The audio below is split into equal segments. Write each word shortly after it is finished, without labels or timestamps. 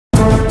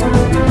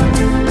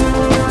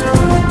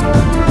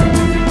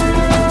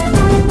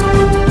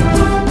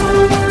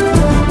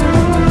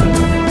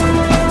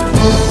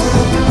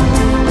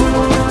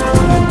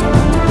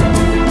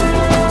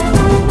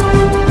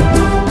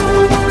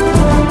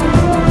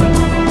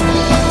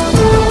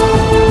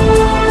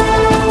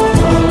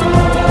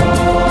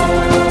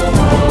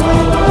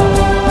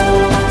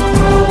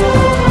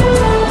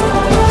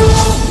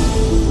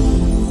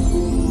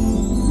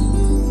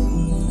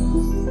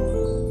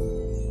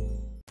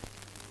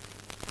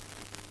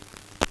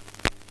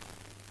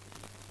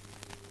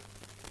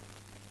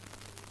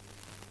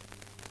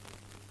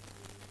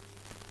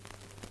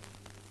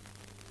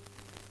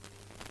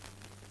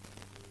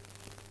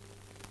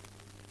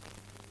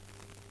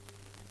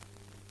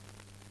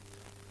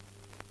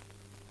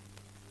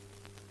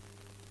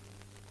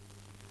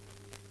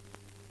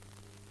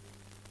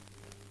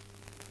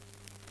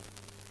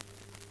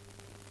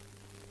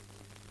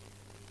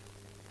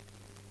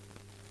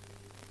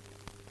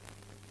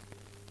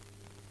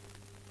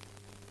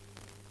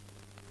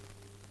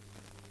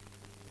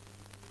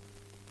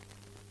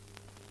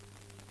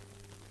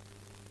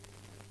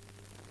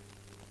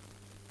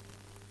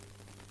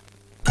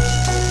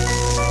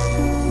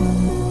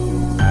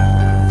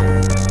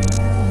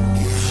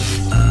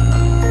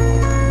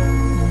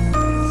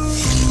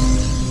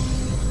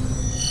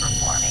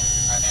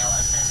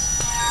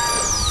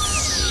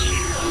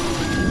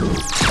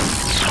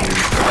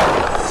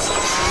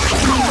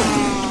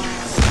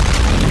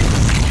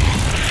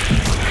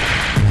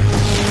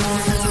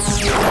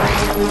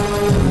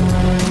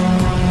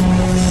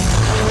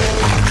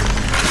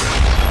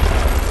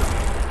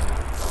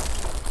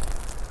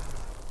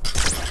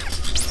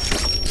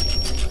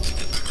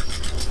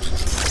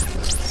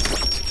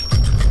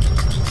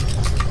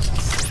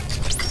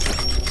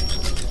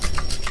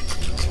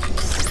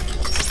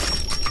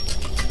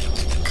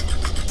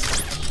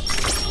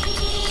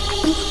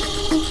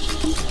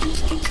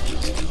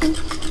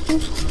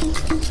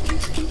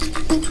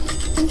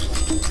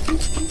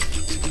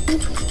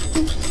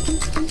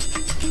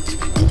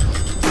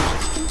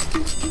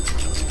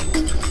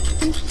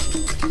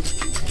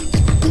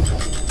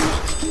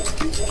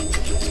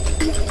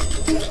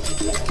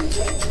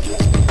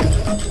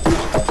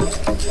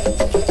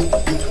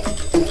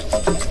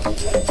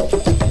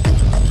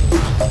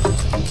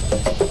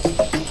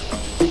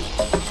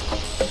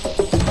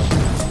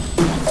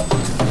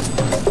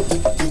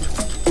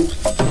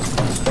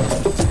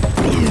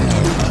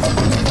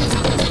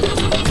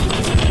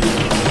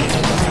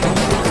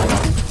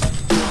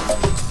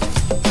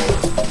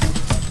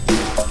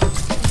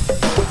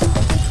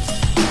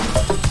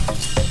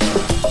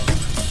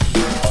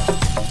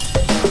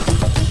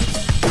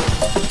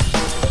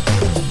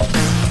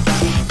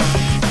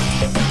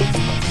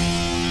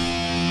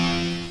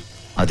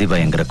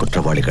அதிபயங்கர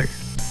குற்றவாளிகள்.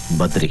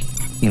 பத்ரி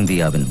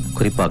இந்தியாவின்,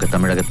 குறிப்பாக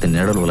தமிழகத்தின்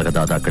நிழல் உலக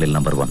தாதாக்களில்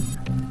நம்பர் 1.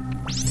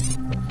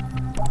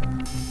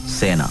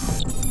 சேனா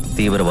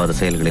தீவிரவாத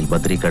செயல்களில்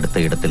பத்ரிக்கு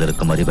அடுத்த இடத்தில்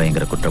இருக்கும்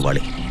அதிபயங்கர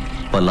குற்றவாளி.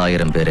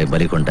 பல்லாயிரம் பேரை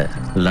பலி கொண்ட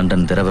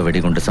லண்டன் திரவ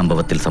வெடிகுண்டு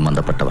சம்பவத்தில்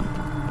சம்பந்தப்பட்டவன்.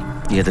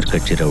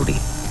 எதிர்கட்சி ரவுடி.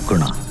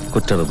 குணா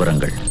குற்ற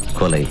விவரங்கள்,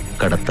 கொலை,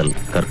 கடத்தல்,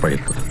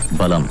 கற்பழிப்பு.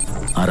 பலம்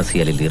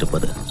அரசியலில்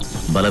இருப்பது.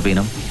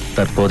 பலவீனம்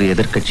தற்போது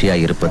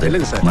எதிர்கட்சியாய் இருப்பது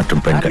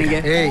மற்றும் பெண்கள்.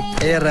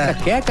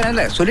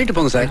 சொல்லிட்டு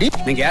போங்க சார்.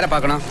 நீங்க யார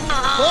பார்க்கணும்?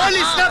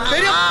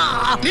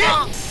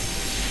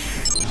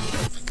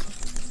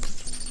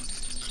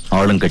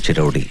 ஆளுங்கட்சி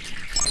ரவுடி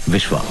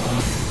விஸ்வா.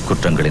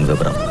 குற்றங்களின்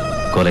விவரம்,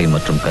 கொலை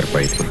மற்றும்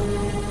கற்பழிப்பு.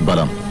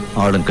 பலம்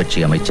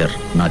ஆளுங்கட்சி அமைச்சர்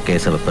நா.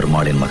 கேசவ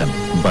பெருமாளின் மகன்.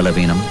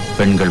 பலவீனம்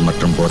பெண்கள்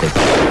மற்றும் போதை.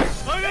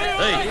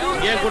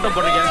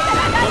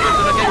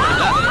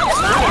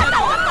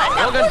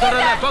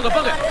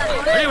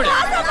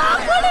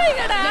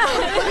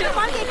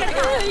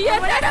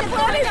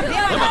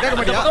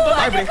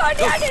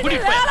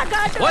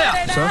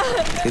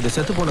 இது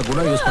செத்து போன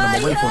குணா யூஸ் பண்ண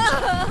மொபைல் போன்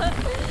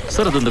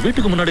சார். அது இந்த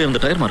வீட்டுக்கு முன்னாடி இருந்த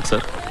டயர் மார்க்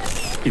சார்.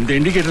 இந்த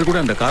இண்டிகேட்டர் கூட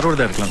அந்த காரோட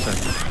தான் இருக்கலாம் சார்.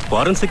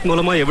 ஃபாரன்சிக்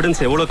மூலமா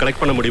எவிடன்ஸ் எவ்வளவு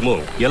கலெக்ட் பண்ண முடியுமோ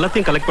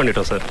எல்லாத்தையும் கலெக்ட்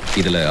பண்ணிட்டோம் சார்.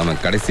 இதுல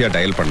அவன் கடைசியா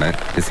டயல் பண்ண,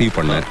 ரிசீவ்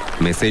பண்ண,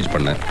 மெசேஜ்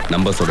பண்ண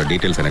நம்பர்ஸோட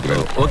டீடைல்ஸ் எனக்கு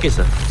வேணும். Okay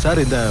sir.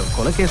 சார் இந்த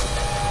கொலை கேஸ்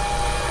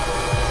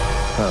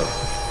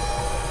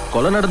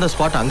கொலை நடந்த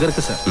ஸ்பாட் அங்க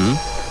இருக்கு சார்.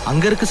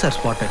 அங்க இருக்கு சார்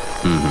ஸ்பாட்.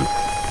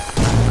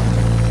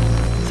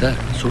 சார்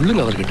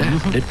சொல்லுங்க அவர்கிட்ட.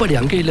 டெட் பாடி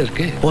அங்கே இல்ல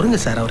இருக்கு. பொறுங்க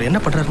சார், அவர் என்ன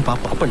பண்றாருன்னு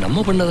பாப்போம். அப்ப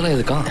நம்ம பண்ணதெல்லாம்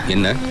எதுக்கா?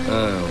 என்ன?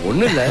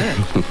 ஒண்ணும் இல்ல,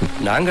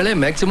 நாங்களே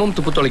மேக்ஸிமம்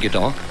துப்பு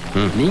தொலைக்கிட்டோம்.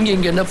 நீங்க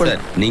இங்க என்ன பண்ண?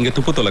 நீங்க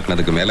துப்பு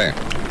தொலைக்கினதுக்கு மேல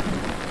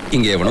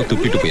இங்க எவனோ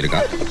துப்பிட்டு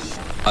போயிருக்கான்.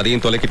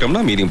 அதையும்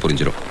தொலைக்கிட்டோம்னா மீதியும்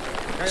புரிஞ்சிடும்.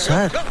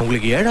 சார்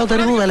உங்களுக்கு 7வது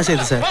அறிவும் வேலை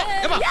செய்யுது சார்.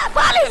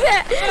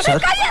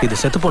 சார்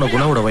இது செத்து போன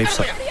குணாவோட வைஃப்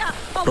சார்.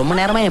 ரொம்ப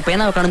நேரமா என்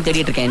பேனாவை காணும்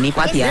தேடிட்டு இருக்கேன். நீ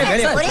பாத்தியா?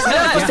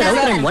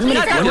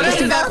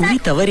 குறி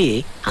தவறி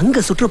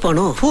அங்க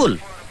சுற்றுப்பானோ ஃபூல்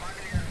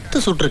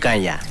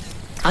சுட்டிருக்காங்க.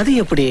 அது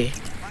எப்படி?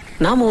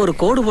 நாம ஒரு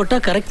கோடு போட்டா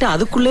கரெக்டா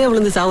அதுக்குள்ளே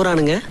விழுந்து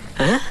சாவுறானுங்க.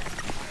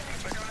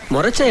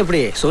 முறைச்சா எப்படி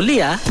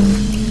சொல்லியா?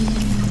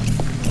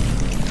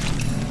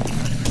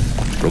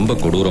 ரொம்ப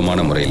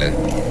கொடூரமான முறையில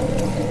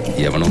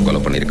எவனும்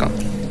கொலை பண்ணிருக்கான்.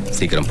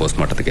 சீக்கிரம்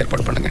போஸ்ட்மார்ட்டத்துக்கு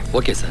ஏற்பாடு பண்ணுங்க.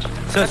 Okay sir.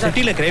 சார்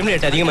சிட்டில கிரைம்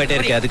ரேட் அதிகமாயிட்டே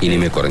இருக்கு. அதுக்கு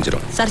இனிமே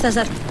குறைஞ்சிரும். சார் சார்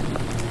சார்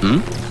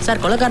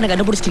சார் கொலைக்காரனை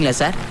கண்டுபிடிச்சிட்டீங்களா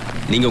சார்?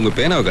 நீங்க உங்க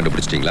பேனாவை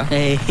கண்டுபிடிச்சிட்டீங்களா?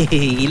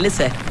 இல்ல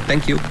சார்.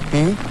 Thank you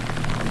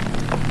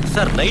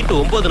sir. நைட்டு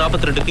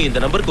 9:42க்கு இந்த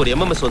நம்பருக்கு ஒரு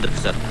எம்எம்எஸ்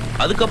வந்திருக்கு சார்.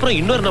 அதுக்கப்புறம்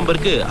இன்னொரு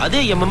நம்பருக்கு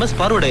அதே எம்எம்எஸ்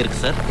ஃபார்வர்ட் ஆயிருக்கு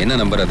சார். என்ன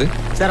நம்பர் அது?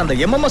 சார் அந்த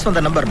எம்எம்எஸ்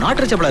வந்த நம்பர்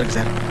நாட் ரீச்சபிளா இருக்கு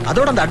சார்.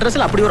 அதோட அந்த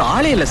அட்ரஸ்ல அப்படி ஒரு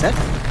ஆளே இல்ல சார்.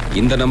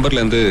 இந்த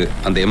நம்பர்ல இருந்து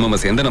அந்த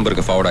எம்எம்எஸ் எந்த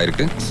நம்பருக்கு ஃபார்வர்ட்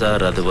ஆயிருக்கு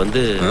சார்? அது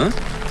வந்து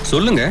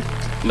சொல்லுங்க.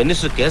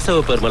 மினிஸ்டர்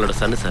கேசவ பெருமாளோட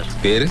சன் சார்.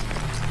 பேரு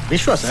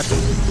விஸ்வா சார்.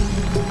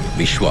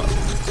 விஸ்வா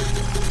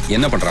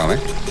என்ன பண்றான்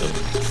அவன்?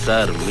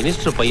 சார்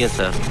மினிஸ்டர் பையன்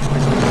sir.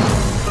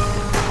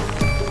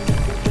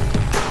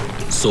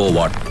 So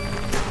what?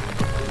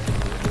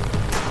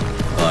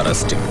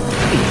 Arrest him.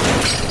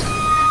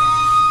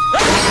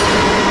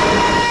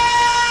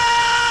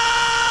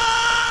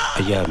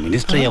 ஐயா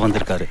மினிஸ்டர் ஐயா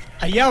வந்திருக்காரு.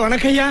 ஐயா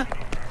வணக்கம் ஐயா.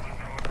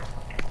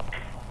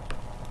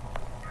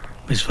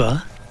 விஸ்வா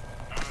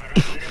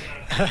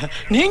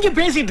நீங்க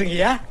பேசிட்டு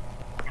இருக்கீங்க.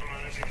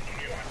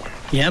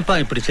 ஏன்பா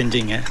இப்படி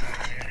செஞ்சீங்க?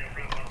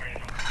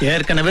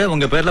 ஏற்கனவே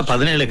உங்க பேர்ல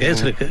 17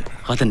 கேஸ் இருக்கு.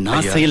 அத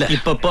நான் செய்யல.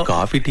 இப்ப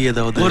காஃபி டீ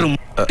ஏதாவது ஒரு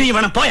டீ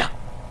வேணா போயா.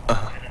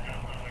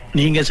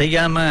 நீங்க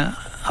செய்யாம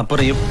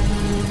அப்புறம்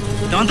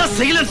நான் தான்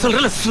செய்யலன்னு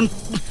சொல்றல.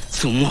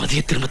 சும்மா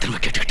அதையே திரும்ப திரும்ப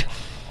கேட்டுக்கிட்டு.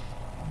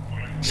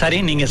 சரி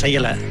நீங்க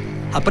செய்யல,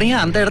 அப்புறம்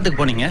ஏன் அந்த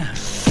இடத்துக்கு போனீங்க?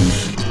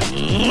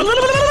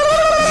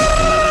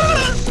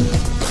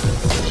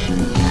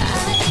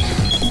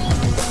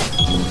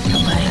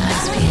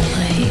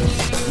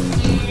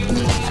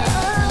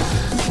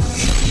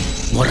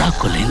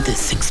 மொராக்கோலேருந்து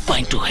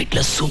 6.2 ஹைட்ல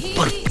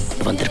சூப்பர்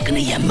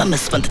வந்திருக்குன்னு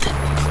எம்எம்எஸ் வந்தது.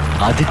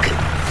 அதுக்கு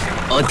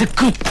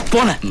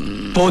போன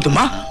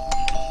போதுமா?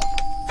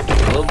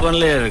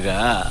 ஓபன்ல இருக்கா?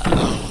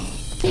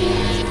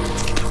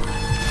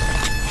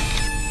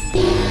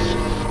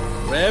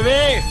 Baby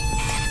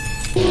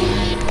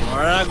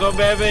Morocco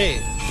baby,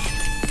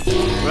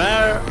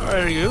 where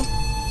are you?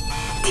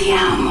 Ti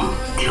amo,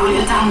 ti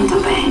voglio tanto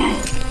bene,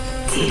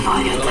 ti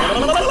voglio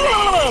tanto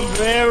bene.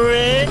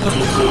 Baby. Ti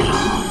quiero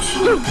mucho.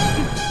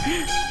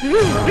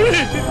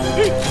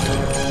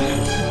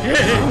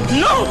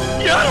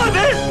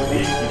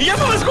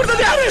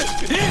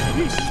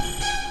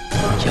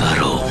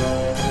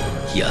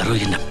 யாரோ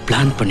என்ன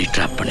பிளான் பண்ணி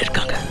ட்ராப்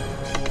பண்ணிருக்காங்க.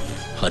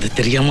 அது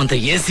தெரியாம அந்த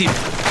ஏசி.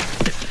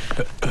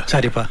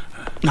 சரிப்பா,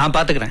 நான்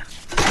பாத்துக்கிறேன்.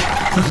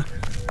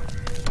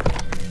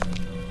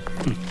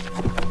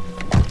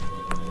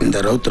 இந்த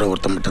ரவுத்ர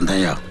ஒருத்த மட்டும்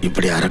தான்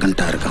இப்படி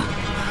அரகண்டா இருக்கான்.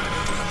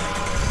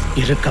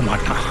 இருக்க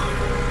மாட்டான்.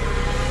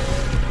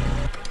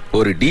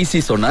 ஒரு டிசி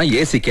சொன்னா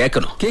ஏசி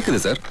கேட்கணும். கேக்குது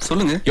சார்,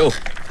 சொல்லுங்க. யோ,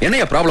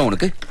 என்னையா ப்ராப்ளம்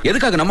உனக்கு?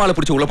 எதுக்காக நம்மால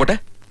பிடிச்சு உள்ள போட்ட?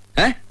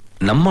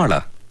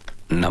 நம்மாளா?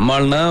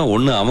 நம்மாள்னா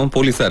ஒண்ணு அவன்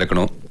போலீஸா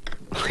இருக்கணும்,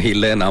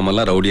 இல்ல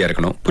நாமெல்லாம் ரவுடியா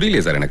இருக்கணும்.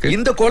 புரியலையே சார் எனக்கு.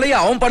 இந்த கொலையை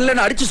அவன்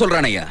பண்ணலன்னு அடிச்சு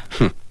சொல்றானையா?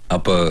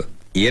 அப்ப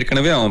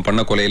ஏற்கனவே அவன்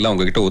பண்ண கொலையெல்லாம்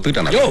உங்ககிட்ட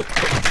ஒத்துக்கிட்டானா? யோ,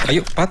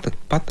 ஐயோ, பாத்து.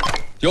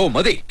 யோ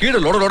மதி, கீழே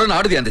லோட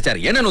ஆடுது அந்த சார்.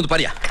 என்னன்னு வந்து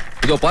பாரியா?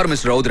 இதோ பாரு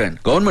மிஸ்டர் ரவுத்ரன்,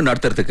 கவர்மெண்ட்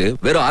நடத்துறதுக்கு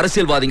வெறும்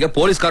அரசியல்வாதிங்க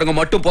போலீஸ்காரங்க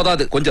மட்டும்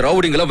போதாது, கொஞ்சம்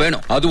ரவுடிங்களும்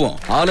வேணும். அதுவும்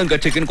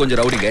ஆளுங்கட்சிக்குன்னு கொஞ்சம்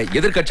ரவுடிங்க,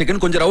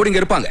 எதிர்கட்சிக்குன்னு கொஞ்சம்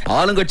ரவுடிங்க இருப்பாங்க.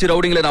 ஆளுங்கட்சி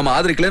ரவுடிங்களை நாம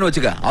ஆதரிக்கலன்னு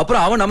வச்சுக்க,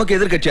 அப்புறம் அவன் நமக்கு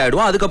எதிர்கட்சி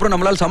ஆயிடுவான். அதுக்கப்புறம்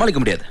நம்மளால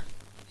சமாளிக்க முடியாது.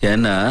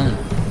 ஏன்னா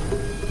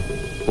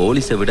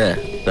போலீஸை விட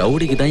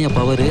ரவுடிக்கு தான் என்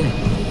பவரு.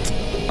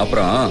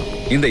 அப்புறம்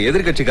இந்த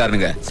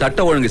எதிர்கட்சிக்காரனுங்க சட்ட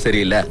ஒழுங்கு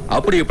சரியில்லை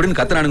அப்படி இப்படின்னு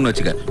கத்துறானுங்கன்னு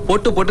வச்சுக்க,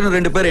 பொட்டுன்னு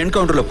 2 பேர்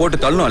என்கவுண்டர்ல போட்டு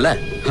தள்ளணும்ல.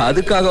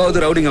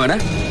 அதுக்காகவாவது ரவுடிங்க வேணா?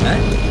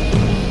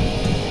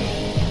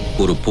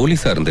 ஒரு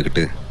போலீஸா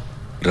இருந்துகிட்டு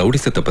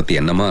ரவுடிசத்தை பத்தி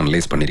என்னமா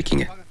அனலைஸ்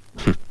பண்ணிருக்கீங்க?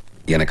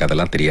 எனக்கு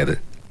அதெல்லாம் தெரியாது.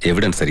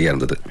 எவிடன்ஸ் சரியா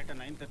இருந்தது,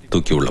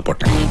 தூக்கி உள்ள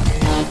போட்டேன்.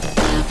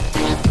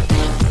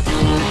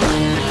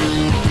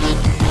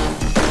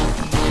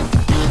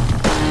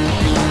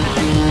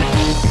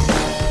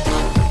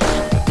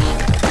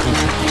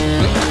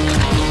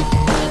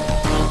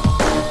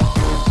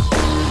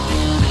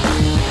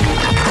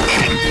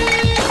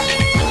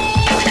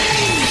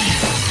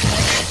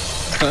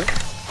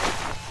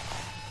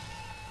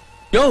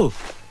 யோ,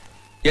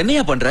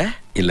 என்னையா பண்ற?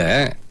 இல்ல,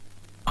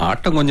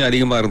 ஆட்டம் கொஞ்சம்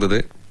அதிகமா இருந்தது.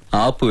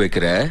 ஆப்பு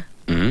வைக்கிற?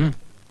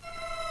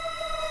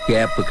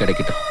 கேப்பு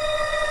கிடைக்கட்டும்,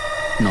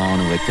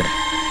 நானும் வைக்கிறேன்.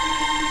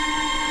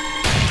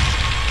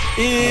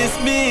 It's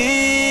me,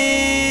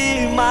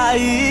 my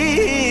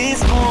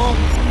ismo.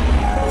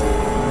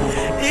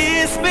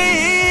 It's me,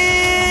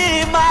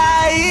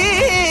 my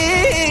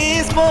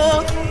ismo.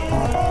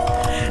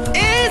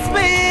 It's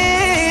me,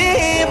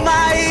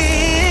 my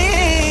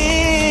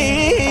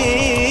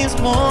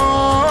ismo.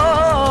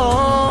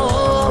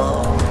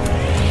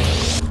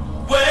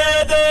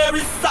 Where there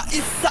is a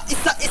gap.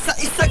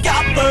 It's a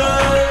apple.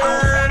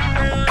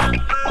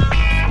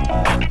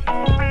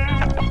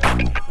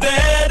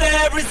 Where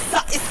there is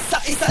a gap.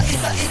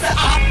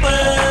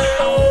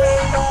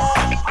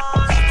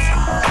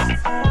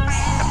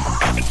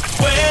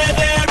 Where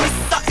there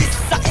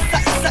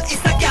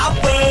is a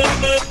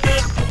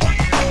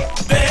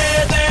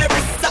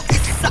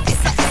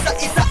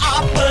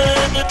apple.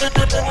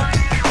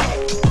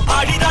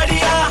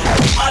 Adidadiya,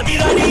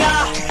 adidadiya,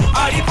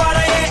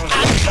 adipadaye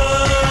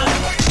action.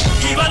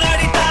 Ivan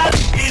aditar,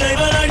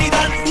 ivan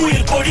aditar,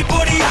 uyir podi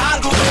podi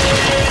agume.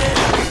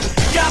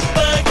 Gap,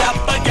 gap,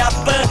 gap.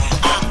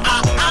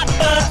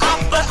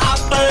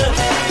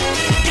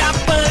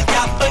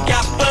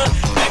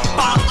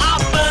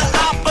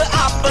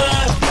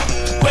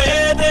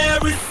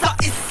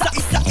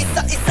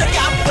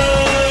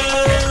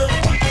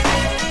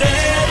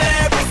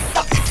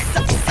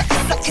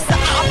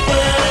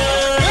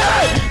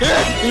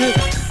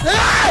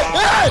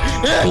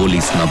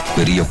 போலீஸ்னா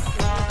பெரிய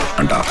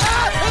அண்டா.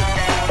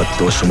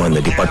 10 வருஷமா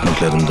இந்த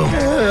டிபார்ட்மெண்ட்ல இருந்தோம்,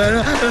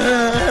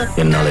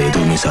 என்னால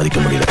எதுவுமே சாதிக்க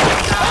முடியல.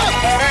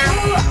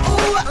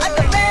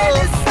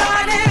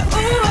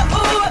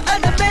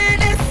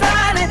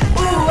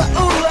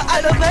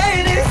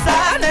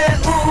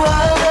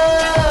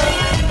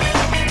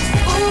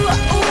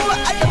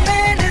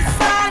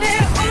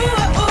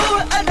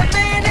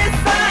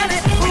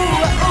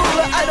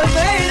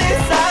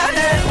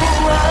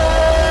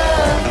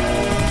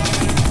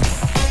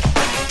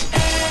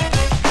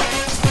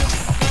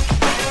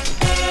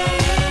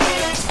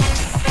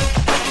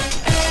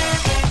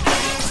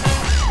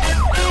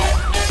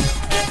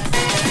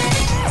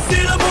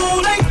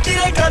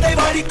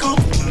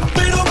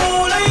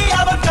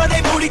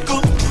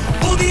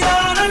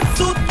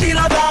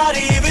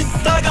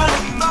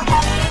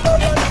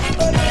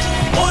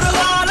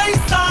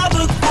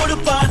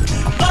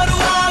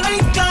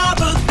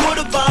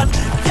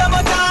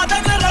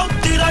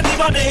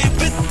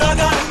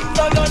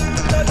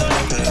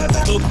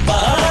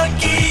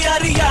 துப்பாக்கி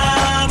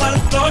அறியாமல்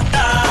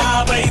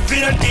தோட்டாவை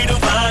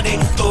விரட்டிடுவானே,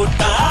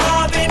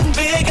 தோட்டாவின்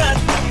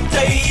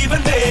வேகத்தை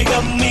இவன்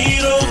வேகம்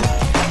மீறும்.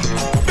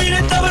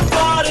 பிடித்தவன்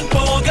பாரன்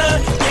போக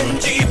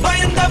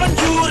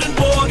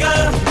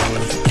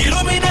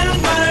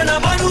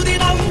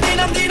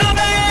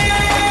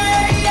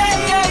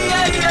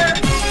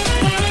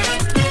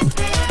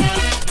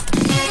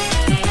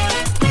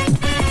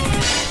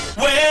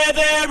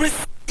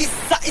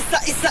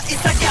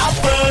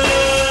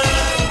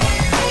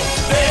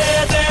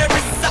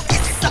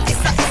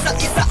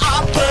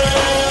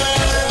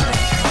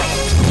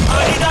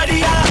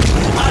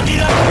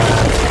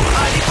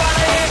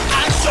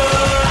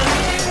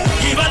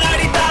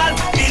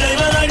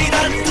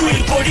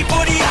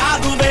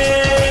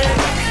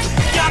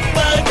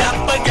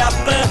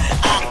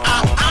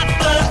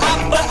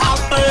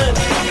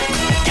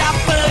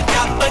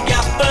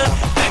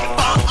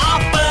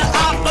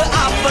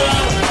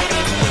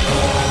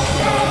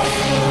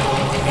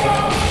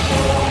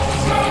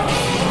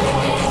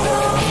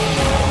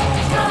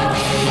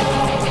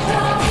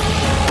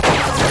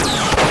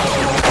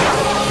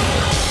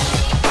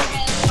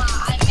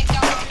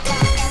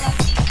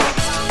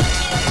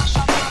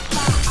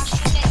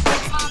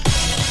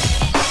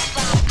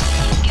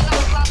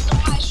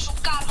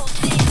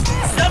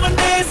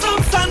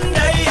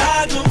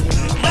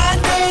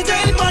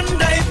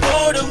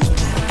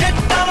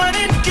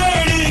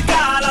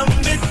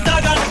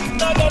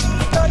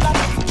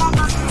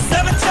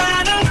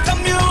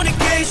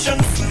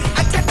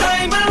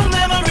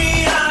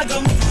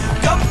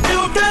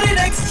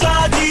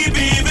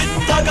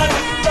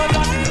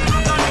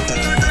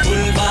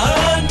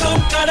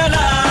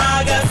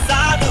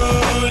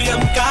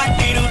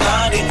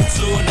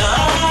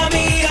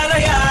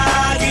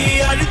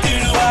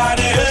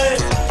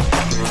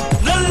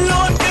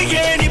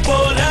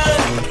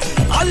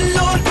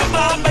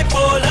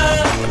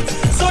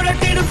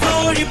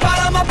Puri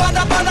parama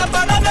pada pada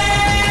pada me.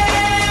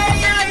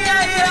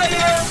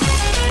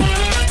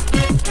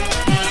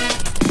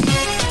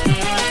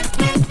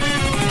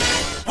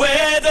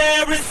 Where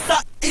there is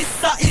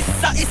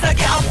a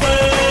gap.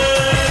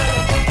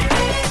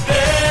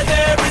 Where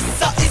there is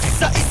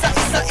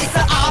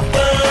a up.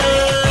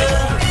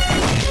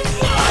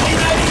 Ali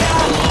Radia,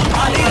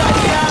 Ali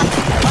Radia,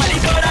 Ali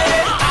Kodaye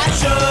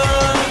action.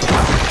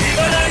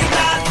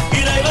 Ivanarida,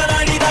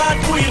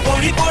 puri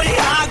puri puri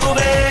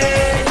agove.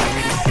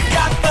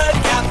 Gap,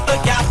 gap,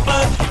 gap,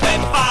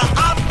 peppa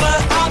up,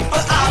 up,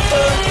 up.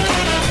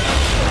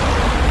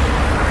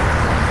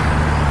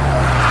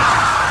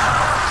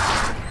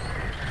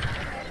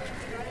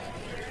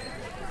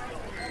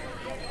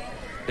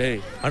 டேய்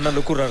அண்ணா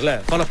லுக்குறார்ல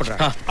follow பண்றா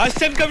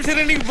assistant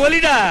commissioner நீங்க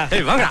போலிடா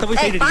டேய் வாங்க போய்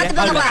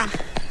சைடுங்க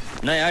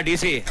நான்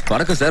DC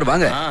வணக்கம் sir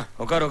வாங்க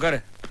உட்கார் உட்கார்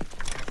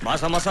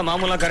மாசம் மாசம்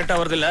மாமூலா கரெக்டா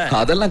வருது இல்ல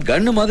அதெல்லாம்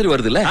கன்னு மாதிரி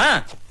வருது இல்ல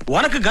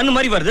உனக்கு கன்னு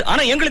மாதிரி வருது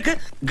ஆனா எங்களுக்கு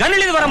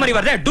கன்னில வர மாதிரி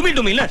வருது டுமி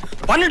டுமி இல்ல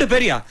 12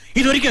 பேரியா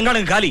இது வரைக்கும்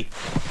எங்களுக்கு காலி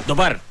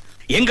துபார்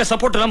எங்க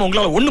சப்போர்ட் இல்லாம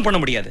உங்களால ஒண்ணும் பண்ண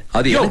முடியாது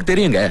அது எனக்கு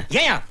தெரியுங்க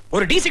ஏயா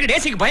ஒரு டிசிக்கு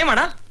டேசிக்கு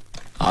பயமாடா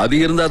அது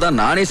இருந்தாதான்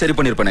நானே சரி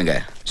பண்ணிருப்பேனுங்க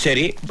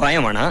சரி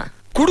பயமானா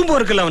குடும்பம்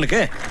இருக்குல்ல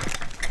அவனுக்கு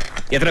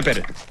எத்தனை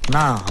பேரு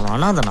நான்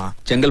அனாதனா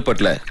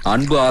செங்கல்பட்டுல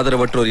அன்பு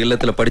ஆதரவற்றோர்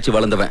இல்லத்துல படிச்சு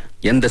வளர்ந்தவன்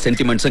எந்த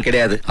சென்டிமெண்ட்ஸும்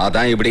கிடையாது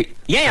அதான் இப்படி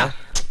ஏயா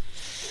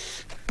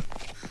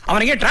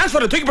அவனுக்கு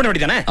டிரான்ஸ்ஃபர் தூக்கி பண்ண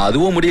வேண்டியதானே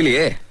அதுவும்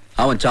முடியலையே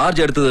அவன்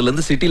சார்ஜ் எடுத்ததுல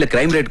இருந்து சிட்டில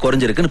கிரைம் ரேட்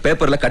குறைஞ்சிருக்குன்னு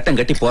பேப்பர்ல கட்டம்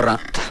கட்டி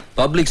போடுறான்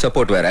பப்ளிக்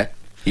சப்போர்ட் வேற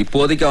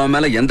இப்போதைக்கு அவன்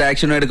மேல எந்த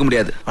ஆக்ஷனும் எடுக்க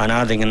முடியாது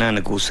அனாதைங்கன்னா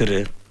எனக்கு உசுறு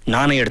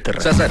நானே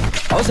எடுத்துறேன் சார் சார்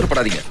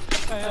அவசரப்படாதீங்க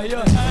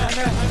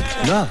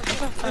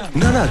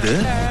என்னடா அது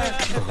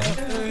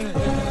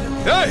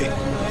ஏய்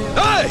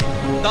ஏய்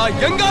நான்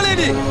எங்காலே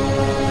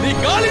நீ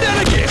காலிடா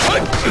எனக்கு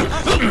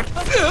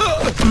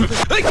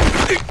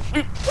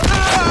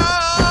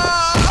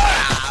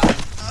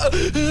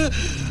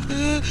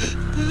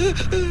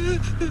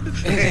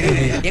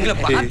எங்களை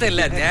பார்த்த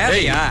இல்ல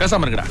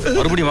பேசாம இருக்கடா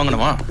மறுபடியும்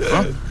வாங்கணுமா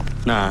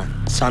நான்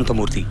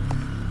சாந்தமூர்த்தி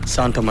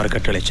சாந்த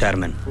மரக்கட்டளை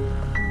சேர்மன்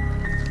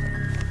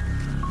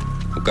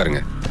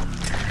உட்காருங்க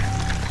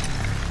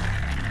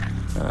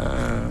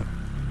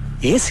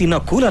ஏசினா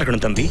கூலா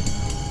இருக்கணும் தம்பி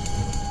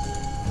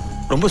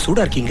ரொம்ப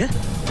சூடா இருக்கீங்க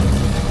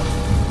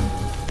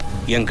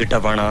என்கிட்ட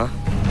வேணா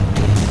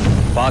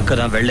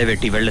பார்க்கதான் வெள்ளை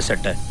வெட்டி வெள்ளை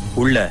சட்டை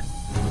உள்ள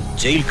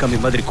ஜெயில் கம்பி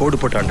மாதிரி கோடு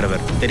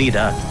போட்டான்றவர்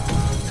தெரியுதா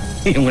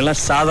இவங்க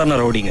எல்லாம் சாதாரண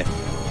ரவுடிங்க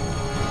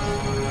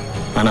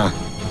ஆனா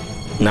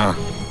நான்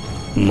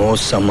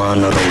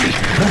மோசமான ரவுடி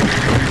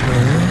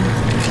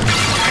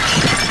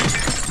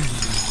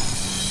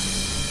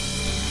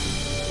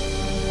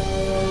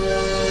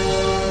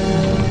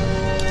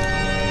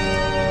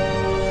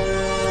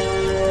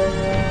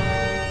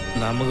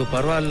நமக்கு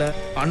பரவாயில்ல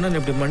அண்ணன்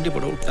இப்படி மண்டி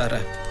போட விட்டார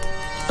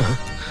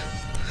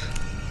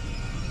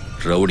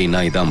ரவுடினா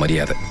இதான்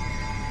மரியாதை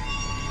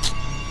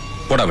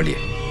போடா வெளியே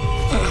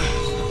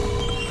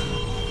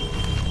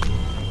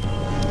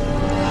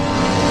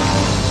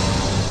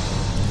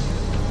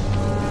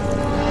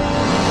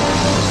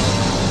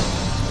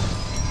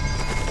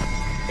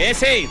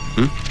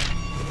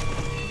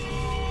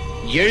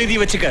எழுதி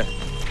வச்சுக்க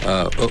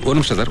ஒரு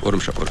நிமிஷம் சார் ஒரு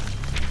நிமிஷம்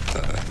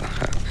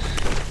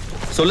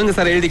சொல்லுங்க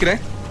சார்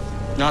எழுதிக்கிறேன்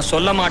நான்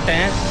சொல்ல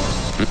மாட்டேன்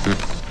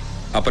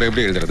அப்புறம்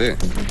எப்படி எழுதுறது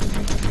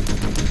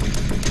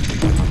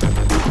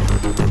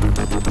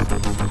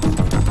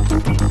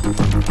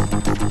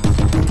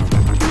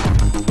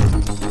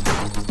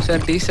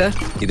சார் டீ சார்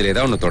இதுல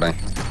ஏதாவது ஒண்ணு தொட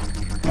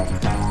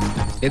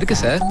எதுக்கு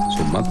சார்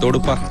சும்மா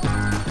தொடுப்பா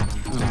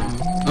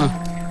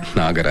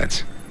நாகராஜ்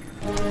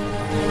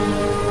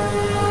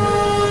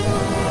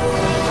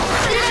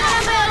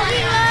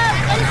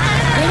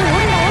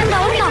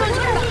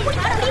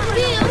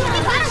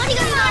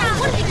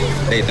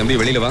டேய் தம்பி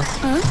வெளியில வா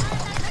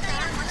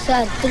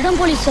சார் திருடம்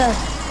போலீஸ் சார்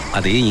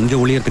அது இங்க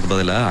ஒளியறதுக்கு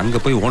பதிலா அங்க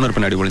போய் ஓனர்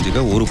பின்னாடி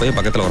ஒளிஞ்சுக்க ஒரு பைய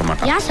பக்கத்துல வர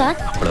மாட்டான் ஏன் சார்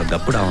அவ்வளவு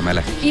கப்புடா அவன்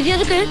மேல இது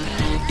எதுக்கு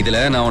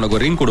இதுல நான் உனக்கு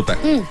ஒரு ரிங்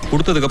கொடுப்பேன்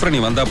கொடுத்ததுக்கு அப்புறம்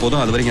நீ வந்தா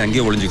போதும் அது வரைக்கும்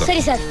அங்கேயே ஒளிஞ்சுக்கோ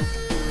சரி சார்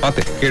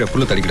பாத்து கீழே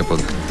புல்லு தடிக்கிற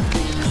போகுது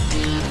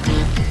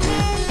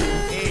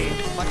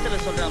பத்தல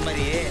சொல்ற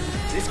மாதிரி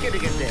ரிஸ்க்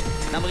எடுக்கிறது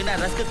நமக்கு என்ன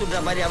ரஸ்க் துடுற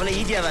மாதிரி அவ்வளவு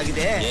ஈஸியா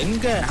ஆகுது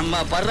எங்க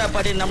நம்ம பர்ற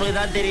பாடி நமக்கு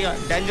தான் தெரியும்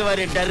டங்கு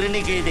வாரி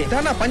டர்ன்னு கேக்குது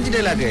தானா பஞ்சு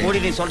டயலாக்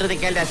மூடி நீ சொல்றது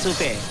கேள்டா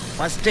சூப்பே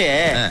ஃபர்ஸ்ட்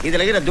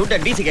இதுல இருக்கிற துட்ட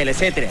டிசி கையில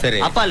சேர்த்துரு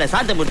அப்பா இல்ல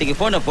சாந்தமூர்த்திக்கு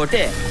போனை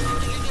போட்டு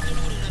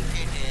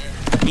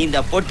இந்த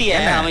பொட்டியை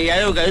அவன்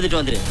இழவுக்கு எழுதிட்டு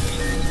வந்துரு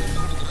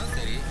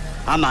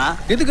ஆமா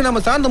எதுக்கு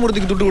நம்ம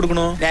சாந்தமூர்த்திக்கு துட்டு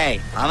கொடுக்கணும் டேய்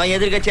அவன்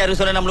எதிர்க்கட்சியாரு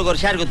சொல்ல நம்மளுக்கு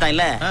ஒரு ஷேர் கொடுத்தான்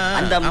இல்ல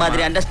அந்த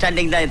மாதிரி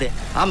அண்டர்ஸ்டாண்டிங் தான் இது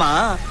ஆமா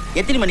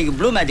எத்தனை மணிக்கு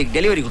ப்ளூ மேஜிக்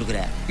டெலிவரி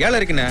கொடுக்குற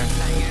 7 இருக்குண்ணே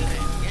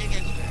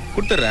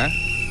கொடுத்துறேன்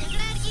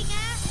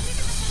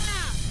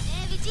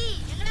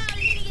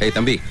ஏய்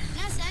தம்பி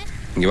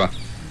இங்க வா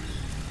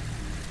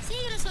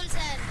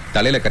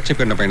தலையில கட்சி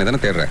பெண்ண பையனை தானே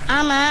தேடுற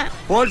ஆமா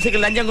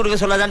போலீஸுக்கு லஞ்சம் கொடுக்க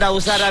சொல்லாதான்டா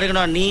உசாரா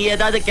இருக்கணும் நீ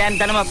ஏதாவது கேன்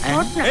தனமா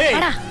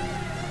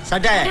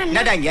சட்டை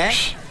என்னடாங்க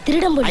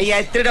திருடம் போலீஸ் ஐயா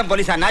திருடம்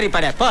போலீஸா நாரி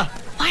பாரு போ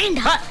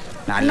வாயண்டா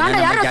நான்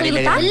யாரோ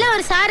சொல்லிட்டா இல்ல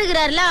ஒரு சார்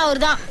இருக்கறார்ல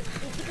அவர்தான்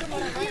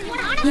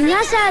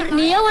ஏன் சார்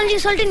நீயே ஒளிஞ்சு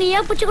சொல்லிட்டு நீயே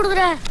புடிச்சு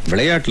கொடுக்குற?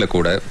 விளையாட்டுல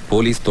கூட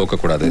போலீஸ் தோக்க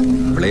கூடாது,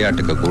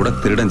 விளையாட்டுக்கு கூட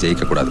திருடன்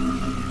ஜெயிக்க கூடாது.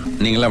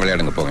 நீங்களாம்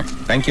விளையாடுங்க போங்க.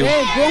 தேங்க்யூ.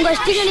 உங்க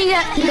இஷ்டிங்க நீங்க.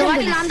 இந்த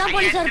வாட்டி நான் தான்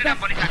போலீஸா இருப்பேன்.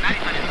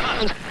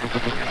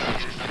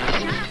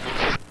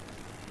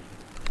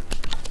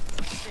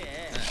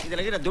 இதுல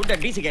இருக்கிற துட்ட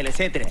டிசி கையில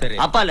சேர்த்துரு.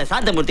 அப்பால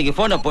சாந்தமூர்த்திக்கு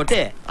போனை போட்டு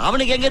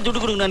அவனுக்கு எங்க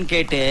துட்டு கொடுக்கணும்னு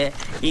கேட்டு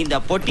இந்த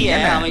பொட்டிய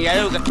அவன்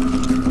எழுவு.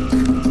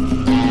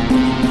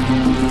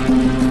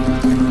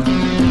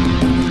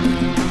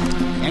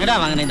 எங்கடா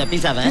வாங்கின இந்த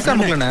பீஸாவை?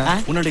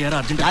 உன்னோட யாரும்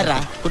அர்ஜென்ட் யாரா?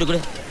 குடு குடு.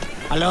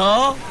 Hello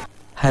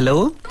hello.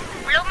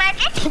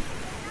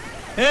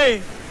 ஏய்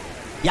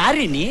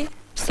யாரு நீ?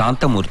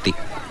 சாந்தமூர்த்தி.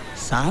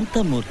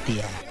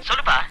 சாந்தமூர்த்தியா?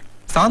 சொல்லுப்பா.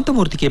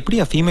 சாந்தமூர்த்திக்கு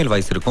எப்படியா ஃபீமேல்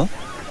வாய்ஸ் இருக்கும்?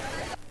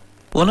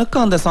 உனக்கு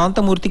அந்த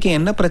சாந்தமூர்த்திக்கு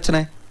என்ன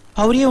பிரச்சனை?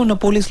 அவரே உன்னை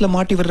போலீஸ்ல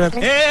மாட்டி விடுறாரு.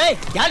 ஏய்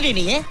யாரு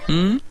நீ?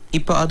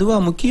 இப்ப அதுவா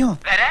முக்கியம்?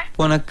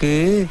 உனக்கு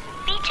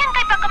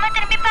டீச்சங்கை பக்கமா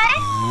திரும்பி பாரு.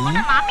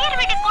 உன்னை மாமியார்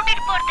வீட்டுக்கு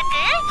கூட்டிட்டு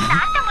போறதுக்கு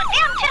சாந்தமூர்த்தி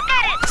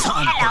அனுப்பிச்சிருக்காரு.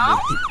 ஹலோ.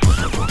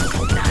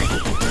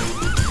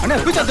 அண்ணா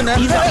பிச்சாத்துண்ணே.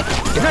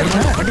 என்ன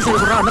வண்டி சைடு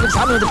போறா? அண்ணனுக்கு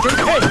சாமி வந்துருச்சு.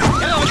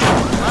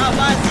 வா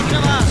வா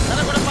சீக்கிரம் வா. தர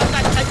கூட பார்த்தா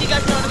கஞ்சி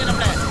காசு வந்து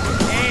நம்மள.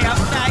 ஏய்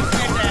அப்பா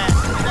ஆக்சிடென்ட்.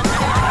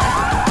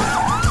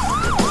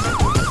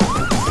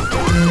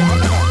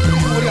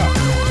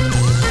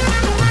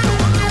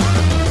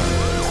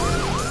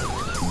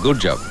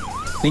 Good job.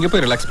 நீங்க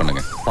போய் ரிலாக்ஸ்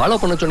பண்ணுங்க. ஃபாலோ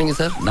பண்ண சொன்னீங்க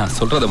சார். நான்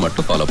சொல்றதை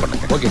மட்டும் ஃபாலோ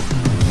பண்ணுங்க. ஓகே.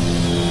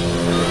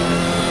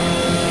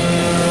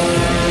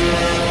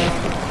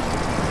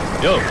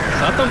 யோ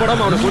சத்தம்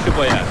போடாம அவனை கூட்டி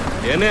போயா.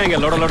 என்ன இங்க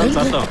லோட லோட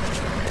சத்தம்.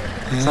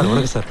 சார்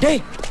வணக்கம் சார்.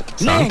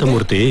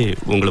 சாந்தமூர்த்தி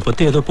உங்களை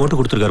பத்தி ஏதோ போட்டு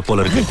கொடுத்துருக்காரு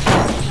போல இருக்கு.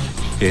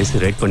 கேஸ்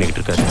ரைட் பண்ணிக்கிட்டு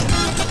இருக்காரு.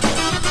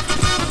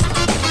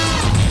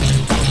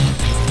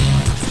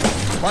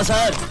 வா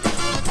சார்.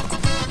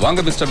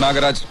 வாங்க மிஸ்டர்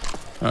நாகராஜ்.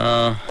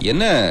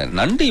 என்ன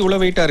நண்டு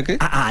இவ்வளவு வெயிட்டா இருக்கு?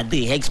 அது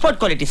எக்ஸ்போர்ட்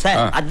குவாலிட்டி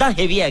சார். அதான்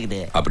ஹெவி ஆகுது.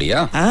 அப்படியா?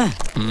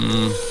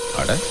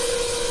 அட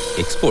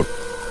எக்ஸ்போர்ட்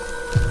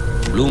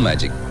ப்ளூ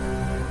மேஜிக்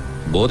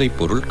போதைப்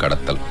பொருள்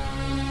கடத்தல்.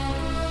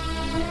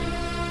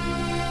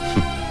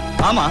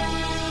 ஆமா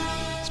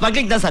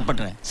ஸ்மக்லிங் தான் சார்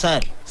பண்றேன்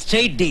சார்.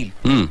 Straight deal.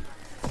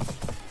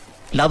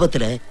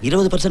 லாபத்துல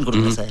 20%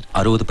 கொடுங்க சார்.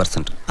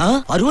 60%.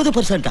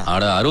 60%?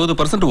 அட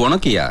 60%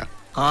 உனக்குயா?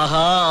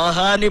 ஆஹா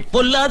ஆஹா நீ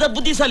பொல்லாத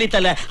புத்திசாலி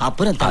தல.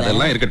 அப்புறம்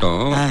அதெல்லாம்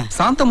இருக்கட்டும்.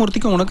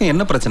 சாந்தமூர்த்திக்கு உனக்கு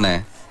என்ன பிரச்சனை?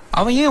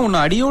 அவன் ஏன்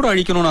உன்னை அடியோட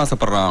அழிக்கணும்னு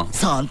ஆசைப்படுறான்?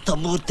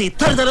 சாந்தமூர்த்தி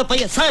தரதர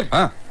பையன் சார்.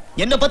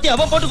 என்ன பத்தி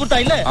அவன் போட்டு கொடுத்தா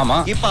இல்ல? ஆமா.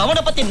 இப்ப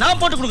அவனை பத்தி நான்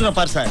போட்டு கொடுக்குறேன்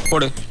பாரு சார்.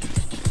 போடு.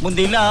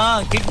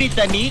 முந்திலாம் கிட்னி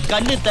தனி,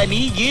 கண்ணு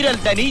தனி,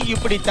 ஈரல் தனி,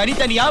 இப்படி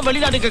தனித்தனியா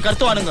வெளிநாட்டுக்கு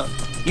கடத்துவானுங்க.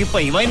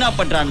 இப்ப இவன் என்ன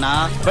பண்றான்னா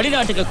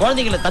வெளிநாட்டுக்கு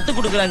குழந்தைகளை தத்து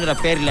கொடுக்குறாங்கிற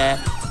பேர்ல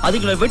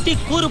அதுங்களை வெட்டி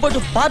கூறு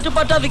போட்டு பாட்டு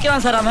பாட்டா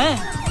விக்கிறான் சார் அவன்.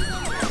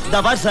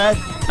 இந்த பார் சார்,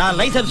 நான்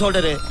லைசன்ஸ்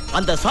ஹோல்டரு.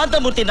 அந்த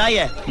சாந்தமூர்த்தி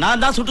நாயை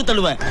நான் தான் சுட்டு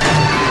தள்ளுவேன்.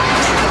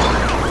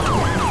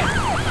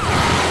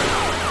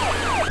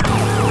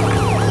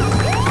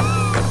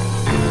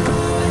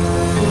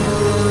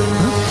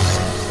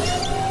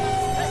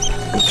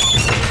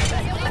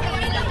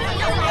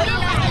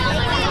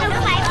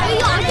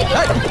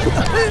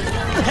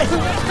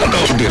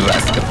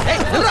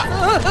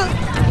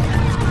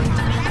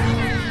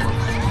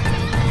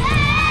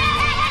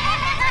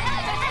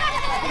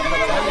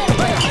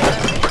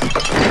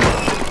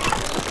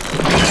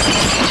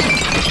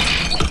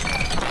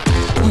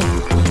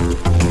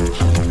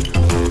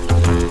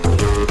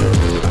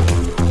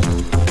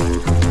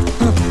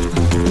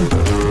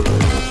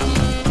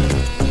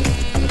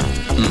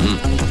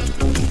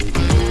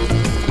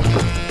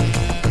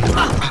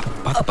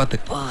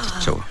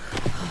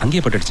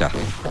 அங்கேயே பட்டுடுச்சா?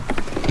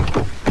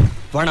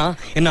 வேணா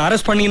என்ன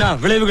அரெஸ்ட் பண்ணீங்கன்னா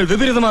விளைவுகள்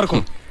விபரீதமா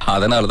இருக்கும்.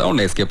 அதனால தான்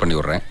உன்னை எஸ்கேப் பண்ணி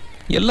விடுறேன்.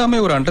 எல்லாமே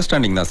ஒரு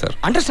அண்டர்ஸ்டாண்டிங் தான் சார்.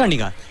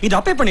 அண்டர்ஸ்டாண்டிங்கா? இது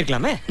அப்பே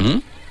பண்ணிருக்கலாமே.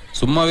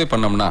 சும்மாவே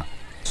பண்ணோம்னா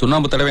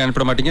சுண்ணாம்பு தடவை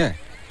அனுப்பிட மாட்டீங்க.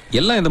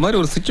 எல்லாம் இந்த மாதிரி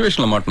ஒரு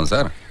சிச்சுவேஷன்ல மாட்டணும்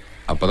சார்.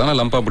 அப்பதானே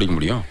லம்பா பிடிக்க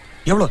முடியும்.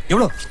 எவ்வளோ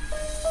எவ்வளோ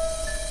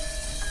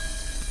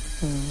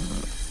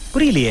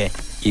புரியலையே.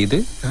 இது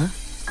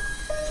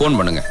போன்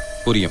பண்ணுங்க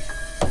புரியும்.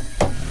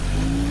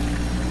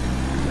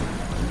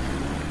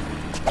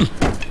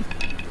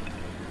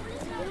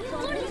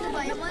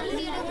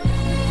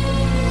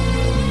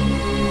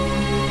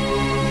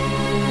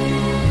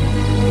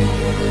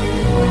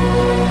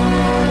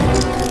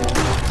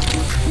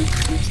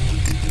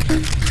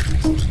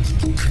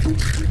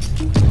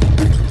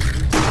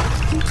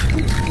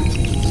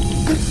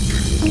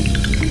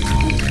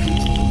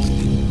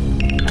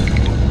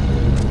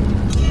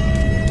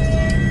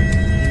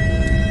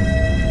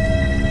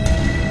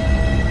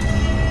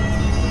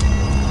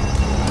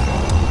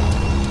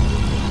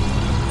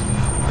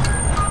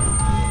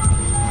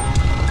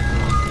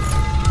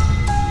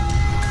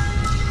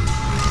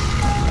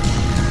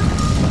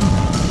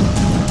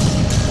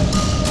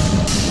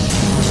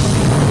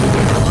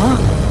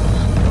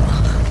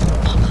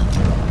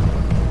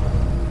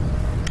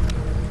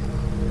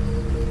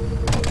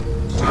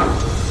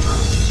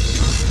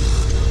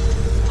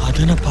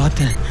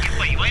 பார்த்தேன்.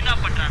 இப்ப இவன் என்ன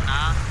பண்றான்னா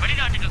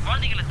வெளிநாட்டுக்கு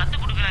குழந்தைகளை தத்து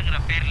கொடுக்குறாங்கிற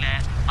பேர்ல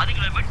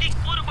அதுங்களை வெட்டி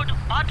கூறு போட்டு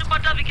பாட்டு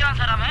பாட்டா விக்கிறான்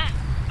சார் அவன்.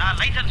 நான்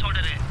லைசன்ஸ்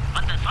ஹோல்டர்.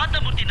 அந்த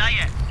சாந்தமூர்த்தி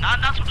நாயை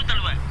நான் தான் சுட்டு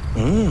தள்ளுவேன்.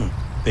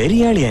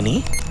 பெரிய ஆளியா நீ?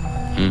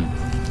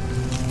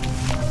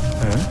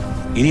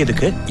 இது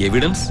எதுக்கு?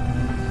 எவிடன்ஸ்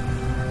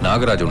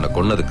நாகராஜ் உன்னை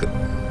கொன்னதுக்கு.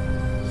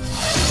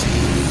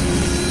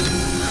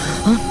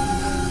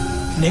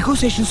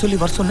 நெகோசியேஷன் சொல்லி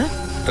வர சொன்ன?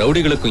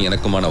 ரவுடிகளுக்கும்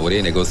எனக்குமான ஒரே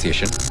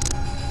நெகோசியேஷன்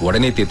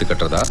உடனே தீர்த்து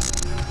கட்டுறதா,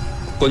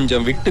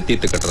 கொஞ்சம் விட்டு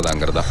தீர்த்து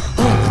கட்டுறதாங்கிறதா.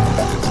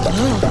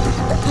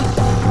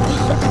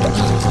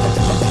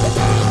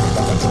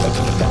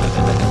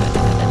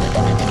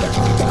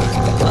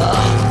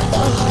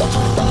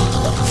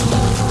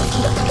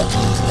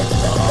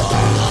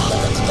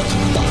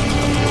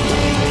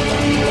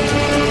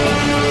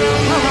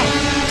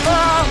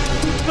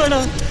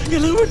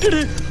 எல்லாம்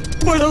விட்டுடு.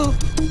 பணம்,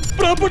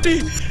 ப்ராப்பர்ட்டி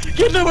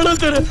என்ன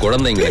வேணாலும் தர.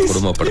 குழந்தைங்களை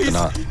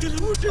குடும்பப்படுத்தினா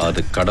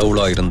அது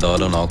கடவுளா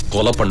இருந்தாலும் நான்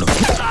கொலை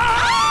பண்ணுவேன்.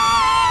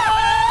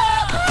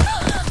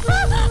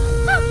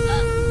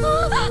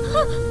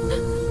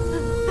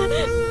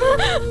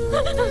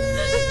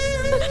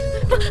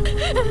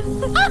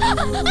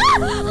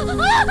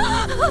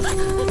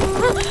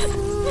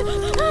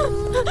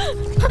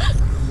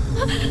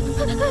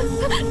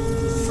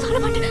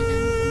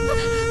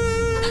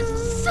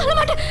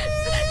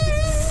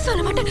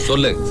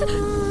 சொல்லு.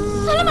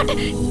 சொல்ல மாட்டேன்.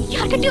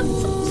 யார்கிட்டயும்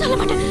சொல்ல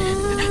மாட்டேன்.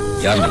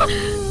 யார்?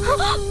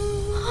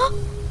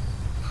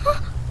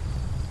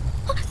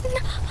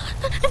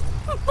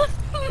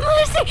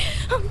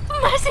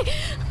 மர்சி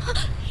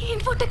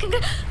இன்ஃபோடெக்ங்க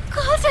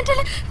கால்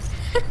சென்டர்ல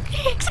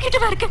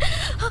எக்ஸிகியூட்டிவா இருக்கு.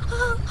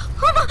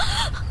 ஆமா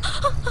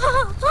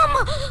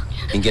ஆமா.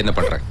 இங்க என்ன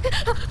பண்ற?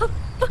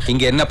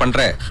 இங்க என்ன பண்ற?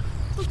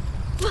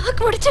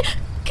 வாக் முடிச்சு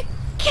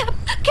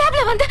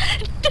கேப்ல வந்து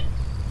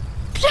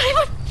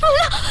டிரைவர்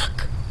ஃபுல்லா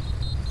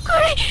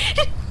குறை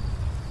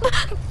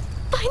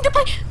பயந்து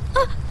போய்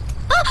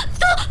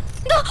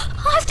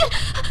ஹாஸ்டல்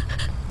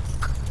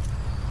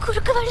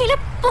குறுக்கு வழியில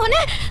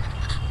போனேன்.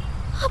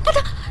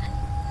 அப்பதான்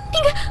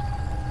நீங்க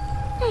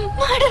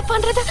மர்டர்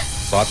பண்றத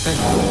பார்த்தேன்.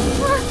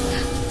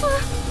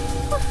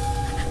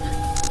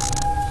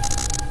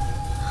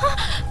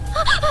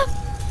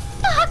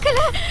 பார்க்கல.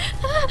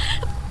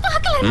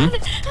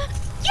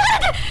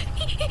 யாரு?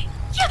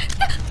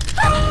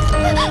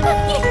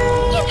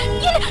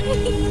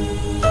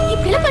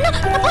 இப்படிலாம் பண்ணா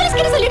நான் போலீஸ்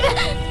கிட்ட சொல்லிடுறேன்.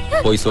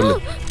 போய் சொல்லு.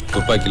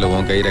 துப்பாக்கில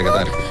உன் கை ரேகை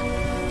தான் இருக்கு.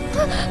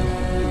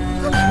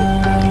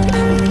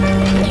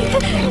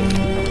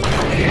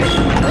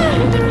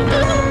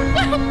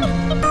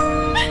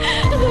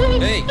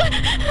 ஏய்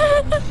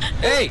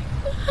ஏய்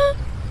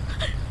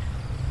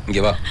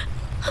இங்க வா.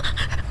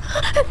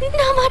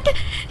 நான் மாட்டேன்.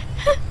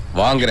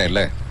 வாங்குறேன்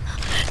இல்ல,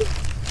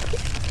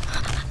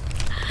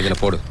 இதுல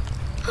போடு.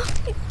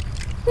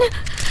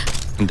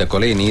 இந்த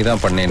கொலையை நீ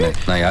தான் பண்ணேன்னு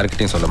நான்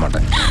யாருக்கிட்டையும் சொல்ல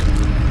மாட்டேன்.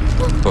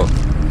 போ,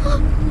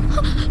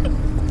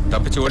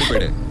 தப்பிச்சு ஓடி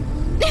போயிடு.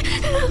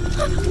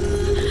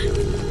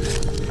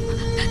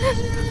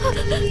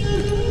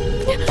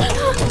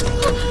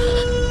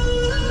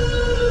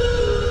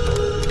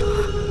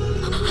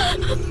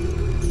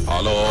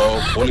 Hello,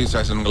 police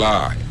ஸ்டேஷனுங்களா?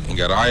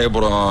 இங்க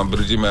ராயபுரம்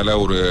பிரிட்ஜ் மேல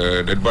ஒரு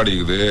டெட் பாடி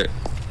இருக்குது.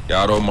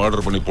 யாரோ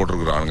மர்டர் பண்ணி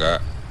போட்டிருக்கிறாங்க.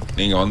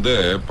 நீங்க வந்து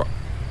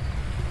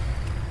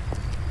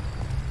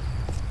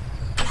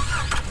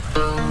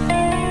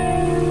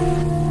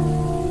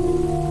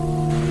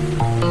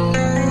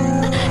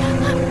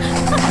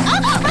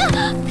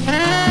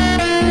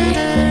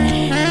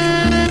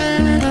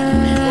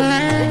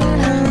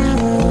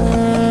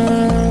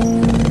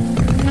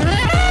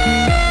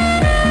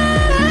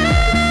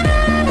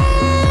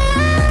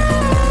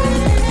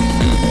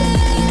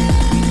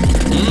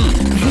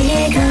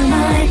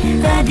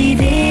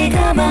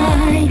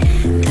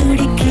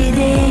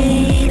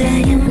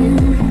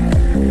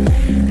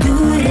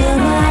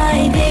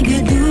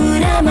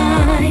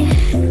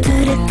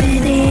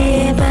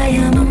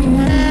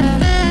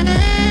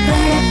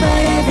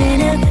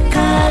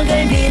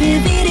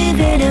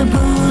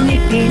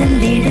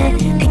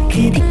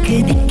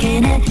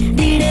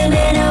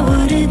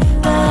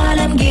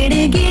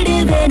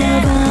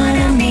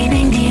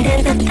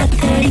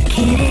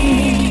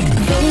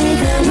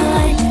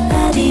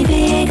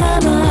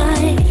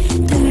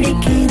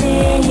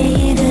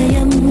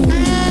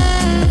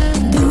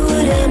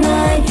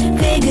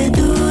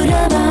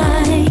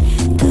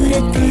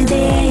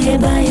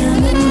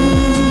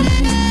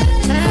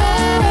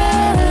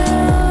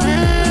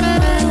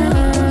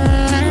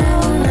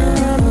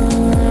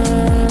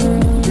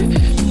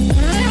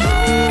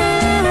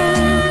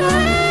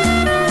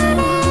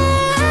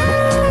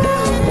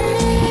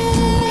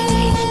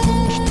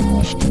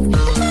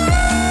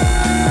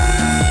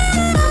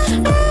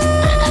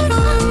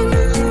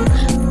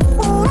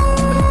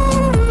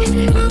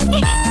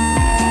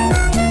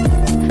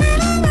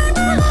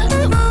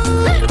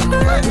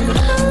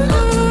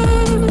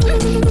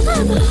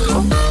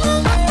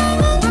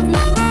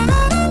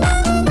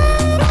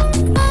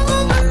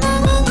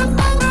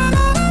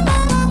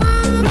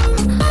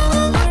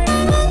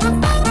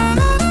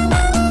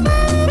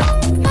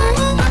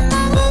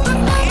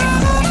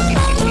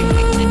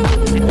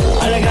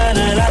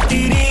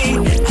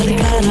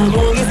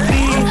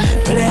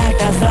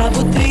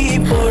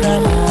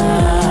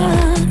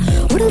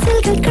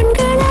கால்கள்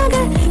கண்களாக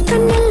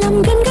கண்ணெல்லாம்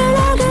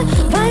கண்களாக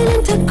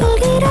வயலண்ட்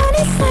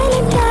கொள்கிறானே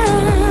சைலண்டா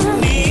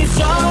நீ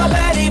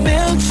strawberry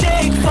milk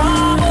shake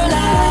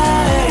formula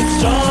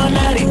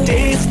extraordinary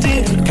taste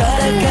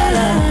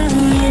கலகலா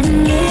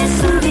என்னே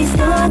சுதி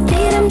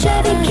ஸ்தோத்திரம்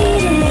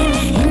ஜபிக்கிறேன்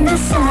இந்த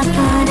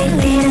சாப்பாடை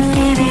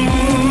திருத்திடுவேன்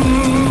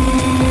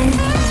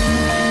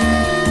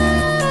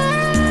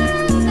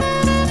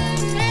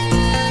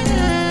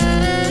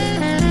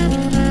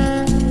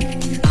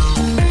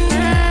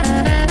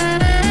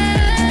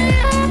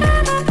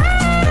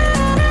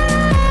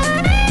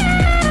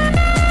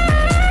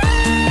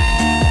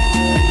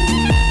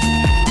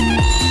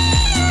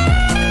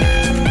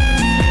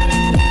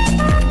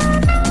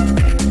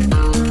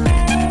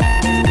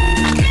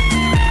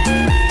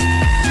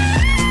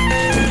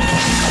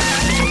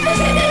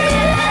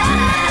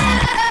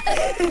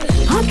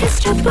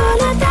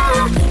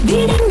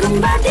வீடெங்கும்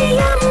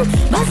வாத்தியம்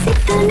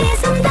வசித்த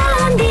நேசம்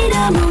தான்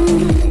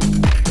தினமும்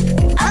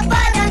அப்பா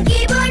தான்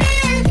கீபோர்டு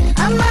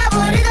அம்மா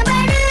ஒரு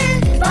பாடு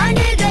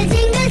பாண்டுகள்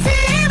ஜிங்கிள்ஸ்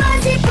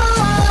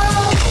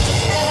வாசிப்போம்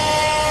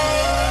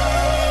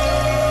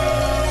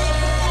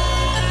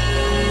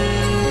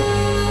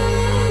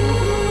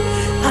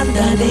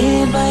அந்த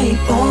நேர்மை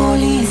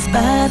போலீஸ்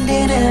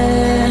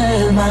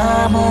பேண்டினில்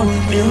மாமூல்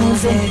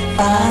மியூசிக்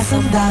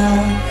பாசம்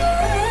தான்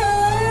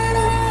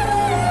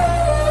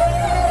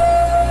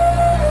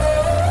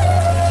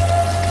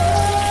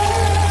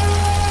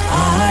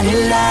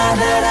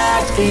இல்லாத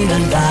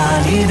ராட்டினம்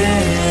தான் இது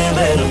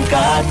வெறும்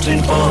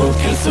காற்றின்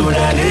போக்கில்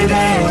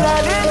சுழலுதே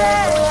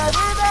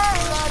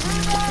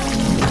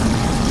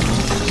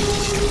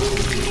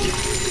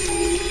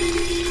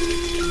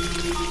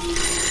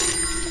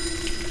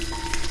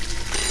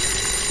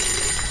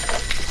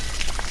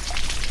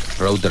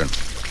Raudran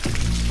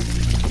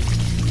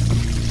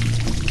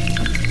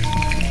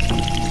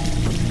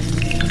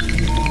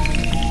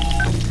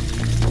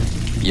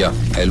Yeah,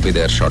 I'll be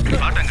there shortly.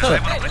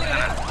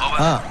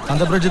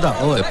 அந்த பிரிட்ஜ் தான்.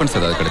 வெப்பன்ஸ்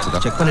ஏதாவது கிடைச்சதா?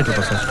 செக் பண்ணிட்டு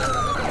இருக்கோம் சார்.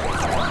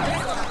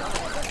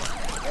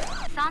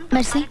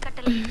 மெர்சி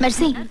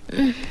மெர்சி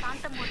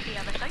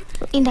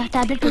இந்த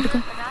டேப்லெட் போட்டுக்கோ.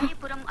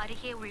 ராயபுரம்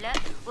அருகே உள்ள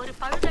ஒரு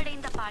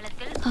பழுதடைந்த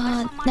பாலத்தில்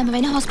நம்ம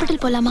வேணா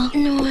ஹாஸ்பிடல் போலாமா?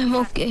 No I'm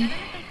okay.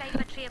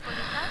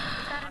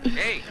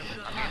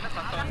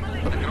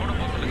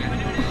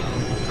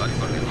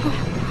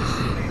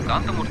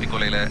 சாந்தமூர்த்தி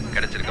கொலையில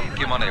கிடைச்சிருக்க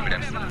முக்கியமான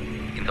எவிடன்ஸ்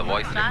இந்த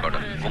வாய்ஸ்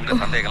ரெக்கார்டர். உங்க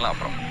சந்தேகம்லாம்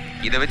அப்புறம்.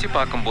 இதை வச்சு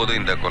பார்க்கும்போது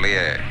இந்த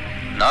கொலையை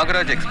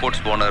Nagaraj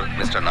exports owner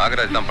mister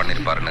Nagaraj தான்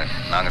பண்ணிருப்பாருன்னு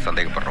நாங்க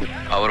சந்தேகப்படுறோம்.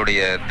 அவருடைய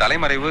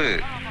தலைமறைவு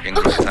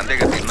எங்களுடைய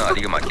சந்தேகத்தை இன்னும்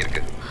அதிகமாக்கி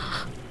இருக்கு.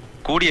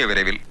 கூடிய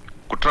விரைவில்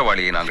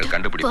குற்றவாளியை நாங்கள்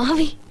கண்டுபிடிப்போம்.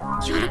 பாவி,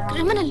 you are a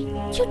criminal,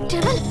 you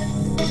devil.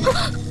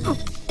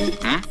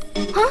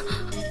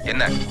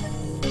 என்ன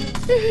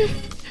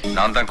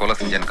நான் தான் கொலை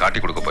செஞ்சேன்னு காட்டி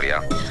கொடுக்க போறியா?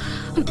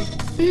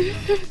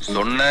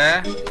 சொன்ன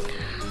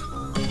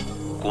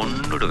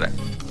கொன்னுடுவேன்.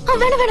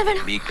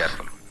 Be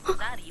careful.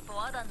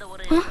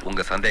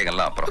 உங்க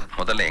சந்தேகம்லாம் அப்புறம்.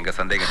 முதல்ல எங்க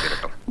சந்தேகம்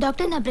தீரட்டும்.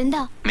 டாக்டர் நான்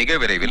பிருந்தா. மிக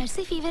விரைவில்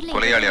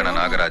கொலையாளியான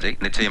நாகராஜை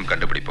நிச்சயம்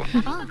கண்டுபிடிப்போம்.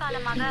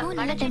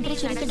 நல்ல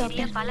டெம்பரேச்சர் இருக்கு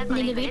டாக்டர்.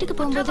 நீங்க வீட்டுக்கு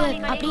போகும்போது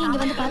அப்படியே இங்க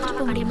வந்து பார்த்துட்டு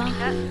போக முடியுமா?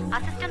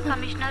 அசிஸ்டன்ட்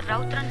கமிஷனர்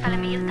ரவுத்ரன்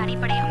தலைமையில்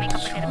தனிப்படை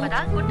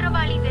அமைக்கப்பட்டிருப்பதால்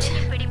குற்றவாளி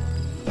விரைவில் பிடி.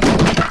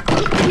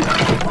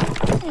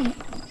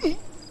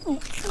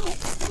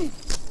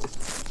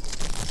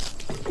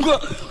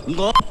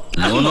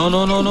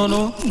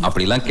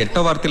 அப்படிலாம் கெட்ட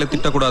வார்த்தையில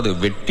திட்டக்கூடாது.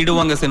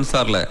 வெட்டிடுவாங்க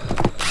சென்சார்ல.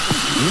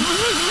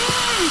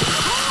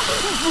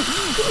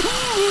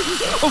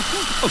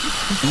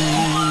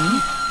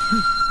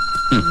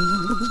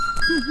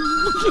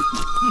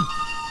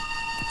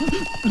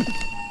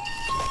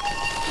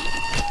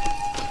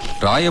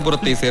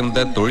 ராயபுரத்தை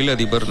சேர்ந்த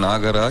தொழிலதிபர்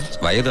நாகராஜ்,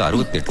 வயது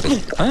 68.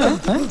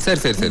 சரி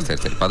சரி சரி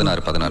சரி சரி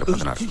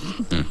 16.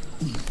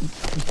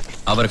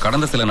 அவர்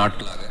கடந்த சில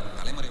நாட்களாக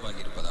தலைமறைவாகி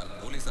இருப்பதால்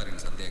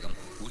போலீசாரின் சந்தேகம்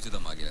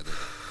ஊர்ஜிதமாகிறது.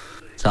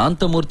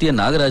 சாந்தமூர்த்தியை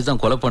நாகராஜ்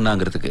தான் கொலை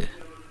பண்ணாங்கிறதுக்கு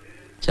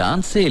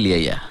சான்ஸே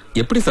இல்லையா?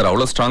 எப்படி சார்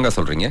அவ்வளவு ஸ்ட்ராங்கா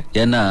சொல்றீங்க?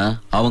 ஏன்னா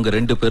அவங்க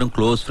 2 பேரும்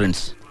க்ளோஸ்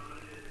ஃப்ரெண்ட்ஸ்.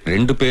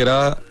 2 பேரா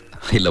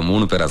இல்ல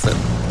 3 பேரா சார்?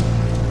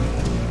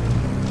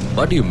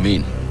 What you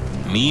mean?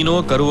 மீனோ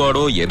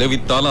கருவாடோ எதை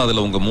வித்தாலும்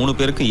அதுல உங்க 3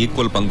 பேருக்கு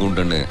ஈக்குவல் பங்கு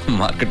உண்டுன்னு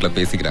மார்க்கெட்ல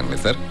பேசிக்கிறாங்களே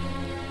சார்.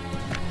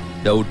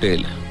 டவுட்டே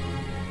இல்ல,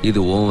 இது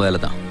உன் வேலை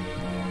தான்.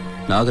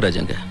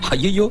 நாகராஜங்க.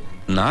 ஐயோ,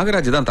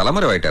 நாகராஜ் தான்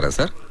தலைமறைவாயிட்டாரா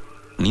சார்?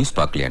 நியூஸ்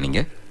பார்க்கலையா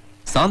நீங்க?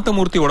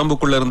 சாந்தமூர்த்தி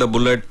உடம்புக்குள்ள இருந்த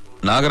புல்லட்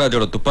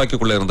நாகராஜோட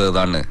துப்பாக்கிக்குள்ள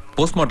இருந்ததுதான்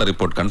போஸ்ட்மார்ட்டம்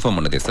ரிப்போர்ட் கன்ஃபார்ம்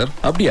பண்ணதே சார்.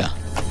 அப்படியா?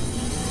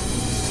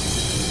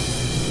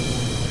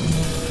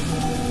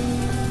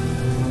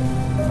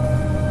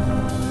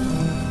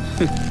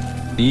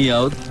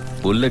 நீயாவது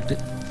புல்லட்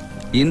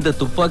இந்த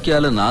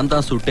துப்பாக்கியால நான்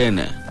தான்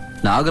சுட்டேன்னு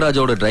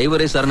நாகராஜோட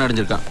டிரைவரே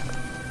சரணடைஞ்சிருக்கான்.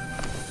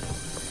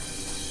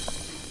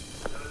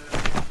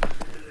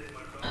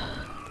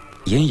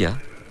 ஏன்யா?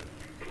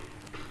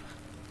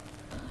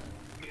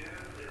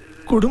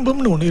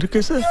 குடும்பம்னு ஒண்ணு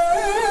இருக்கு சார்.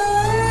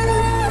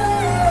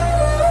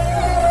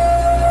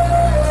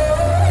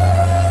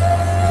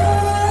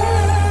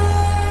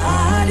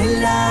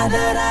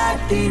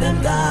 ஆட்டிடம்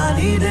தான்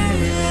இது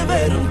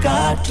வெறும்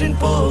காற்றின்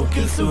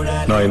போக்கில்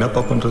சுழல். நான்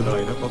என்னப்பா பண்றது?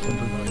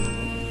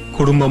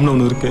 குடும்பம்னு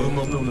ஒண்ணு இருக்கு.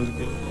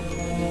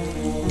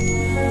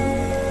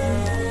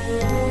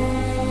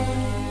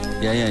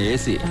 ஏன்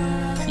ஏசி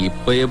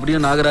இப்ப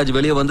எப்படியும் நாகராஜ்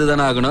வெளியே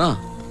வந்துதானே ஆகணும்?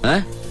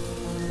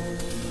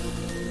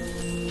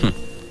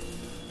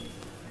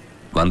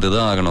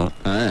 வந்துதான் ஆகணும்.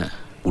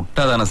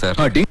 விட்டாதானே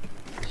சார்?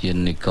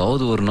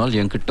 என்னைக்காவது ஒரு நாள்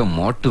என்கிட்ட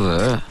மாட்டுவ.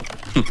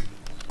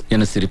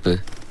 என்ன சிரிப்பு?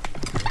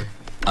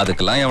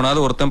 அதுக்கெல்லாம் எவனாவது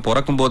ஒருத்தன்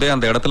பிறக்கும் போதே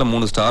அந்த இடத்துல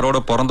 3 ஸ்டாரோட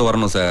பிறந்து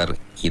வரணும் சார்.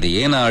 இதை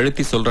ஏன் நான்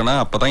அழுத்தி சொல்றேன்னா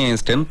அப்பதான் என்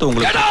ஸ்ட்ரென்த்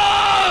உங்களுக்கு.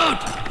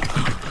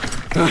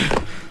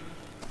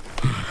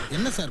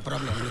 என்ன சார்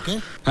ப்ராப்ளம் உங்களுக்கு?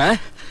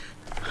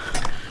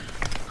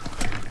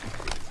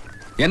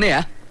 என்னையா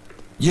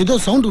ஏதோ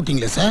சவுண்ட்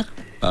விட்டீங்களே சார்?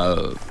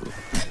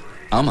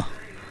 ஆமா,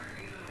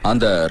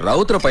 அந்த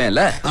ரவுத்ர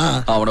பையன்ல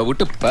அவனை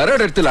விட்டு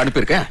பெரட் எடுத்து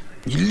அனுப்பியிருக்கேன்.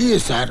 இல்லையே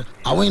சார்,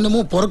 அவன்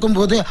என்னமோ பிறக்கும்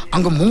போது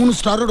அங்க 3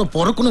 ஸ்டாரோட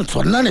பிறக்கணும்னு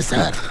சொன்னானே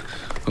சார்.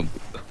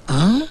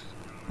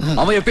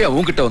 அவன் எப்பயா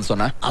உன்கிட்ட வந்து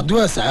சொன்ன?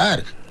 அதுவா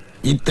சார்,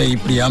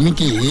 இப்படி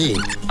அமுக்கி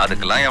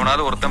அதுக்கெல்லாம்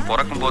எவனாவது ஒருத்தன்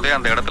பிறக்கும் போதே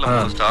அந்த இடத்துல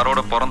 3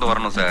 ஸ்டாரோட பிறந்து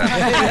வரணும் சார்.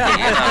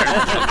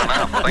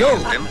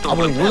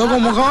 அவன் உலக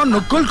மகா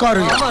நொக்கல்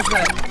காரு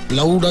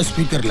லவுடா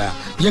ஸ்பீக்கர்ல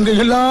எங்க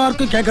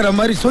எல்லாருக்கும் கேக்குற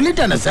மாதிரி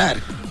சொல்லிட்டானே சார்.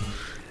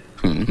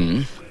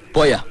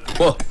 போயா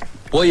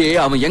போய்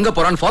அவன் எங்க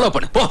போறான்னு ஃபாலோ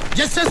பண்ணு போ.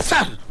 S yes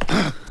sir.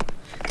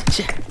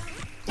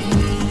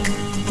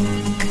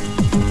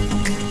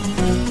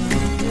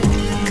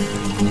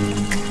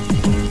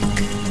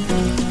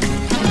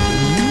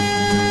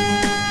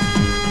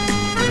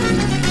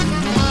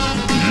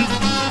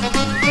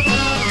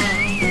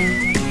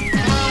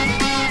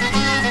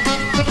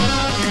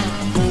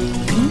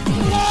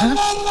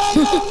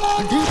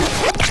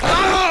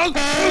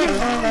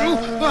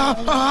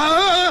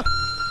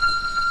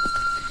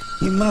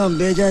 இம்மா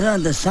பேஜாரா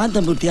அந்த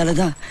சாந்தமூர்த்தியால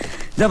தான்.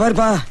 இந்த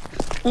பாருப்பா,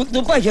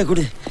 துப்பாக்கிய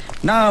கொடு,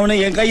 நான் அவனை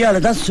என்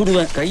கையால தான்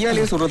சுடுவேன்.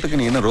 கையாலேயே சுடுறதுக்கு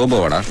நீ என்ன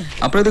ரோபோவாடா?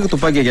 அப்புறம் எதுக்கு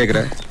துப்பாக்கிய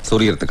கேக்குற?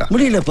 சொரியறதுக்கா?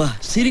 முடியலப்பா,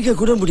 சிரிக்க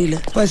கூட முடியல.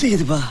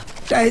 பசிக்குதுப்பா,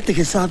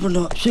 டயத்துக்கு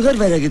சாப்பிடணும்,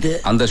 சுகர் வேற இருக்குது.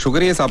 அந்த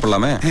சுகரையே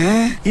சாப்பிடலாமே.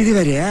 இது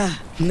வேறையா?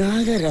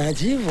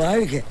 நாகராஜ்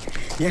வாழ்க,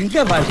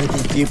 எங்க வாழ்றது?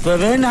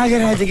 இப்பவே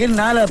நாகராஜுக்கு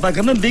 4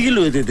 பக்கமும் பிகில்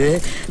ஊதுது.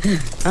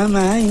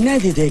 ஆமா,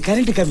 என்னது இது?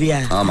 Current Gambia?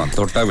 ஆமா,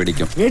 தொட்டா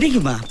வெடிக்கும்.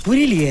 வெடிக்குமா?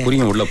 புரியலையே.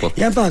 புரியும், உள்ள போ.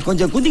 ஏன்பா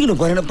கொஞ்சம்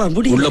குந்திக்கணும் போறேனப்பா,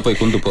 முடியும். உள்ள போய்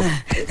குந்து போ.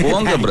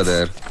 போங்க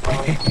பிரதர்.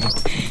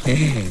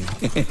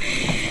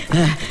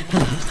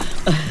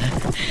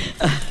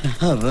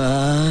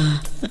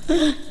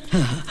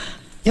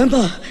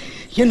 ஏன்பா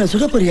என்ன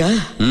சுட போறியா?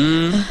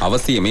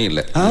 அவசியமே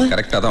இல்ல,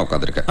 கரெக்டா தான்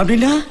உட்கார்ந்திருக்க.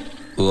 அப்படின்னா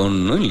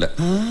ஒண்ணும் இல்ல,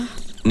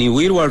 நீ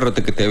உயிர்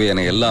வாழ்றதுக்கு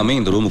தேவையான எல்லாமே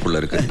இந்த ரூமுக்குள்ள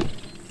இருக்கு.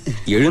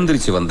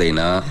 எழுந்திருச்சு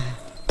வந்தீங்கன்னா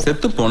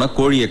செத்து போன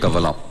கோழியை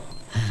கவலாம்.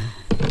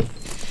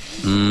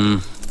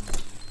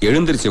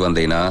 எழுந்திருச்சு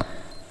வந்தீங்கன்னா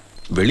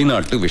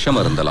வெளிநாட்டு விஷம்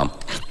அருந்தலாம்.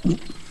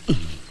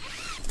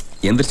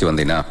 எந்திரிச்சு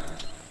வந்தீங்கன்னா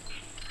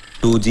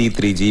 2G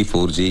 3G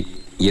 4G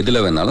எதுல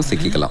வேணாலும்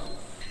சிக்கிக்கலாம்.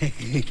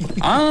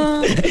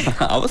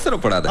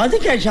 அவசரப்படாத.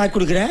 அதுக்கு ஷாக்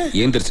கொடுக்குற.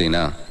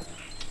 எந்திரிச்சீங்கன்னா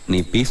நீ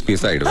பீஸ்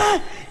பீஸ் ஆயிடுவ.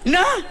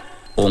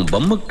 உன்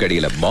பம்முக்கு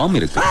அடியில பாம்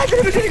இருக்கு.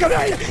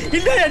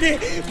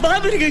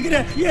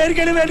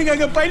 ஏற்கனவே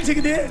பைல்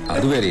சிக்குது.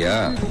 அது வேறையா?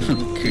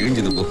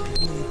 கிழிஞ்சது போ.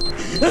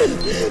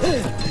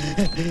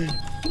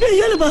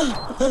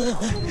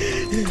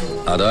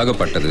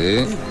 అదాగపట్టదు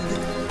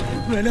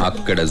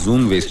అక్కడ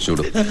జూమ్ వేసి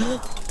చూడు.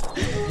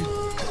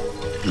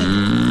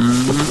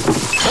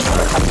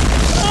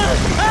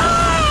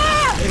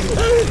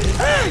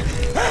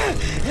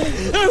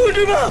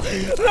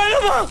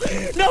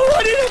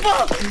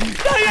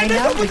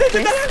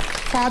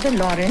 Father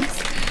Lawrence,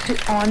 to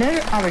honor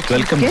our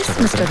chief guest,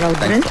 Mr.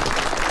 Rowdhran,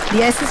 the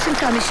Assistant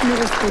Commissioner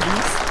of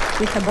Police,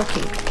 with a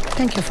bouquet.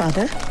 Thank you,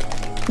 Father.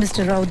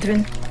 Mr.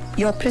 Rowdhran,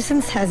 your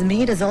presence has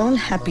made us all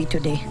happy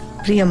today.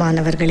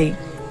 பிரியமானவர்களே,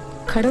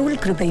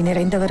 கடவுள் கிருபை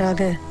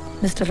நிறைந்தவராக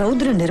mister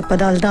Rowthiran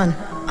இருப்பதால் தான்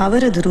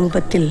அவரது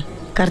ரூபத்தில்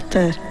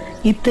கர்த்தர்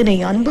இத்தனை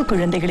அன்பு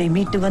குழந்தைகளை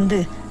மீட்டு வந்து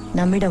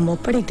நம்மிடம்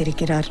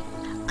ஒப்படைத்திருக்கிறார்.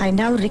 I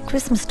now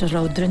request Mr.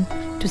 Rowdhran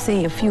to say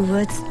a few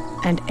words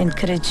and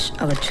encourage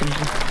our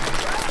children.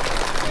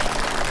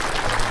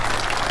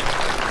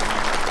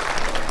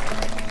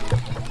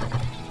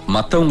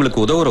 மற்றவங்களுக்கு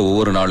உதவுற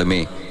ஒவ்வொரு நாளுமே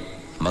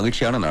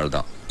மகிழ்ச்சியான நாள்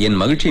தான். என்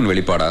மகிழ்ச்சியின்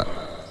வெளிப்பாடா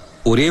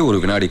ஒரே ஒரு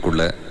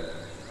வினாடிக்குள்ள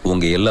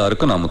உங்க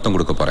எல்லாருக்கும் நான் முத்தம்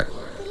கொடுக்க போறேன்.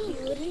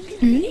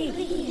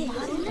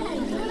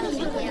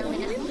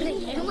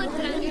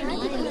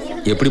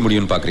 எப்படி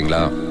முடியும்னு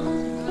பாக்குறீங்களா?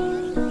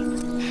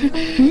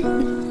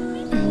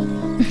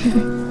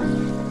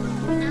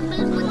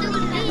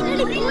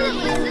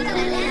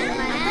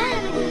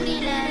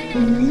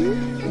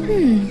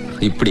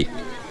 இப்படி.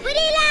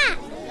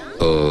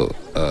 ஓ,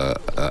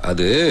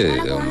 அது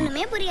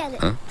ஒண்ணுமே புரியாது.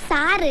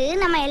 சாரு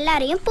நம்ம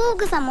எல்லாரையும்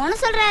பூக்கு சமம்னு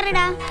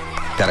சொல்றாருடா.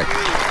 கரெக்ட்.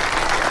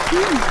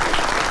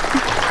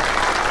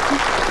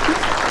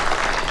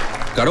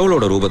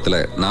 கடவுளோட ரூபத்துல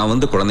நான்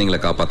வந்து குழந்தைங்களை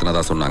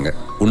காப்பாத்தினதா சொன்னாங்க.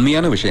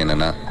 உண்மையான விஷயம்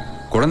என்னன்னா,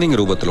 குழந்தைங்க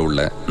ரூபத்துல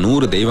உள்ள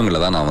 100 தெய்வங்களை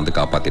தான் நான் வந்து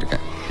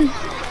காப்பாத்திருக்கேன்.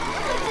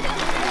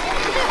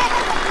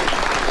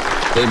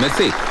 ஏய்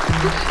மெர்சி,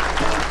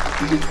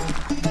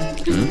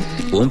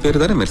 உன்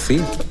பேரு தானே மெர்சி?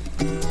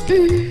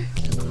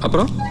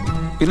 அப்புறம்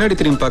பின்னாடி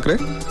திரும்பி பாக்குற,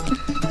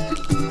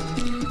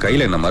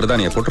 கையில என்ன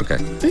மருதானிய போட்டிருக்க?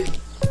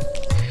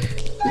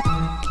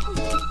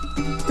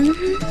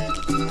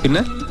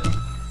 பின்ன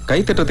கை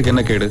தட்டுறதுக்கு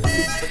என்ன கேடு?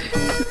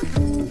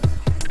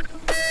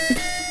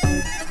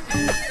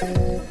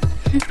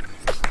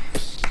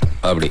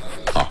 அப்படி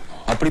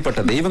அப்படிப்பட்ட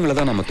தெய்வங்களை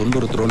தான் நம்ம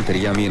துன்புறுத்துறோம்னு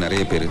தெரியாமையே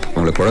நிறைய பேர்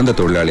உங்களை குழந்தை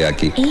தொழிலாளி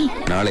ஆக்கி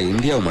நாளை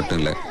இந்தியாவை மட்டும்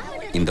இல்ல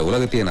இந்த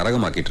உலகத்தையே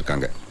நரகமாக்கிட்டு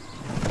இருக்காங்க.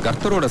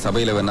 கர்த்தரோட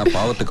சபையில வேணா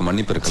பாவத்துக்கு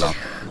மன்னிப்பு இருக்கலாம்.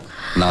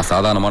 நான்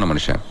சாதாரணமான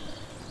மனுஷன்.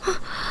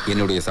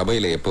 என்னுடைய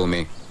சபையில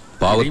எப்பவுமே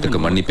பாவத்துக்கு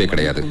மன்னிப்பே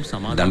கிடையாது,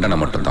 தண்டனை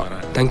மட்டும்தான்.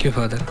 Thank you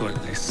father.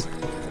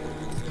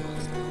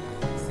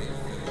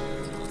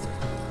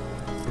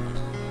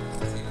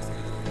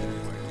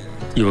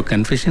 Your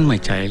confession, my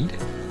child.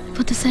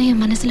 புதுசா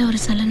என் மனசுல ஒரு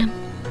சலனம்.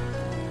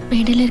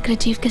 மேடையில் இருக்கிற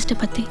சீஃப் கெஸ்ட்டை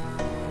பத்தி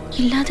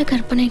இல்லாத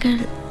கற்பனைகள்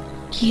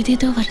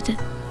ஏதேதோ வருது.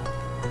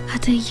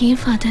 அது ஏன்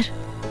father?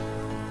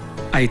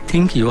 I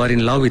think you are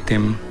in love with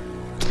him.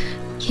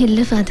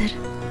 இல்ல ஃபாதர்,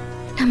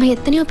 நம்ம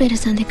எத்தனையோ பேரை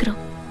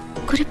சந்திக்கிறோம்.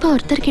 குறிப்பா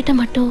ஒருத்தர்கிட்ட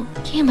மட்டும்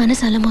ஏன்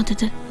மனசு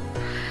அலமோதுது.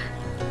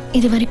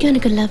 இது வரைக்கும்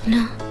எனக்கு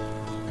லவ்னா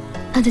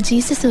அது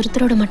ஜீசஸ்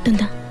ஒருத்தரோட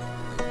மட்டும்தான்.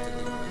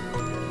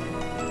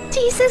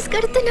 ஜீசஸ்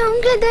அடுத்து நான்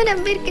உங்களை தான்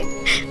நம்பியிருக்கேன்.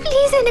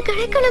 ப்ளீஸ் எனக்கு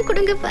அழைக்கலாம்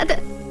கொடுங்க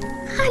father.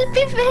 I'll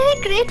be very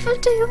grateful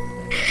to you.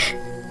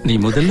 நீ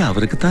முதல்ல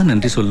அவருக்கு தான்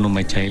நன்றி சொல்லணும்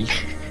my child.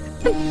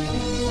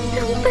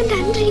 ரொம்ப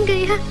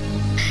நன்றிங்கய்யா.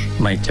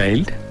 My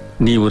child,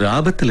 நீ ஒரு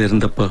ஆபத்துல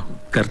இருந்தப்போ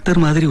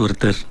கர்த்தர் மாதிரி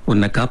ஒருத்தர்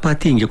உன்னை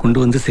காப்பாத்தி இங்க கொண்டு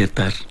வந்து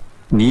சேர்த்தார்.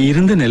 நீ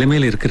இருந்த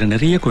நிலைமையில இருக்கிற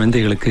நிறைய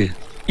குழந்தைகளுக்கு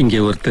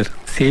இங்க ஒருத்தர்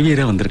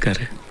சேவியரா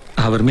வந்திருக்காரு.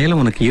 அவர்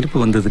மேல உனக்கு ஈர்ப்பு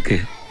வந்ததுக்கு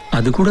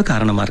அது கூட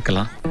காரணமா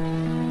இருக்கலாம்.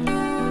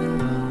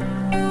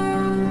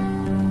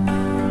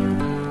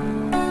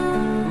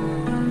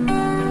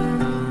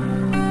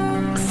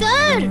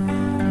 Sir,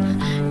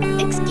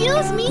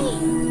 excuse me.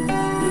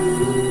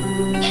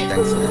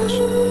 Thanks much.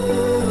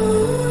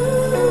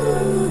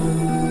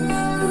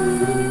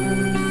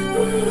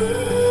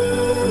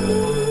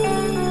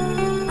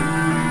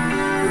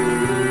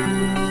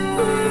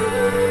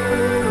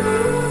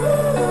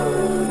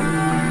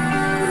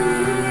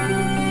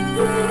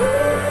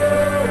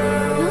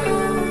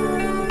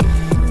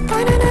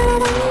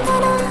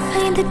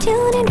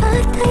 டியூனின்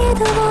வார்த்தை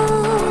எதுவோ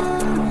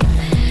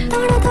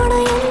தொட தொட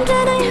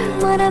என்றனை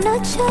மனம்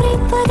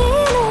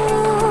நச்சரிப்பதேனோ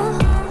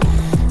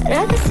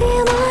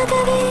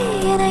ரகசியமாகவே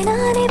என்னை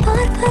நானே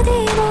பார்க்க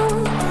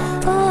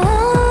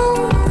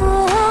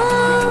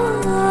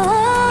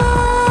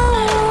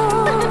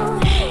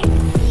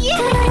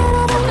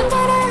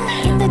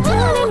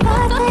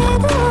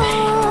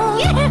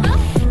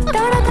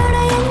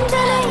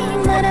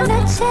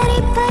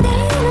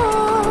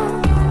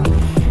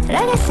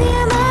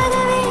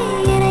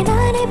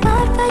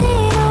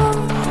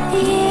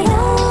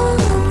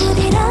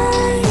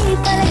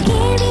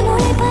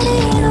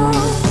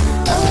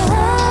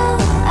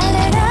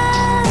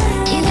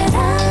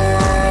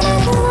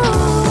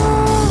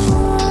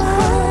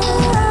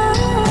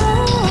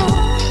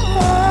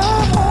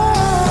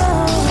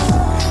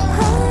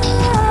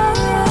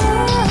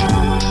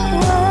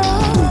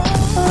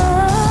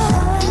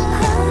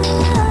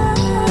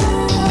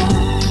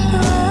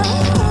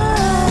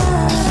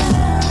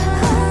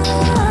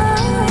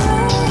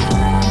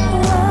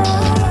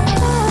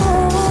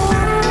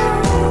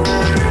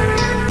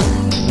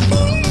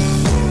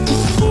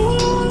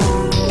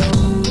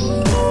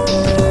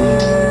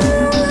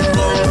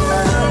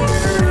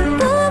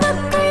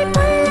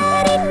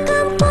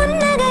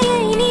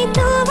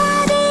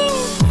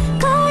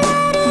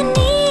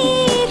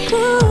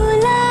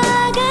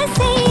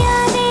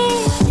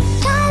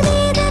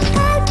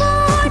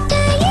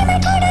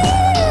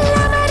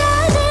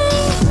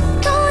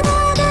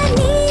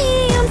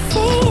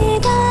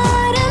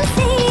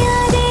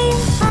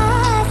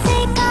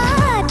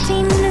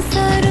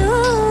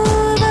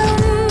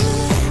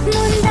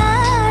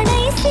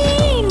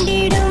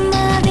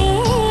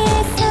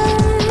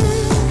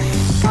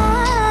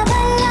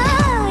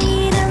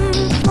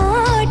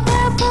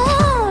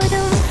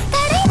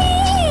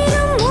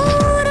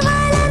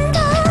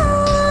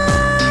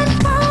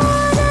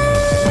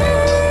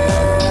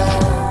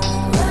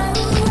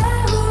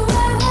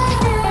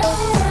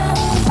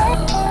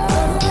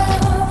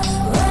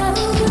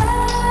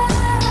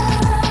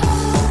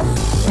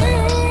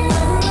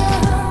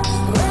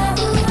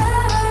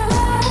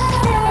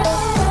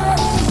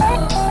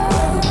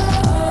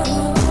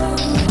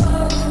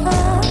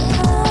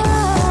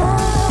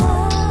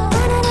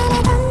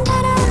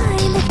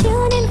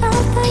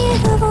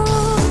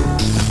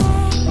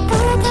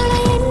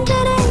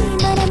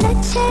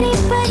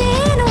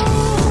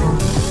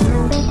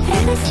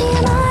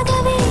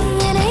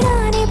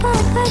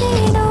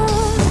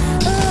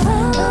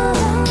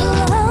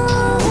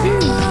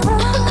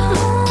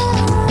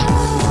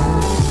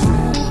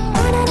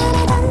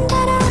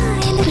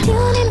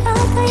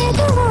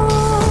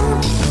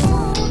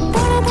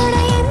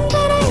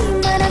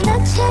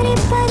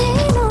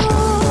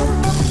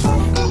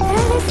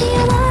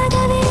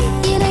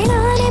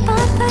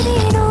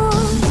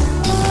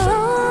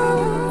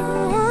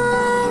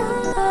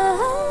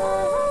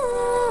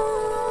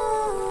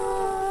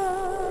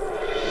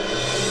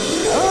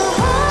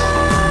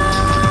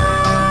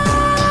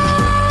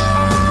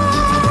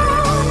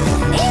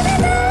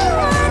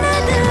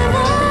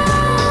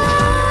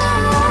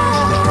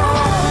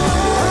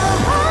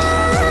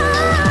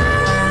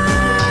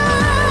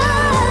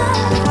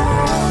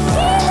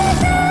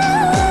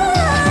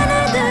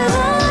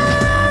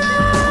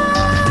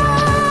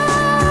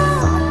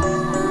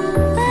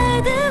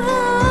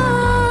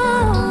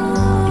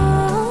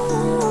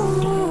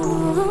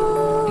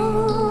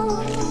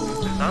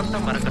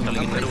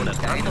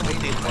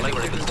சாந்தமூர்த்தியின் கொலை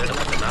வழக்கில்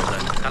தேடப்பட்ட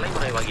நாகராஜ்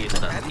தலைமறைவாகி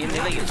இருந்தார்.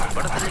 இந்நிலையில்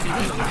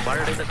வடதில்லியில் உள்ள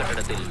பாழடைந்த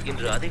கட்டடத்தில்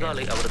இன்று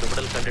அதிகாலை அவரது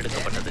உடல்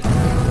கண்டெடுக்கப்பட்டது.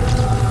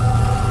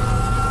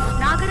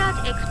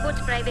 Nagaraj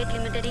exports private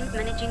லிமிடெடின்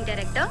managing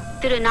director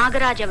திரு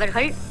நாகராஜ்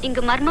அவர்கள்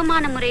இங்கு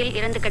மர்மமான முறையில்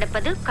இறந்து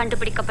கிடப்பது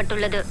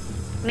கண்டுபிடிக்கப்பட்டுள்ளது.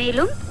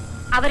 மேலும்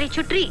அவரை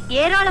சுற்றி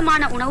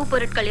ஏராளமான உணவுப்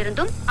பொருட்கள்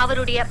இருந்தும்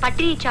அவருடைய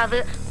பட்டினி சாவு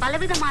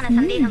பலவிதமான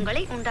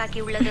சந்தேகங்களை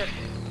உண்டாக்கியுள்ளது.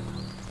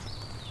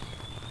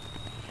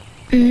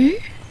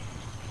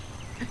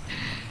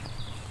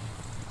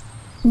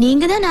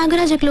 நீங்க தான்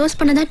நாகராஜை க்ளோஸ்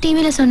பண்ணதா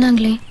டிவில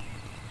சொன்னாங்களே.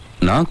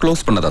 நான்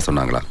க்ளோஸ் பண்ணதா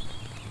சொன்னாங்களா?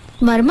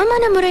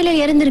 மர்மமான முறையில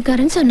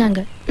இறந்திருக்காருன்னு சொன்னாங்க.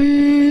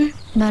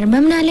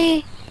 மர்மம்னாலே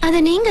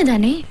அது நீங்க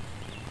தானே?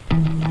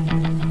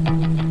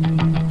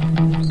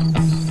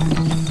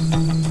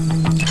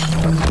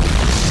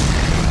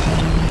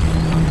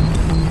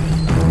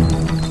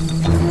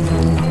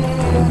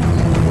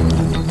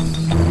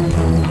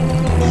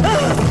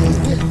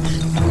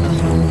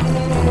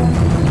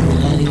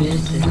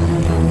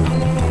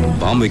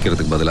 பாம்பு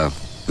வைக்கிறதுக்கு பதிலா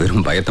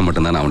வெறும் பயத்தை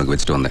மட்டும் தான் நான் அவனுக்கு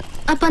வச்சுட்டு வந்தேன்.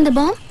 அப்ப அந்த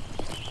பாம்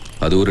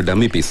அது ஒரு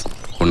டம்மி பீஸ்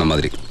உன்ன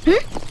மாதிரி.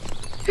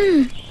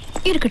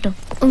 இருக்கட்டும்.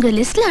 உங்க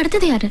லிஸ்ட்ல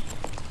அடுத்தது யாரு?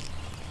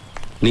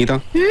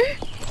 நீதான்.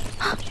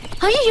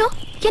 ஐயோ,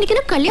 எனக்கு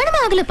இன்னும் கல்யாணமே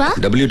ஆகலப்பா.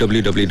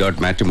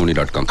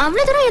 www.matrimony.com.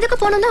 அவ்வளவு தூரம் எதுக்கு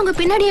போனோம் தான் உங்க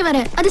பின்னாடியே வர.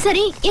 அது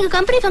சரி, எங்க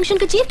கம்பெனி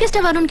ஃபங்க்ஷனுக்கு சீஃப்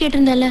கெஸ்டா வரணும்னு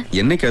கேட்டிருந்தேன்ல.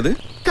 என்னைக்கு அது?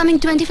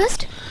 Coming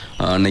 21st.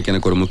 அன்னைக்கு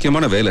எனக்கு ஒரு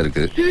முக்கியமான வேலை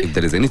இருக்கு. If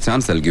there is any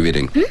chance, I'll give you a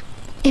ring.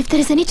 If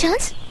there is any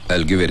chance,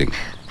 I'll give you a ring.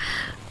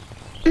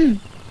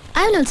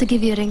 I will also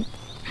give you a ring.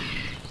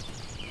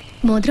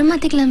 மோதிரம்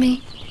மாத்திக்கலாமே.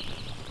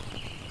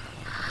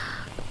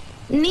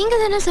 நீங்க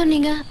தானே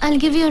சொன்னீங்க I'll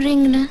give you a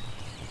ring னு.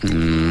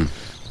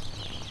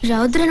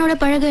 ரௌத்ரனோட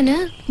பழகுன்னு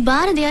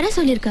பாரதியாரே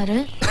சொல்லிருக்காரு.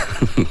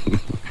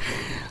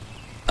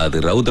 அது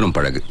ரௌத்ரம்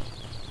பழகு.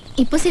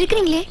 இப்போ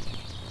சிரிக்கிறீங்களே.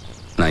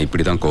 நான்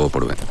இப்படிதான்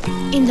கோவப்படுவேன்.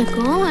 இந்த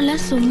கோவம்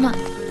எல்லாம் சும்மா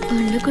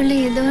உள்ளுக்குள்ள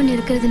ஏதோ ஒன்று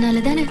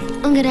இருக்கிறதுனால தானே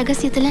உங்க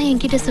ரகசியத்தெல்லாம்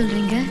என்கிட்ட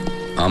சொல்றீங்க.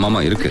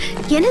 ஆமாமா இருக்கு.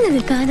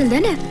 என்னது காதல்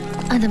தானே?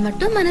 அதை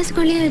மட்டும்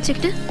மனசுக்குள்ளேயே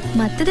வச்சுக்கிட்டு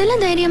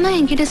மத்ததெல்லாம் தைரியமா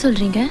என்கிட்ட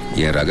சொல்றீங்க.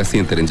 என்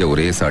ரகசியம் தெரிஞ்ச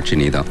ஒரே சாட்சி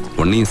நீதான்.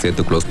 ஒன்னையும்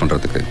சேர்த்து க்ளோஸ்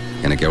பண்றதுக்கு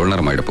எனக்கு எவ்வளவு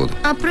நேரம் ஆயிட போகுது.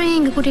 அப்புறம்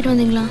எங்க கூட்டிட்டு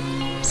வந்தீங்களா?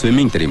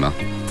 ஸ்விம்மிங் தெரியுமா?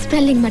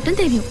 ஸ்பெல்லிங் மட்டும்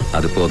தெரியும்.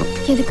 அது போதும்.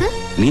 எதுக்கு?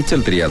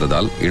 நீச்சல்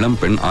தெரியாததால் இளம்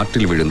பெண்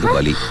ஆற்றில் விழுந்து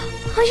பலி.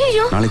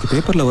 ஐயோ, நாளைக்கு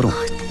பேப்பர்ல வரும்.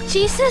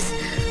 ஜீசஸ்.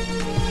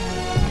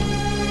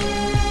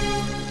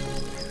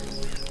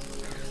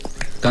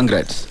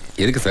 கங்க்ராட்ஸ்.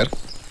 எதுக்கு சார்?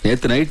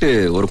 நேத்து நைட்டு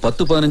ஒரு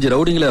 10-15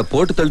 ரவுடிங்களை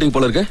போட்டு தள்ளிங்க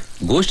போல இருக்க.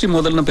 கோஷ்டி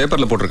முதல்ல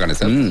பேப்பர்ல போட்டிருக்கானே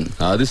சார்.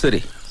 அது சரி.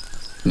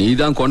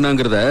 நீதான்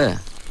கொண்டாங்கிறத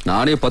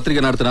நானே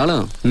பத்திரிக்கை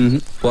நடத்தினாலும்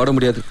போட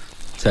முடியாது.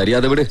 சரி,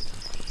 அதை விடு.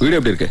 வீடு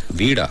எப்படி இருக்கு?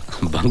 வீடா?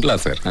 பங்களா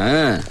சார்.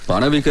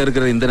 பணவீக்க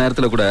இருக்கிற இந்த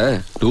நேரத்துல கூட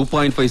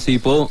 2.5 C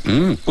போ.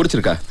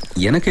 பிடிச்சிருக்கா?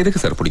 எனக்கு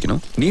எதுக்கு சார்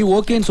பிடிக்கணும்? நீ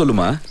ஓகேன்னு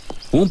சொல்லுமா,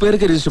 உன்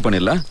பேருக்கு ரெஜிஸ்டர்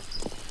பண்ணிடலாம்.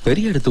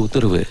 பெரிய இடத்து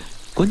உத்தரவு,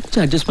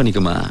 கொஞ்சம் அட்ஜஸ்ட்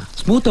பண்ணிக்குமா,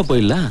 ஸ்மூத்தா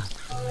போயிடலாம்.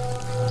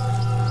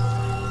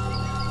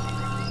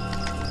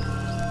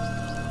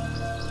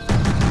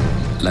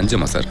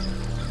 லஞ்சமா சார்?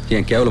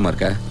 ஏன் கேவலமா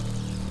இருக்க?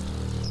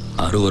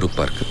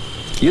 அருவருப்பா இருக்கு.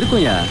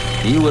 இருக்கும்யா,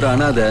 நீ ஒரு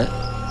அனாதை,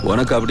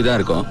 உனக்கு அப்படிதான்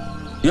இருக்கும்.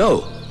 யோ,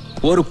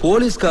 ஒரு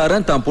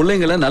போலீஸ்காரன் தான்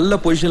பிள்ளைங்களை நல்ல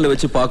பொசிஷன்ல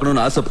வச்சு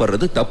பார்க்கணும்னு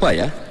ஆசைப்படுறது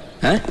தப்பாயா?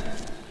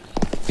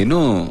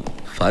 இன்னும்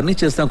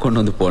பர்னிச்சர்ஸ் தான்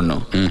கொண்டு வந்து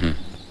போடணும்.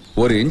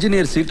 ஒரு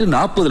இன்ஜினியர் சீட்டு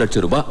 40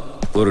 லட்சம் ரூபாய்,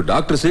 ஒரு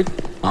டாக்டர் சீட்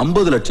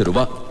 50 லட்சம்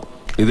ரூபாய்.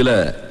 இதுல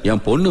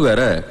என் பொண்ணு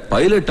வேற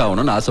பைலட்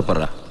ஆகணும்னு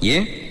ஆசைப்படுறா.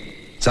 ஏன்?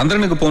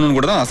 சந்திரனுக்கு போகணும்னு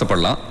கூட தான்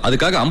ஆசைப்படலாம்.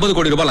 அதுக்காக 50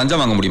 கோடி ரூபாய்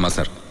லஞ்சம் வாங்க முடியுமா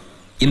சார்?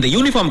 இந்த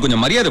யூனிஃபார்ம்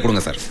கொஞ்சம் மரியாதை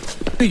கொடுங்க சார்.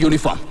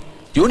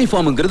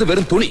 யூனிஃபார்ம்ங்கிறது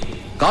வெறும் துணி,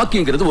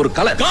 காக்கிங்கிறது ஒரு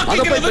கலர்.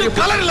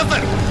 கலர் இல்ல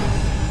சார்,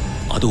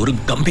 அது ஒரு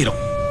கம்பீரம்.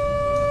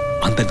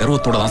 அந்த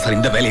கர்வத்தோட தான் சார்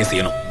இந்த வேலையை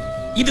செய்யணும்.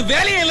 இது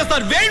வேலையே இல்ல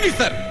சார், வேள்வி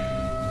சார்.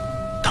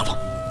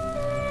 தவம்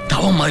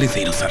தவம் மாதிரி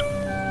செய்யணும் சார்.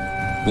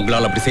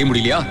 உங்களால அப்படி செய்ய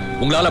முடியலையா?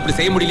 உங்களால அப்படி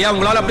செய்ய முடியலையா?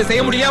 உங்களால அப்படி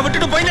செய்ய முடியலையா?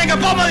 விட்டுட்டு போய் எங்க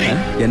அப்பா மாதிரி.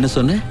 என்ன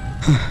சொன்ன?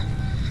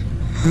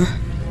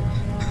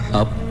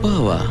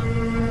 அப்பாவா?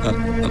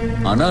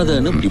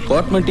 அனாதன்னு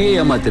டிபார்ட்மெண்ட்டே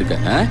ஏமாத்திருக்க.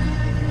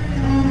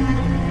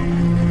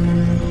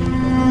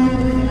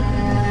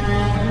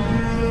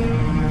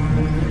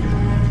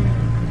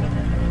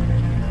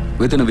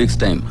 Within a week's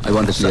time, I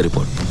want the CA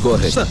report. Go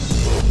ahead. Sir,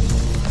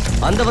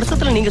 அந்த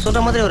வருஷத்துல நீங்க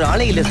சொல்ற மாதிரி ஒரு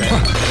ஆளே இல்ல சார்.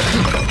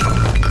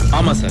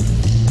 ஆமா சார்.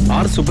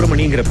 ஆர்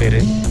சுப்பிரமணியங்கிற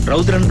பேரு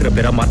ரௌத்ரன்ங்கிற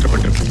பேரா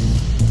மாற்றப்பட்டிருக்கு.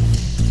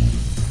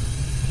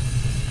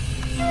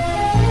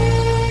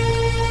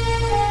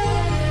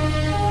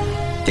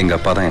 எங்க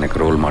அப்பா தான்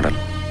எனக்கு ரோல் மாடல்,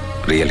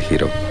 ரியல்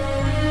ஹீரோ.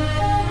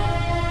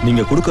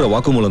 நீங்க கொடுக்கிற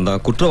வாக்குமூலம்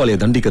தான் குற்றவாளியை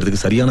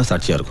தண்டிக்கிறதுக்கு சரியான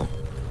சாட்சியா இருக்கும்.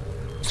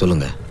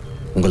 சொல்லுங்க,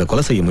 உங்களை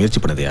கொலை செய்ய முயற்சி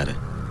பண்ணது யாரு?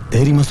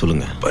 தைரியமா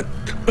சொல்லுங்க.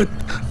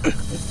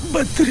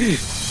 பத்ரி.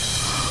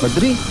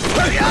 பத்ரி?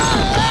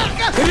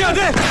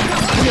 தெரியாது.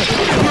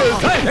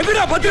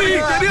 எங்கடா பத்ரி?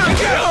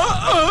 தெரியாது.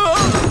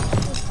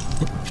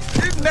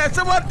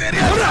 நெசமா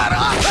தெரியாது.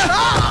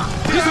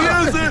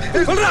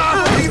 சொல்றா.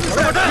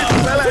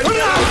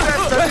 சொல்லுடா.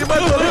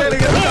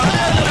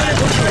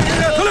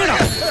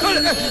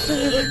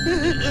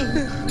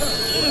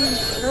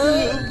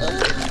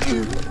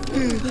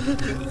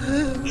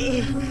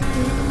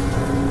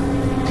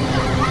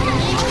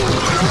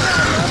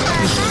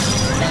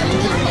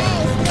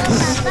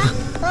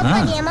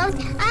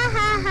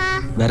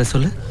 யார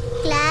சொல்லு?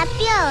 Clap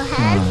your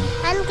hands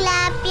and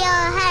clap your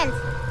hands.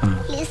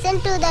 Listen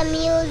to the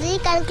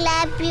music and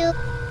clap you.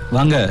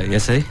 வாங்க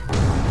எஸ்ஐ.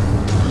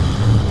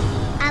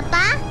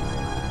 அப்பா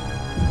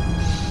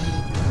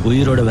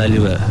உயிரோட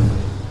வேல்யூவை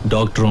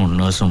டாக்டரும்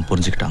நர்ஸும்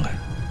புரிஞ்சுக்கிட்டாங்க.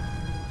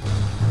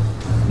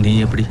 நீ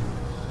எப்படி?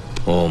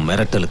 ஓ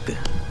மிரட்டலுக்கு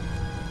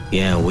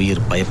என்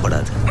உயிர்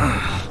பயப்படாது.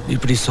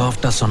 இப்படி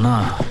சாஃப்டா சொன்னா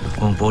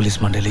உன்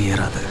போலீஸ் மண்டையில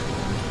ஏறாது.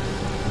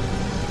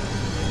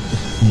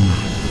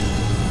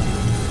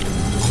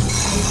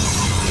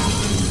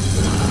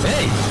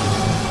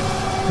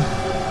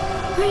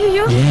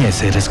 ஏன்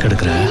எஸ்ஐ ரிஸ்க்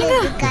எடுக்கிற?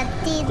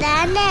 கத்தி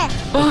தானே.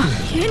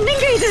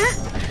 என்னங்க இது?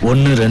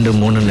 1 2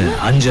 3ன்னு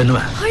 5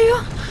 எண்ணுவேன்.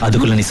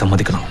 அதுக்குள்ள நீ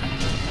சம்மதிக்கணும்.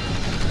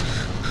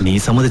 நீ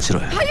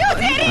சம்மதிச்சிருவ.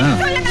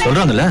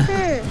 சொல்றாங்கல்ல?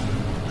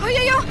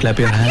 Clap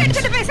your hands.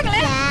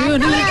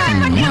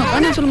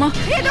 என்ன சொல்லுமா?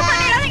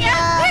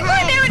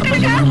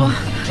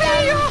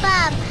 Jump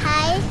up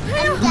high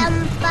and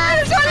jump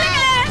up high.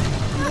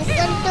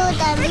 Listen to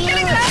the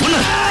music.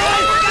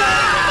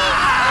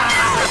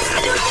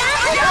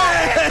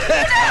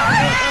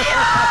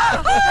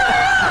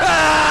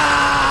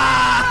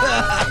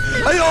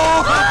 ஐயோ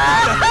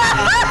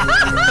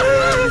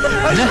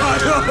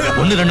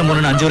 1 2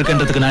 3 5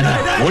 இருக்குன்றதுக்கு நான்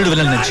ஓல்டு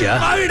வில்லன் நினைச்சியா?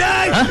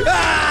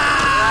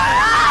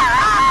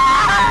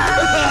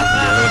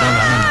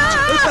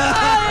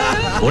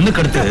 ஒண்ணு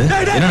கடுத்து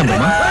என்ன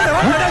நம்பமா?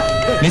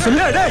 நீ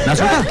சொல்லு, நான்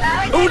சொல்றேன்.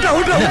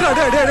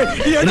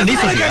 என்ன நீ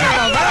சொல்றியா?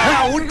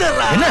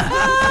 என்ன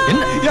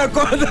என்ன என்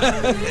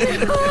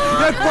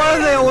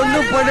குழந்தைய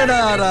ஒண்ணும்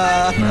பண்ணடாரா.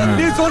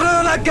 நீ சொல்றத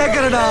நான்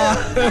கேக்குறடா.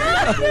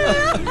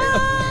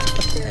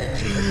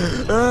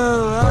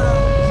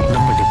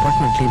 நம்ம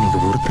டிபார்ட்மெண்ட்லயே நீங்க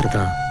ஒருத்தர்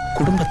தான்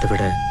குடும்பத்தை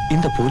விட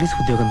இந்த போலீஸ்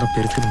உத்தியோகம் தான்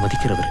பெருசுன்னு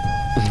மதிக்கிறவர்.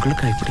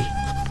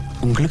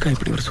 உங்களுக்கா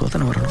இப்படி ஒரு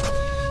சோதனை வரணும்?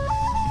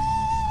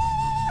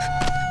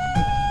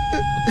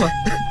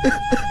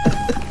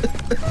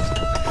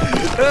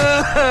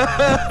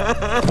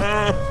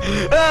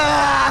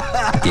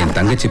 என்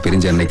தங்கச்சி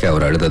பிரிஞ்ச அன்னைக்கு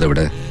அவர் அழுததை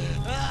விட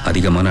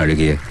அதிகமான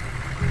அழுகைய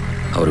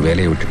அவர்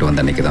வேலையை விட்டுட்டு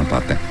வந்த அன்னைக்கு தான்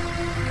பார்த்தேன்.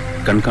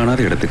 கண்காணாத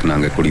இடத்துக்கு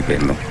நாங்க குடி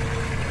போயிருந்தோம்.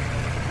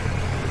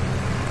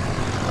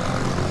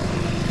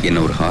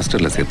 என்ன ஒரு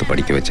ஹாஸ்டல்ல சேர்த்து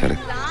படிக்க வச்சாரு.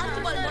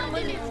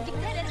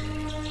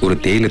 ஒரு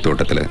தேயிலை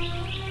தோட்டத்துல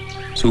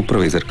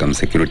சூப்பர்வைசர் கம்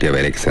செக்யூரிட்டியா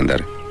வேலைக்கு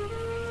சேர்ந்தாரு.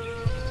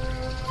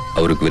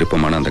 அவருக்கு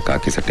விருப்பமான அந்த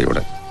காக்கி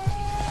சட்டையோட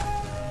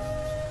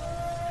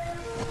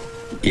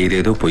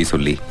ஏதேதோ பொய்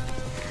சொல்லி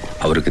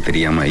அவருக்கு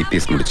தெரியாம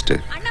ஐபிஎஸ் முடிச்சுட்டு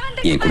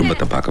என்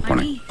குடும்பத்தை பார்க்க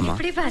போனேன். அம்மா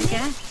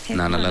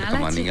நான் நல்லா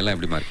இருக்கேம்மா, நீங்க எல்லாம்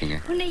எப்படிமா இருக்கீங்க?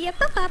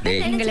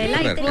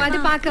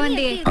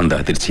 அந்த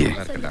அதிர்ச்சியை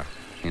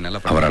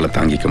அவரால்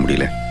தாங்கிக்க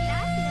முடியல.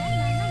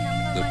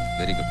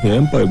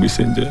 ஏன்பா இப்படி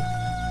செஞ்ச?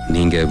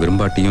 நீங்க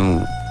விரும்பாட்டியும்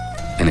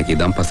எனக்கு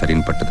இதான்ப்பா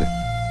சரின்னு பட்டது.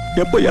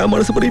 எப்ப என்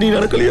மனசுப்படி நீ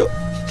நடக்கலையோ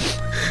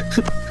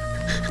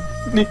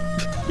நீ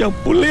என்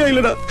புள்ளையா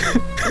இல்லடா.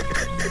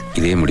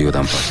 இதே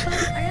முடிவுதான்ப்பா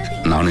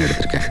நானும்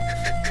எடுத்திருக்கேன்.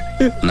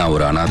 நான்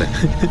ஒரு அனாதை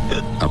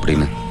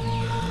அப்படின்னு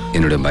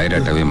என்னுடைய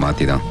பயோடாட்டாவே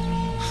மாத்தி தான்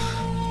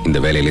இந்த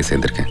வேலையிலே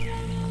சேர்ந்திருக்கேன்.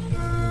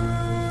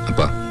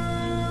 அப்பா,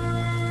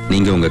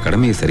 நீங்க உங்க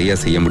கடமையை சரியா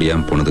செய்ய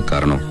முடியாம போனதுக்கு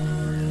காரணம்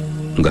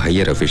உங்க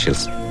ஹையர்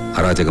அபிஷியல்ஸ்,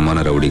 அராஜகமான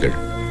ரவுடிகள்,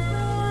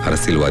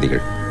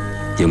 அரசியல்வாதிகள்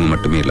இவங்க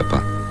மட்டுமே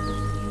இல்லப்பா.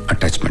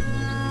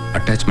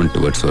 அட்டாச்மெண்ட்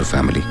டுவர்ட்ஸ் ஒரு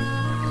ஃபேமிலி.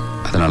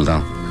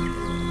 அதனால்தான்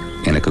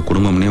எனக்கு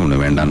குடும்பம்னே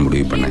ஒண்ணு வேண்டான்னு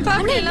முடிவு பண்ணேன்.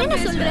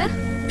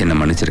 என்ன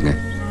மன்னிச்சிருங்க.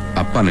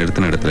 அப்பா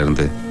நிறுத்தின இடத்துல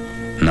இருந்து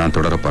நான்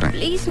தொடர போறேன்.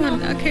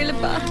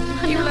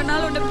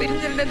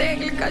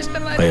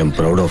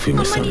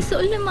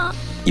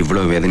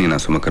 இவ்வளவு வேதனை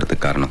நான்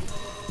சுமக்கிறதுக்கு காரணம்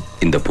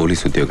இந்த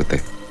போலீஸ் உத்தியோகத்தை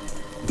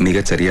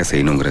மிகச்சரியா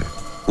செய்யணுங்கிற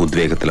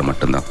உத்வேகத்துல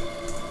மட்டும்தான்.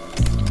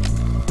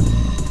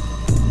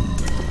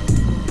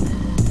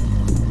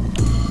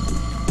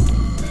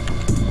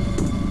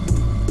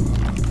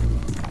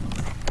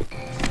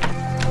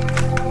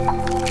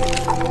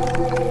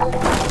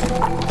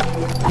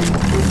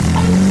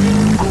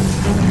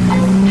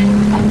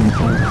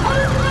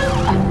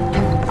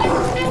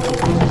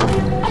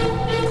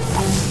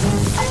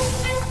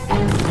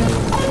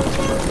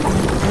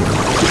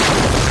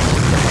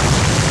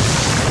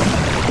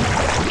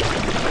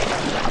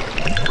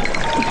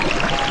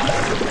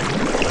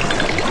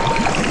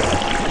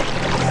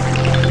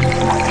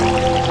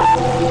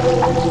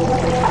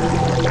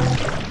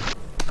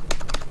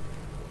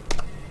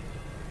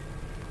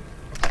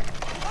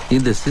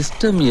 இந்த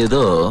சிஸ்டம்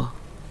ஏதோ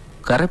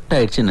கரெக்ட்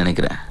ஆயிடுச்சுன்னு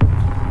நினைக்கிறேன்.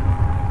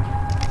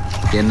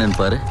 என்னன்னு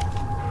பாரு.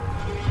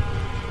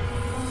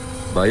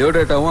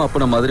 பயோடேட்டாவும்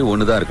அப்பன மாதிரி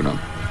ஒண்ணுதான் இருக்கணும்.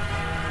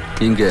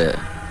 இங்க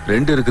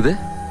 2 இருக்குது.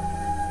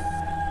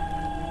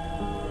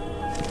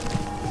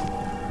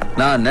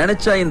 நான்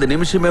நினைச்சா இந்த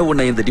நிமிஷமே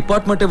உன்னை இந்த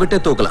டிபார்ட்மெண்ட்டை விட்டே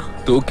தூக்கலாம்.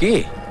 தூக்கி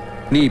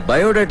நீ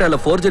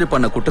பயோடேட்டால ஃபோர்ஜரி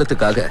பண்ண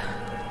குற்றத்துக்காக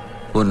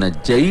உன்னை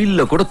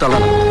ஜெயில கூட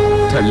தள்ளலாம்.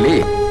 தள்ளி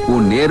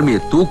உன்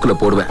நேர்மையை தூக்குல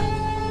போடுவேன்.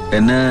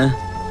 என்ன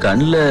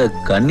கண்ணுல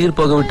கண்ணீர்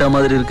போக விட்ட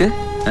மாதிரி இருக்கு?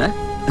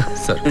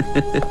 சார்,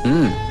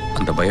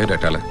 அந்த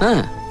பயோடேட்டால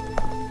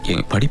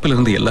என் படிப்புல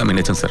இருந்து எல்லாமே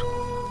நினைச்சேன் சார்.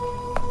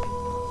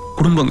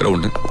 குடும்பங்கிற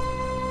ஒண்ணு,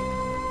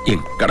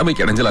 என்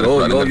கடமைக்கு இடைஞ்சலா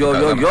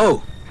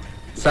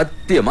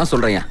சத்தியமா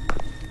சொல்றேன்,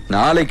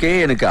 நாளைக்கே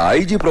எனக்கு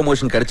ஐஜி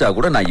ப்ரமோஷன் கிடைச்சா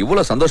கூட நான்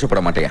இவ்வளவு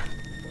சந்தோஷப்பட மாட்டேன்.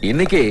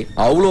 இன்னைக்கு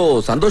அவ்வளோ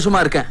சந்தோஷமா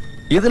இருக்கேன்.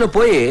 இதுல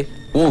போய்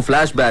உன்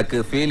பிளாஷ்பேக்,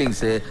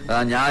 ஃபீலிங்ஸ்,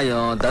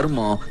 நியாயம்,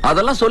 தர்மம்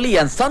அதெல்லாம் சொல்லி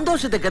என்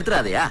சந்தோஷத்தை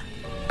கெடுத்துறாதையா?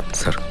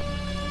 சார்,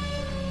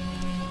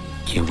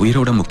 என்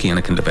உயிரோட முக்கியம்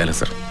எனக்கு இந்த வேலை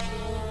சார்.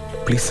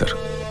 ப்ளீஸ் சார்,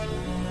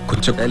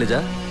 கொஞ்சம்.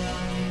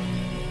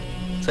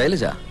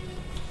 சைலஜா,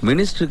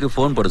 மினிஸ்டருக்கு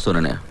போன் போட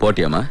சொன்னேன்,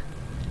 போட்டியாமா?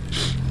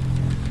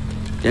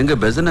 எங்க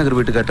பெசன் நகர்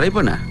வீட்டுக்கா ட்ரை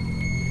பண்ண?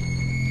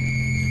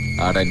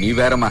 ஆடா நீ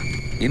வேறமா,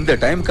 இந்த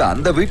டைம்க்கு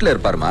அந்த வீட்டுல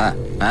இருப்பாருமா.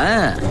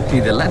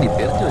 இதெல்லாம் நீ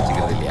தெரிஞ்சு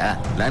வச்சுக்கிறது இல்லையா?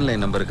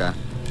 லேண்ட்லைன் நம்பருக்கா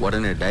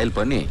உடனே டயல்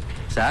பண்ணி,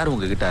 சார்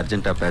உங்ககிட்ட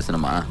அர்ஜென்ட்டா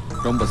பேசணுமா,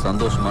 ரொம்ப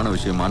சந்தோஷமான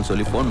விஷயமான்னு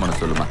சொல்லி போன் பண்ண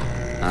சொல்லுமா.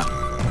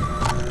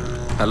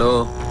 ஹலோ,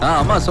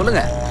 ஆமா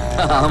சொல்லுங்க.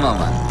 ஆமா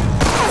ஆமா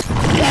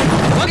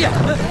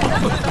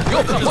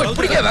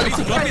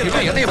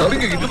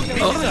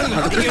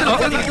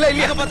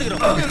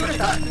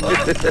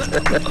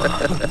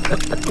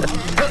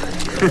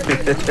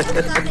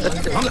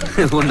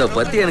உன்னை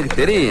பத்தி எனக்கு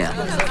தெரியும்.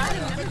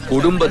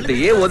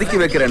 குடும்பத்தையே ஒதுக்கி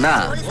வைக்கிறேன்னா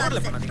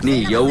நீ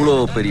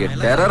எவ்வளவு பெரிய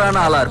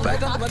டெரரான ஆளா இருப்ப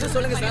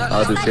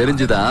அது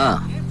தெரிஞ்சுதான்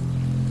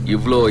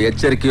இவ்ளோ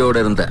எச்சரிக்கையோட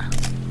இருந்த.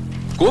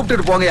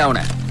 கூப்பிட்டுட்டு போங்க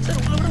அவனை.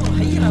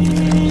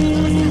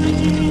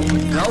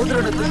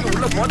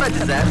 உள்ள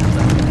போட்டாச்சு சார்.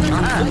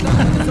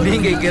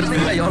 நீங்க இங்க இருந்து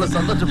எவ்வளவு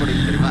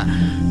சந்தோஷப்படுவீங்க தெரியுமா?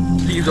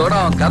 இதோட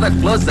அவன் கதை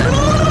க்ளோஸ் சார்.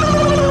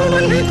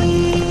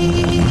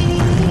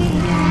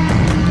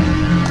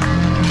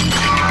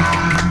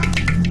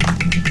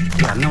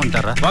 அண்ணன்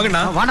வந்துட்டாரா?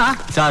 வாங்கண்ணா. வாடா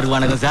சார்.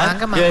 வணக்கம் சார்.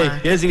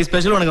 ஏசிக்கு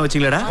ஸ்பெஷல் வணக்கம்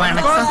வச்சிங்களடா.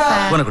 வணக்கம்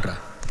சார். வணக்கம்டா.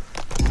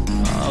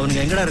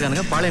 அவனுங்க எங்கடா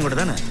இருக்கானுங்க? பாளையம் கூட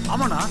தானே?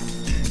 ஆமாண்ணா.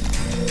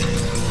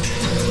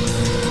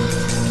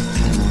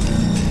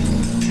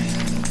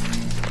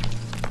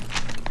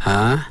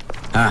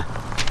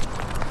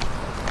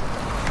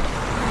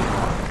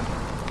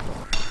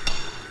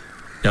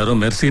 யாரோ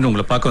மெர்சின்னு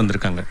உங்களை பார்க்க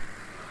வந்திருக்காங்க.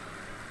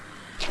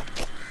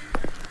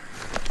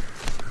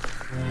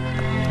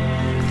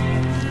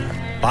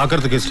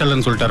 பாக்குறதுக்கு இஷ்டம்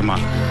இல்லைன்னு சொல்லிட்டாருமா.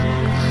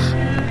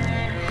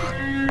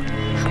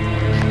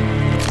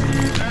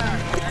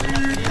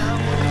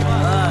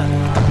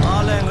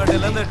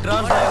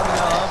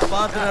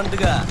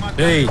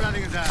 ஏய்,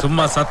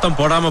 சும்மா சத்தம்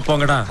போடாம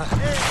போங்கடா.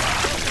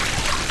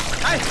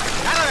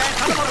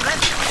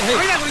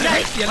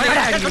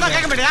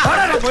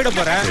 போயிட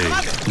போறேன்.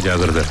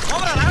 ஜாகிரதை.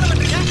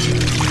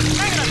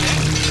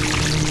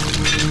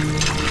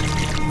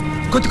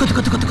 கொத்து கொத்து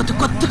கொத்து கொத்து கொத்து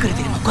கொத்துக்கறி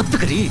தெரியுமா?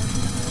 கொத்துக்கறி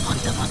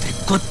அந்த மாதிரி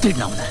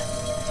கொத்திடலாம்.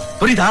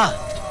 புரியுதா?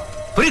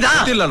 புரியுதா?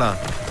 இல்லண்ணா.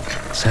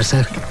 சார்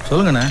சார்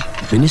சொல்லுங்கண்ணா.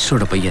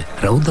 மினிஸ்டரோட பையன்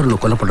ரவுதர்ல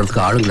கொலை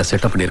பண்றதுக்கு ஆளுங்களை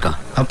செட்டப் பண்ணிருக்கான்.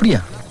 அப்படியா?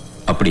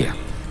 அப்படியா?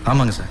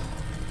 ஆமாங்க சார்.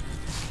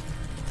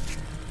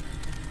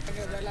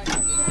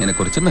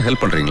 எனக்கு ஒரு சின்ன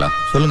ஹெல்ப் பண்றீங்களா?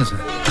 சொல்லுங்க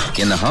சார்.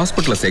 என்ன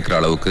ஹாஸ்பிட்டல்ல சேர்க்கிற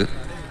அளவுக்கு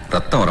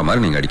ரத்தம் வர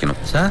மாதிரி நீங்க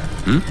அடிக்கணும் சார்.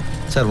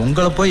 சார்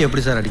உங்களை போய்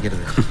எப்படி சார்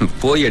அடிக்கிறது?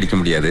 போய் அடிக்க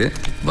முடியாது,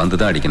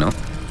 வந்துதான் அடிக்கணும்.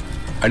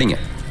 அடிங்க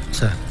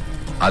சார்.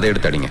 அதை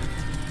எடுத்து அடிங்க.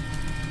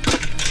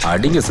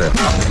 அடிங்க சார்.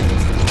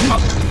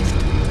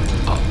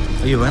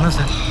 ஐயோ வேணாம்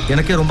சார்,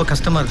 எனக்கே ரொம்ப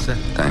கஷ்டமா இருக்கு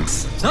சார். Thanks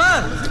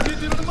sir.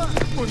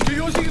 கொஞ்சம்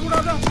யோசிக்க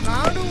கூடாதா?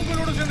 நானும்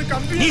உங்களோட சேர்ந்து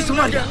கம்பி. நீ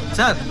சும்மா இருக்க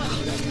சார்.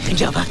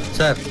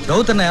 சார்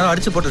ரவுத்தண்ண யாரோ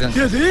அடிச்சு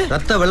போட்டுருக்காங்க.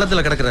 ரத்த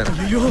வெள்ளத்துல கிடக்குறாரு.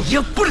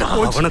 எப்படி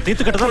அவனை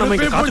தீர்த்து கட்ட தான் நம்ம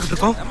இங்க காத்துட்டு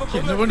இருக்கோம்.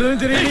 என்ன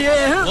பண்றதுன்னு தெரியலையே.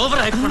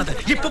 ஓவர் ஆக்ட் பண்ணாத.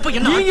 இப்ப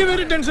என்ன? நீங்க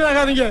வேற டென்ஷன்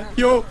ஆகாதீங்க.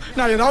 யோ,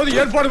 நான் ஏதாவது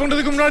ஏற்பாடு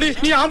பண்றதுக்கு முன்னாடி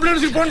நீ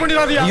ஆம்புலன்ஸ்க்கு போன்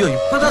பண்ணிடாதீயா? ஐயோ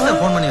இப்பதான்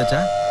சார் போன் பண்ணி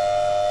வச்சேன்.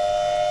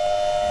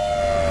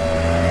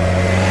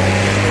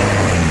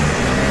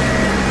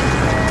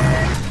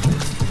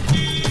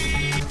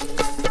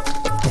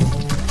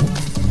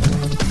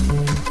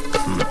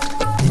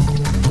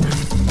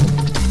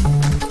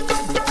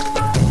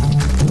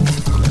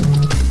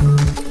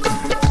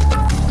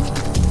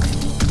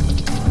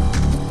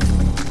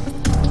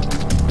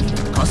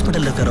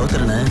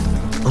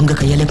 உங்க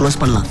கையாலே க்ளோஸ்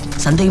பண்ணலாம்,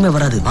 சந்தேகமே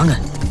வராது. வாங்க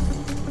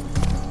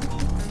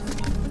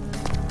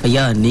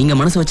ஐயா, நீங்க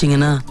மனசு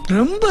வச்சீங்கன்னா.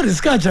 ரொம்ப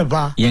ரிஸ்க்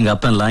ஆச்சப்பா. எங்க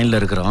அப்பன் லைன்ல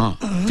இருக்கிறோம்,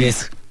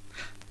 பேசு.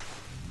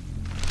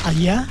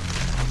 ஐயா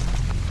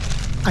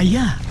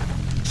ஐயா.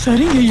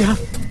 சரிங்க ஐயா.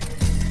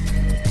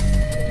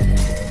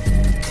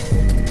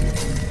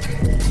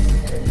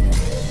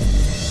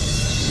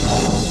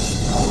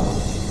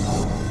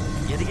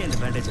 எதுக்கு இந்த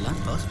பேண்டேஜ் எல்லாம்?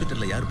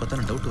 ஹாஸ்பிட்டல்ல யாரு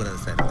பார்த்தாலும் டவுட்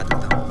வராது சார்.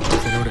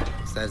 அதுதான்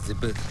சார்.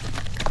 ஜிப்பு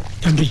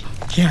தம்பி,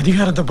 என்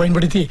அதிகாரத்தை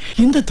பயன்படுத்தி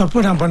இந்த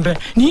தப்பு நான் பண்றேன்.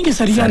 நீங்க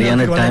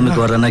சரியான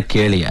டைமுக்கு வரனா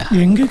கேளியா?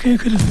 எங்க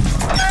கேக்குறது?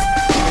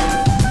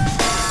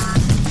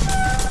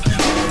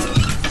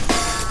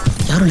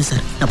 யாரும் இல்லை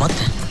சார், நான்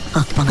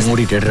பார்த்துட்டேன்.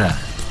 மூடிட்டுறா,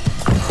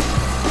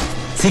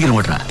 சீக்கிரம்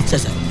ஓட்டுறா.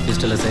 சார் சார்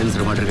டிஸ்டல்ல சைலன்ஸ்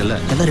ரிமார்ட் இருக்குல்ல,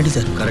 எல்லாம் ரெடி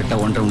சார். கரெக்டா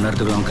 1.5 மணி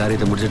நேரத்துக்கு அவன்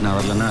காரியத்தை முடிச்சுட்டு நான்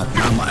வரலன்னா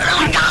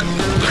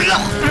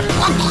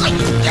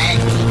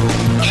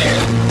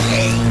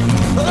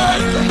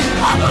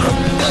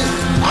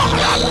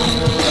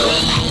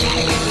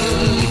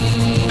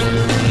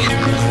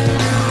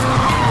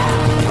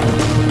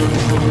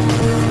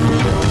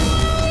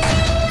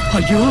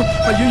ஐயோ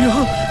ஐயோ.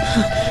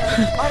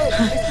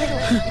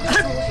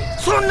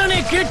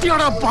 சொன்னனே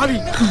கேட்டியாடா பாவி.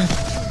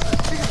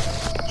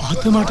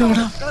 பார்த்து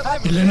மாட்டேங்கடா,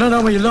 இல்லைன்னா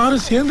நாம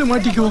எல்லாரும் சேர்ந்து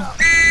மாட்டிக்குவோம்.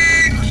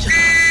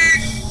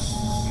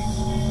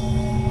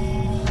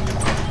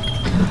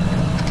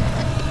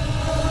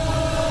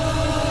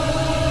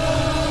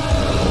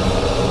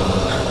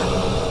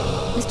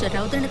 மிஸ்டர்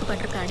ரவுத்ரனுக்கு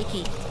பட்டிருக்க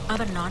அடிக்கி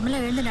அவர்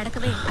நார்மலா எழுந்து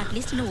நடக்கவே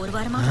அட்லீஸ்ட் இன்னும் ஒரு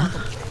வாரமா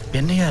ஆகும்.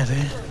 என்னையா அது?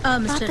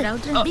 மிஸ்டர்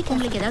ரவுத்ரன்,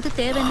 உங்களுக்கு ஏதாவது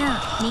தேவைன்னா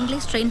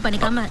நீங்களே ஸ்ட்ரெயின்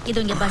பண்ணிக்காம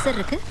இது இங்க பஸர்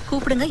இருக்கு,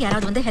 கூப்பிடுங்க,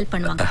 யாராவது வந்து ஹெல்ப்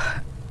பண்ணுவாங்க.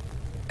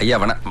 ஐயா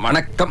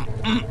வணக்கம்.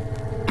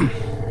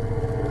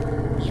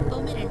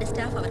 எப்பவுமே 2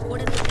 ஸ்டாஃப் அவர் கூட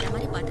இருக்கிற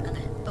மாதிரி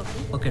பாத்துக்கங்க.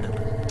 Okay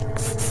doctor.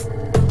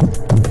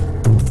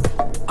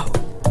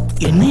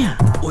 என்னையா?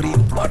 ஒரு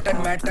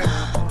இம்பார்ட்டன்ட் மேட்டர்.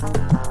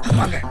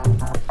 வாங்க.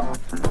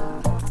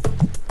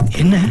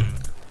 என்ன?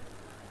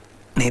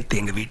 நேத்து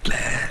எங்க வீட்ல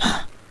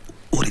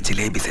ஒரு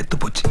ஜிலேபி செத்து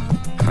போச்சு.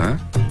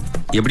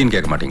 எப்படின்னு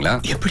கேட்க மாட்டீங்களா?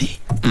 எப்படி?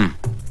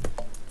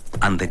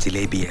 அந்த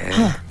ஜிலேபிய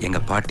எங்க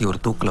பாட்டி ஒரு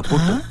தூக்குல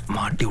போட்டு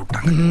மாட்டி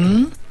விட்டாங்க.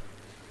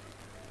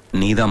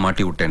 நீதான்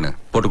மாட்டி விட்டேன்னு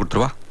போட்டு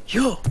கொடுத்துருவா.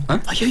 யோ,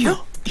 ஐயோ,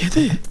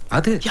 எது?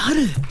 அது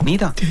யாரு?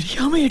 நீதான்.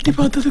 தெரியாம எட்டி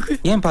பார்த்ததுக்கு.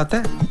 ஏன்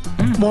பார்த்த?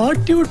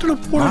 மாட்டி விட்டுல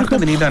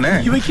போறது நீதானே.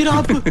 இவைக்கிற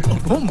ஆப்பு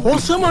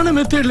மோசமான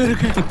மெத்தட்ல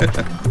இருக்கு.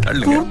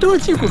 கூப்பிட்டு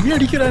வச்சு கும்மி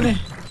அடிக்கிறானே.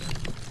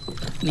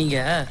 நீங்க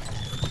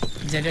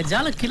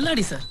ஜெகஜால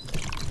கில்லாடி சார்.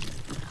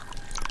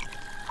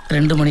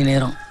 2 மணி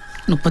நேரம்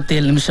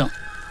 37 நிமிஷம்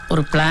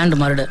ஒரு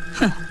பிளான்டு மர்டர்.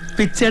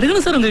 பிச்சை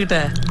எடுக்கணும் சார்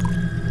உங்ககிட்ட.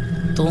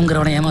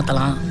 தூங்குறவனை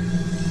ஏமாத்தலாம்,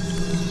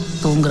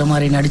 தூங்குற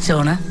மாதிரி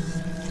நடிச்சவனை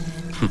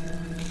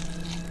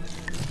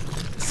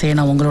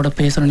சேனா உங்களோட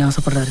பேசணும்னு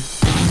ஆசைப்படுறாரு.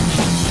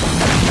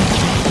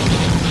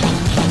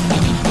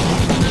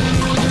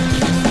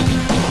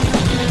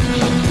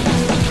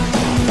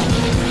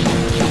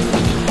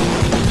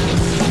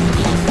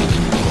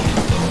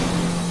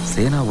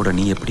 சேனாவோட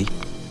நீ எப்படி?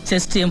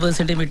 Chest 80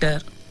 centimetre,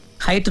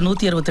 height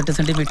 168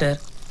 centimetre,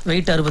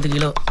 wait 60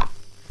 kilo.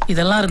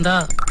 இதெல்லாம் இருந்தா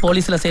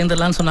போலீஸ்ல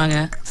சேர்ந்துடலான்னு சொன்னாங்க,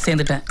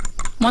 சேர்ந்துட்டேன்.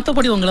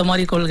 மற்றபடி உங்களை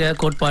மாதிரி கொள்கை,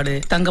 கோட்பாடு,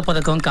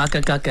 தங்கப்பதக்கம்,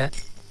 காக்க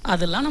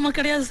அதெல்லாம் நமக்கு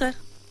கிடையாது சார்.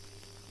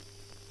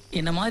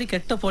 என்ன மாதிரி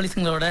கெட்ட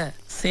போலீஸுங்களோட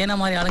சேனா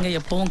மாதிரி ஆளுங்க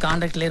எப்பவும்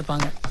கான்டாக்ட்ல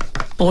இருப்பாங்க.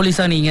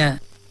 போலீஸா நீங்க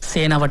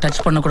சேனாவை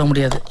டச் பண்ண கூட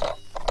முடியாது.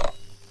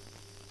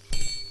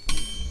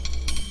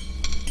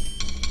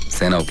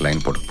 சேனாவுக்கு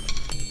லைன் போடு.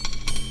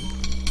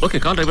 ஓகே,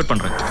 கால் டைவர்ட்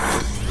பண்றேன்.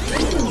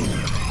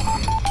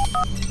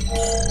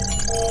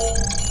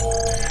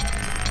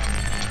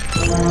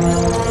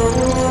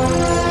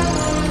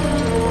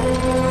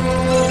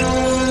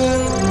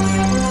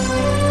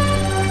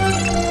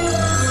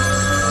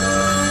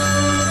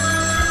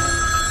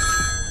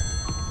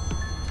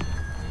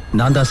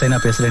 நான் தான் சேனா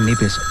பேசுறேன், நீ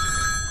பேசு.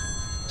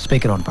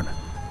 ஸ்பீக்கர் ஆன் பண்ண.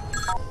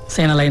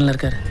 சேனா லைன்ல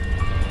இருக்காரு.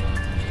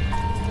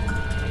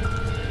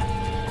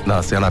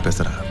 நான் சேனா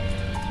பேசுறேன்.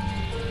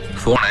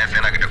 போனை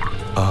சேனா கிட்ட கொடு.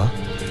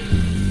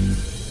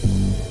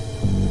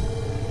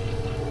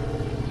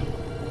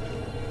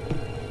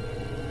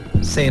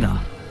 சேனா,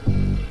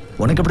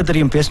 உனக்கு எப்படி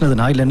தெரியும் பேசுனது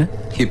நான் இல்லைன்னு?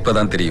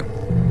 இப்பதான் தெரியும்.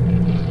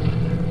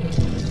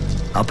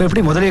 அப்ப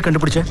எப்படி முதலையே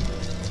கண்டுபிடிச்ச?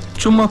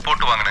 சும்மா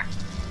போட்டு வாங்கினேன்.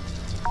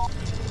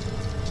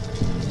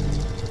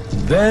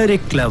 Very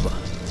clever.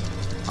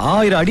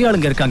 1000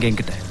 அடியாளுங்க இருக்காங்க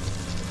என்கிட்ட.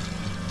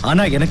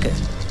 ஆனா எனக்கு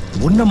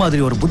உன்ன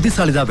மாதிரி ஒரு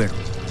புத்திசாலி தான்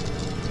வேணும்.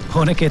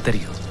 உனக்கே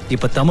தெரியும்,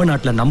 இப்ப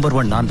தமிழ்நாட்டுல நம்பர்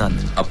 1 நான் தான்.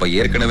 அப்ப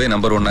ஏற்கனவே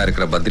நம்பர் 1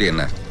 இருக்கிற பத்ரி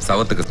என்ன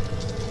சவத்துக்கு?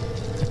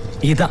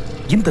 இதான்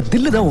இந்த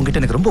தில்லு தான்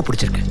உங்ககிட்ட எனக்கு ரொம்ப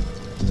பிடிச்சிருக்கு.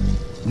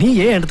 நீ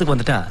ஏன் இடத்துக்கு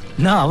வந்துட்டா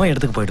நான் அவன்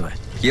இடத்துக்கு போயிடுவேன்.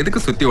 எதுக்கு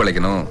சுத்தி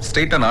வளைக்கணும்?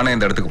 ஸ்ட்ரைட்டா நானே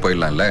இந்த இடத்துக்கு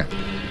போயிடலாம்ல.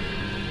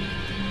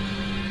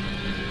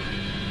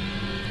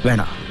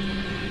 வேணாம்,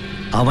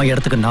 அவன்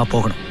இடத்துக்கு நான்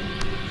போகணும்.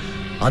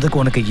 அதுக்கு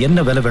உனக்கு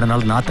என்ன வேலை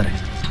வேணும்னாலும் நான் தரேன்.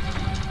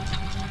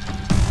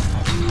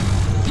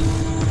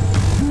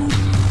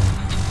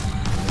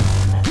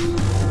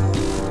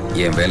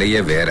 என்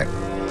வேலையே வேற.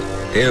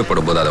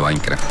 தேவைப்படும் போது அதை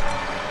வாங்கிக்கிறேன்.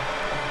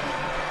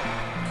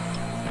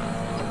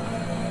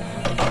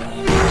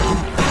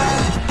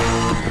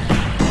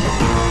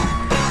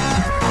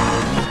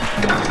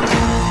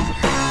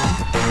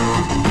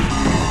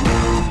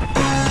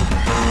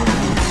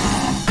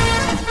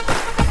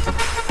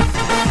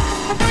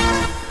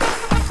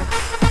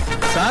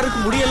 சாருக்கு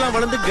முடியெல்லாம்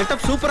வளர்ந்து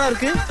கெட்டப் சூப்பரா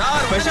இருக்கு.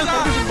 ஸ்பெஷல்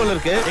பர்மிஷன் போல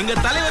இருக்கு. எங்க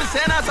தலைவர்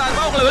சேனா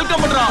சார்பா உங்களை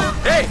வெல்கம் பண்றோம்.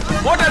 ஏய்,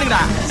 போட்டோ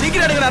எடுங்கடா,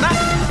 சீக்கிரம் எடுங்கடா,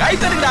 கை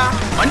தட்டுங்கடா,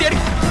 வண்டி எடு.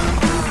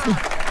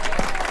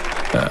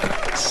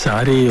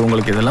 சாரி,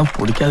 உங்களுக்கு இதெல்லாம்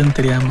பிடிக்காதுன்னு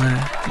தெரியாம.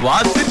 வா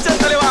சிச்ச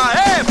தலைவா,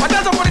 ஏய்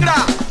பட்டாசம் போடுங்கடா.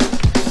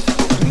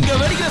 இங்க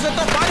வெடிக்கிற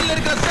சத்தம் பாடியில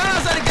இருக்கிற சேனா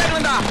சார்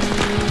கேட்கலடா.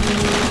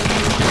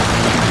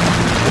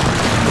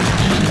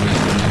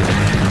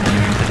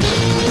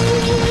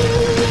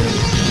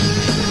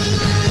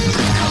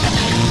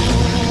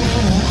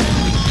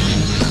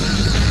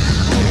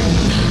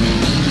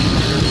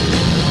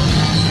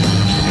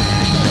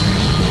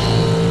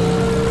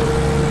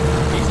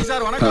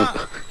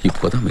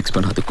 இப்போதான் மிக்ஸ்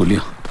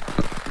பண்ணாதுக்குள்ளயும்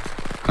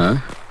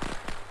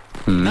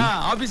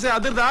ஆபீஸ்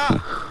அதிர்தா?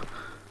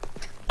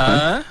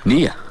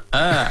 நீயா?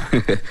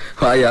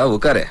 வாயா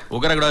உட்காரு.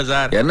 உட்கார கூடாது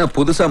சார். என்ன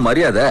புதுசா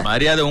மரியாதை?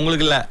 மரியாதை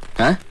உங்களுக்கு இல்ல,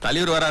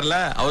 தலைவர் வராருல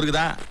அவருக்கு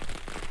தான்.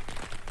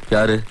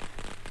 யாரு?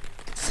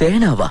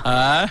 சேனாவா?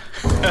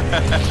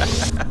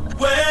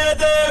 Where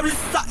there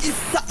is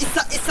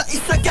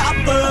a gap.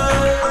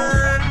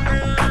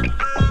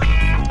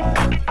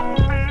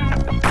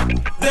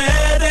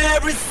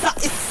 There is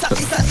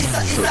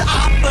a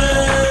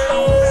apple.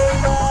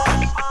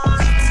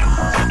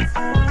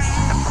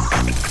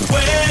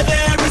 Where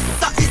there is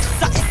a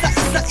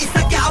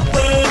gap.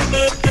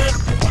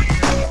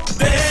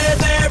 There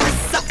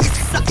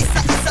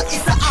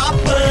is a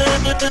apple.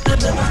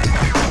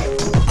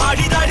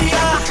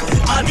 Adidadiya,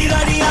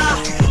 adidadiya,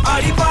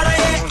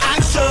 adipadaye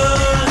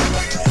action.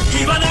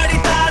 Ivan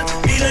adithal,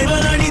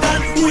 ivan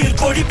adithan, uyir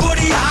podi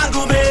podi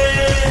agume.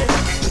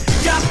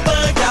 Gap,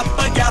 gap,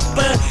 gap,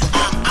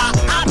 up,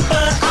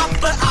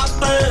 up,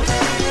 up.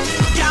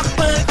 Gap,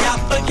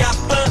 gap,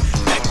 gap,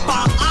 peppa,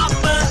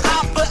 up,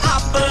 up,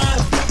 up.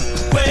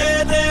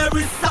 Where there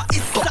is a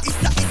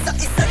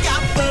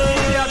gap.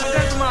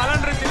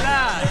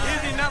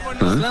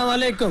 Assalamu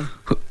alaikum.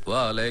 Wa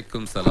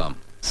alaikum salam.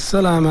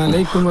 Assalamu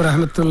alaikum wa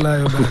rahmatullahi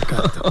wa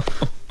barakatuh.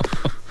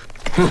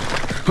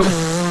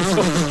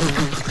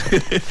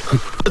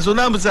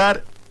 சுண்ணாம்பு sir.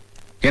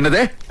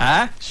 என்னது?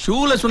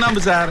 ஷூல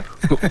சுண்ணாம்பு sir.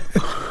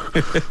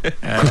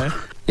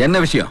 என்ன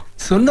விஷயம்?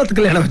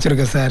 சுண்ணத்துக்கு இடம்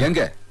வச்சிருக்கேன் sir.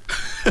 எங்க?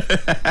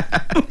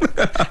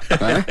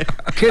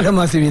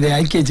 கீழமாசி வீதை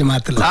ஐக்கிய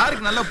ஜமாத்துல.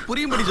 சாருக்கு நல்லா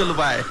புரியும்படி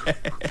சொல்லுப்பா.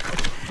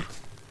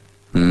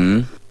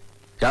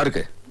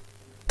 யாருக்கு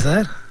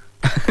சார்?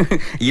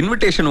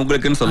 இன்விடேஷன்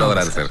உங்களுக்குன்னு சொல்ல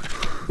வராரு சார்.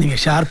 நீங்க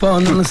ஷார்ப்பா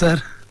வந்துடணும் சார்.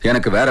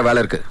 எனக்கு வேற வேலை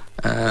இருக்கு.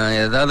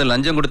 ஏதாவது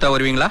லஞ்சம் கொடுத்தா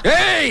வருவீங்களா?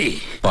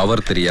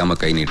 பவர் தெரியாம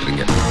கை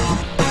நீட்டுறீங்க.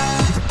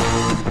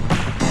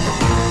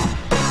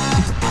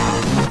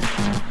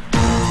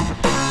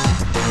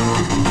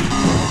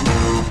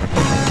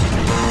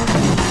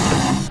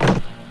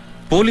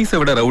 போலீஸை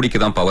விட ரவுடிக்கு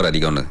தான் பவர்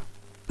அதிகம்னு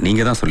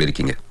நீங்க தான்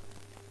சொல்லிருக்கீங்க.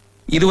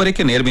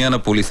 இதுவரைக்கும்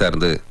நேர்மையான போலீஸா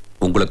இருந்து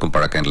உங்களுக்கும்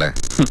பழக்கம் இல்ல.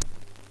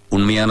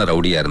 உண்மையான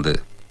ரவுடியா இருந்து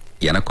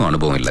எனக்கும்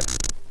அனுபவம் இல்ல.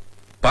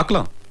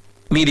 பார்க்கலாம்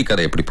மீதி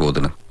கதை எப்படி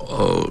போகுதுன்னு.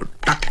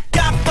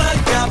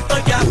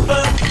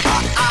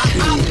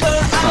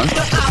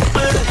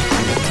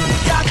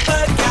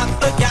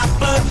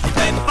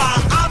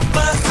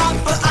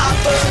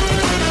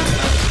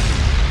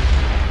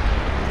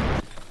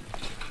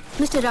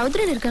 மிஸ்டர்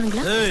ரவுத்ரன்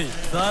இருக்காங்களா?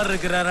 சார்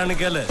இருக்கிறாரான்னு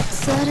கேளு.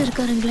 சார்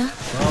இருக்காருங்களா?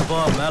 போ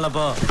மேல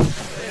போ.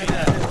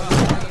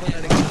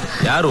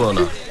 யார்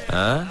ஓனா?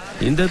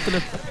 இந்த இடத்துல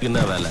என்ன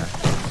வேலை?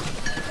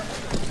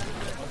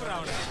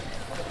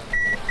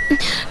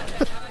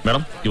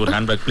 Madam your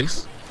handbag please.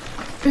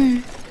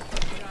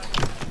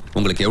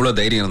 உங்களுக்கு எவ்வளவு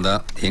தைரியம் இருந்தா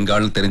எங்க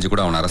ஆளுன்னு தெரிஞ்சு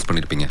கூட அவனை அரெஸ்ட்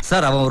பண்ணிருப்பீங்க.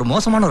 சார் அவன் ஒரு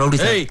மோசமான ரவுடி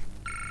சார்.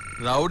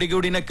 ரவுடி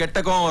குடினா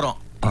கெட்ட கோவம் வரும்.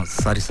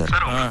 Sorry sir.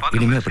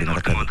 இனிமே அப்படி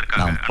நடக்காது.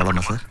 நான்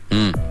போலாமா சார்?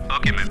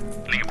 ஓகே மேம்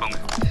நீங்க போங்க.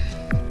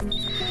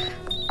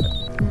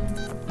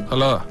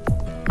 Hello.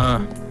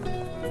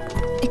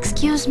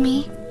 Excuse me.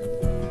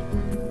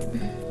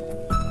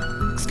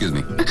 Excuse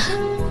me.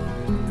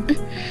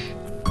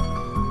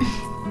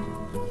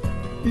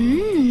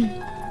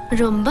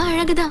 ரொம்ப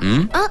அழகுதான்.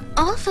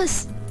 ஆஃபீஸ்.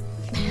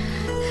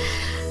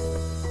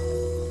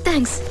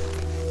 தேங்க்ஸ்.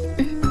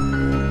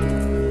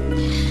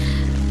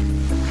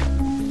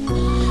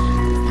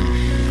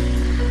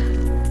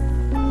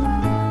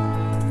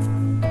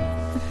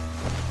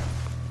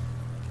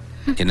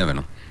 என்ன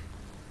வேணும்?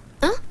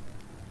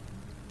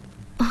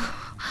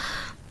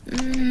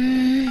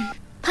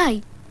 ஹாய்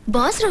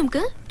பாஸ்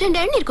ரூம்க்கு 2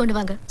 இளநீர் கொண்டு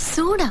வாங்க.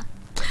 சூடா.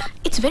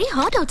 It's very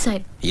hot out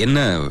side.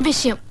 என்ன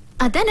விஷயம்?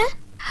 அதானே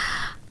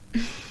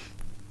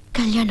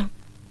கல்யாணம்.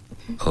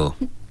 ஓ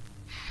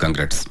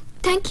கங்க்ராட்ஸ்.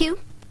 Thank you.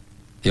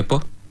 எப்போ?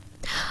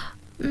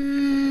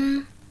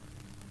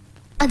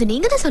 அது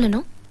நீங்க தான்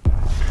சொல்லணும்.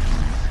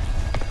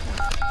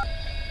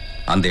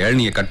 அந்த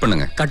இளநியை கட்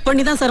பண்ணுங்க. கட்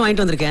பண்ணி தான் சார்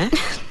வாங்கிட்டு வந்திருக்கேன்.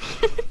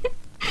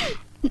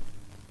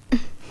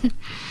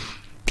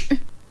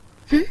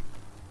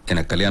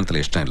 எனக்கு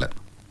கல்யாணத்துல இஷ்டம் இல்ல.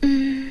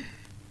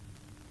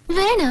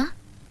 வேணா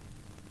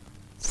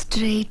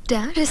ஸ்ட்ரெயிட்டா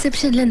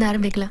ரிசப்ஷன்ல இருந்து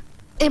ஆரம்பிக்கலாம்.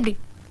 எப்படி?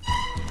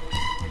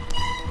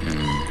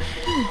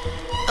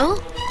 ஓ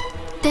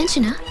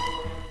டென்ஷனா?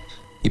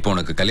 இப்போ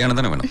உனக்கு கல்யாணம்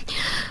தானே வேணும்?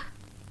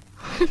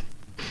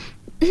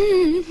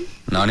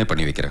 நானே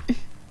பண்ணி வைக்கிறேன்.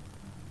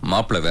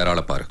 மாப்பிள்ளை வேற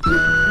ஆளை பாரு.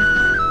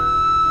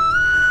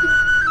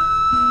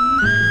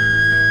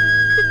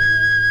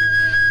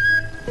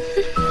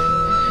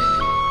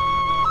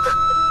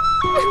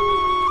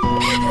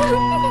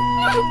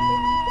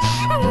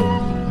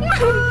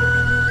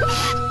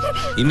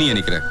 இன்னி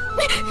நிக்கிற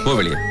போ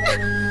வெளியே.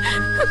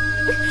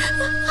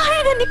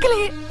 நிக்கலே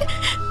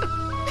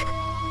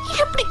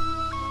எப்படி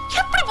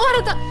எப்படி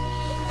போறதா?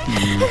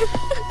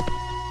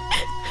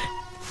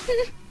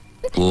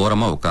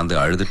 ஓரமா உட்காந்து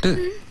அழுதுட்டு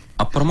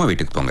அப்புறமா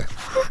வீட்டுக்கு போங்க.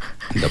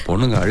 இந்த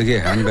பொண்ணுங்க அழுகே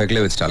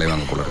ஹேண்ட்பேக்ல வச்சுட்டு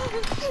அலைவாங்க போல இருக்கு.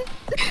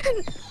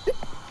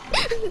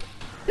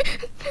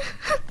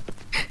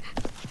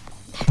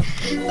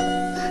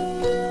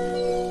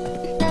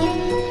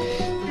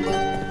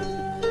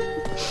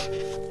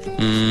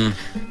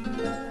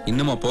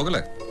 இன்னுமா போகல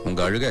உங்க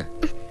அழுக?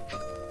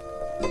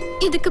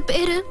 இதுக்கு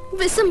பேரு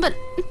விசம்பல்.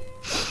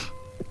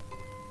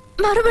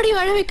 மறுபடியும்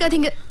அழ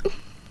வைக்காதீங்க.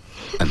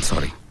 I'm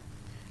sorry.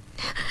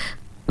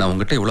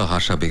 உங்ககிட்ட இவ்வளவு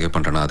ஹார்ஷா பிஹேவ்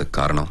பண்றேன்னா அதுக்கு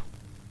காரணம்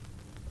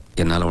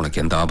என்னால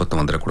உனக்கு எந்த ஆபத்தும்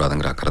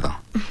வந்துடக்கூடாதுங்கிற அக்கறை தான்.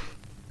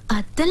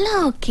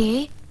 அதெல்லாம் ஓகே.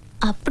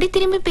 அப்படி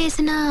திரும்பி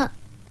பேசினா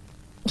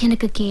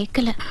எனக்கு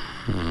கேட்கல.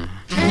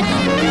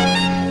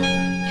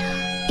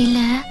 இல்ல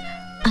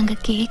அங்க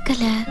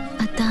கேட்கல,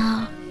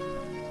 அதான்.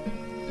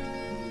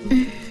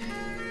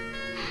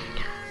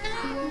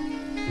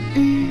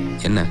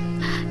 என்ன?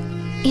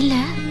 இல்ல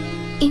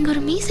இங்க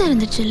ஒரு மீசை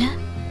இருந்துச்சுல்ல,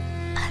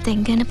 அது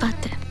எங்கன்னு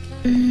பார்த்தேன்.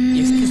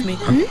 Excuse me.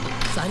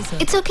 Sorry sir.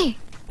 It's okay.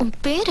 உன்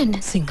பேர் என்ன?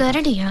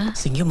 கரடியா?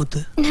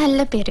 சிங்கமுத்து.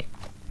 நல்ல பேரு.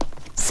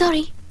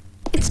 Sorry,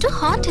 it's too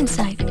hot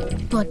inside.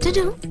 What to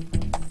to?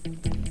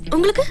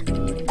 உங்களுக்கு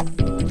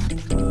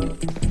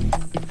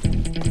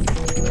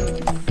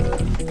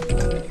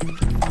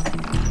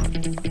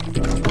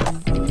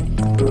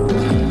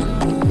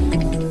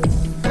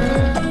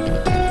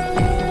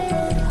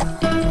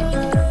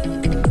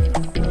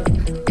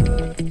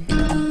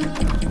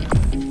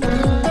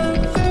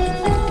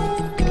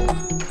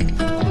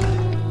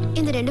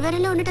இந்த ரெண்டு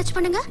விரல்ல ஒன்னு டச்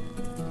பண்ணுங்க.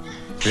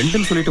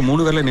 ரெண்டுன்னு சொல்லிட்டு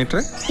 3 விரல நீட்டுற.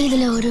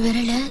 இதுல ஒரு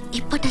விரல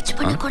இப்ப டச்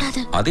பண்ண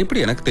கூடாது. அது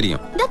எப்படி எனக்கு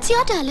தெரியும்? That's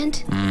your talent.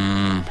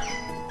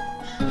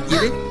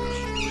 இது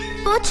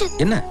போச்சு.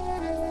 என்ன?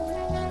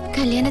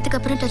 கல்யாணத்துக்கு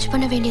அப்புறம் டச்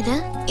பண்ண வேண்டியது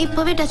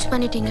இப்பவே டச்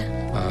பண்ணிட்டீங்க.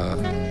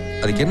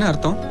 அதுக்கு என்ன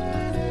அர்த்தம்?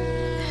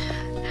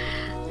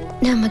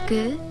 நமக்கு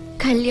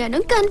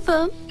கல்யாணம்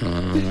கன்ஃபார்ம்.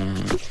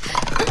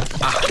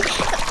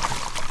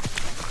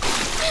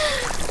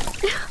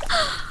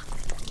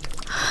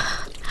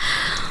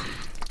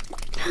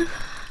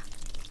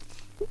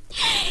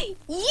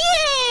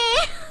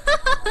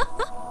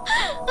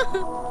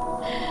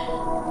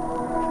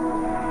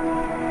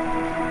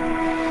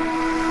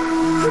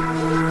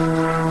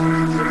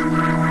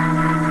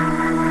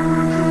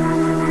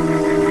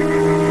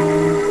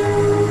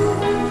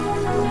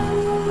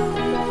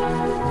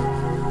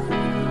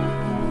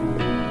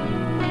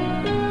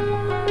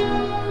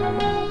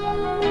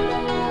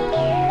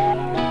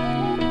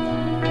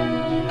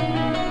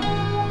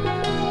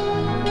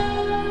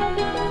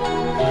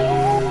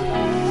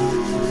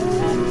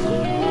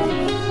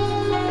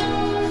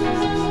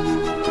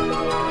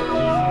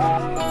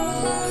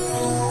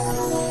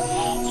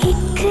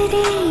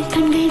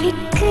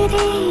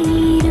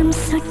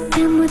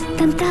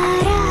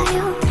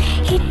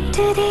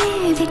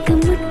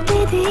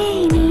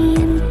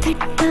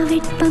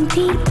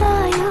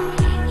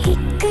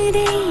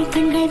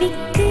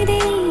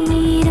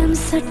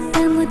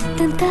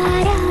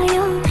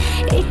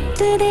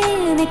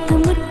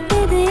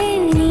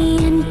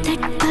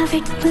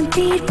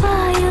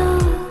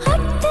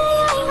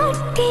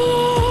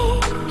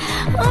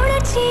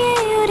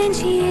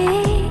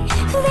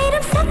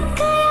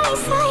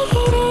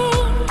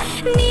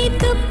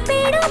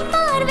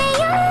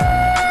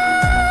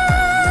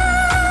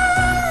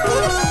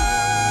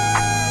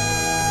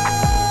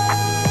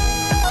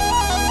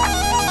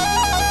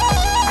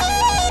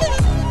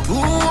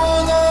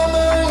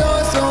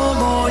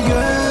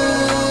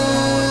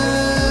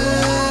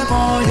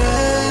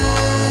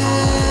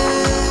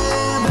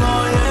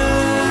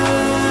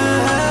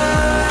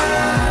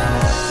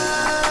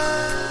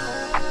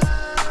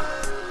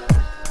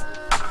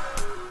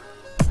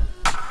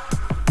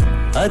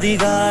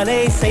 அதிகாலை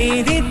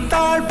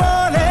செய்தித்தாள்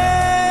போலே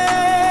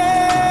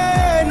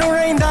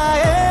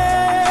நுழைந்தாயே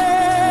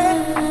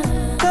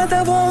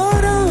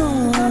கதவோரம்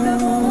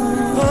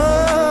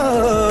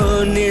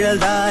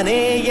நிழல்தானே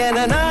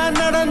என நான்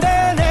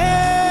நடந்தேனே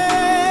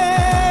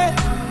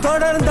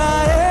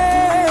தொடர்ந்தாயே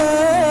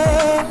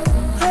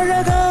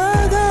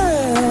அழகாக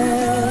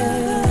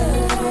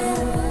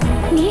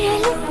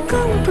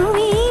நிழலுக்கும்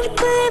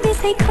புவியீர்ப்பு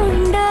விசை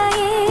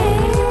கொண்டாயே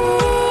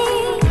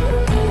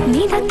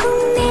மிதக்கும்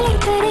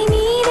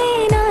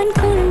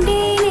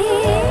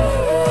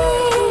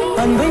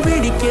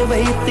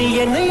வைத்து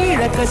என்னை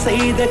இழக்க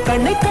செய்த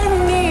கண்ணை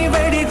கண்ணி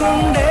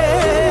வெடிகுண்டே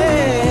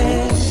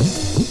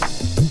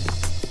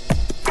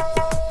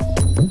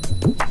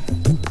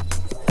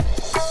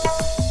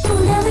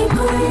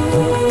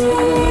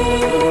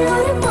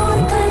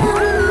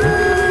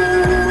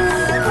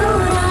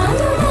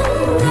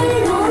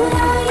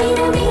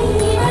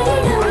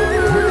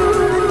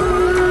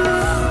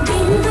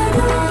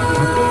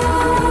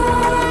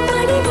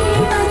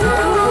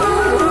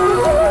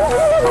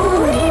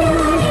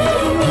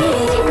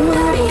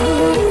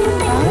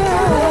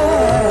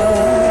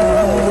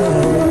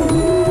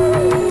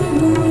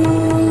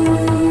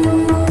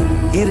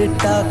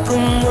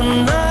இருட்டாக்கும்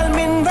முன்னால்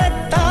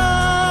மின்வெட்டாய்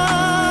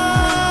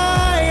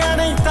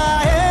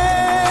அணைத்தாயே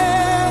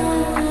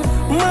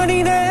மணி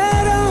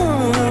நேரம்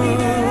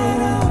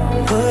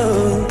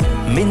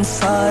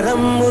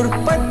மின்சாரம்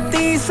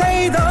உற்பத்தி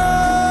செய்தோம்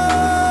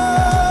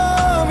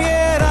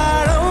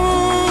ஏராளம்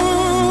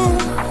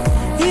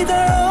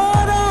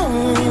இதோரம்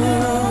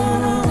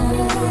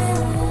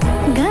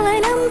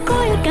கவனம்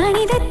கொள்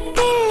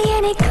கணிதத்தில்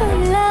என்னை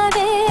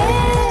கொள்ளாதே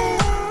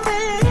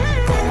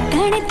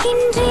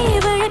கணக்கின்றி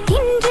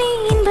வழக்கின்றி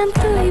இன்பம்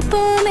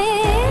துளைப்போமே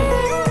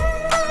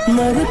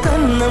மறு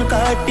கண்ணம்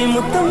காட்டி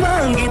முத்தம்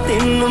வாங்கி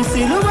தின்னும்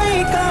சிலுவை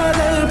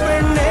காதல்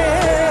பெண்ணே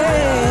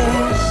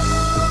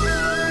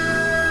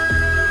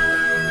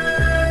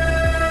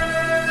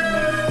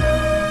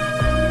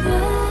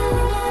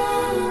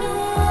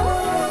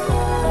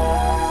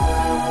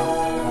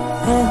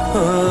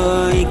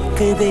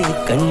கேக்குதே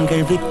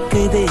கண்கள்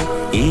விக்குதே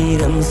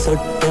ஈரம்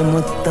சொட்ட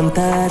முத்தம்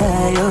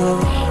தாராயோ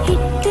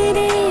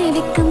இட்டுதே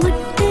விக்கு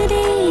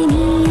முட்டுதே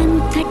நீ என்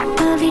தட்ப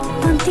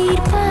விட்பம்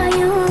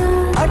தீர்ப்பாயோ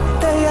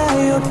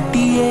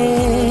அட்டையாயொட்டியே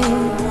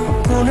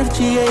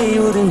உணர்ச்சியை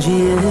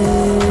உறிஞ்சியே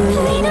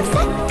தினம்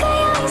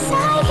சக்கையாய்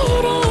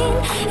சாய்கிறேன்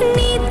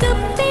நீ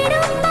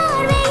துப்பிடும்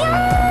பார்வையோ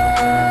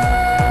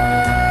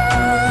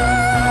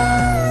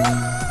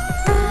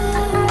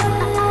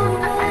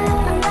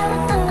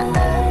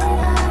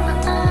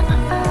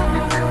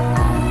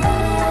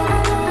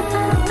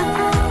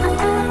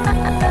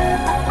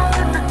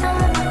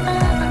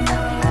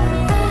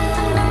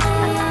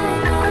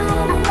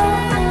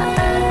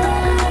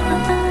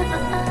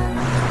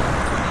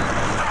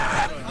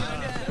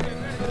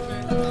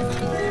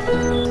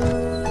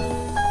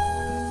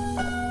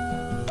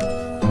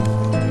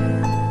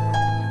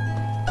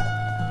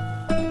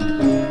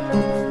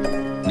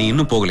நீ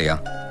இன்னும் போகலையா?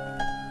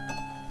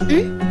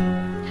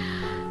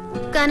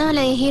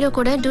 கனவுல என் ஹீரோ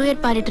கூட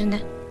டூயட் பாடிட்டு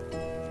இருந்தேன்.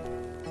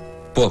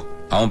 போ,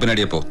 அவன்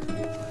பின்னாடியே போ.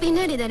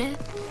 பின்னாடி தானே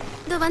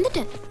இதோ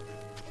வந்துட்டேன்.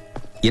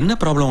 என்ன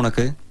ப்ராப்ளம்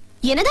உனக்கு?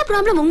 என்னதான்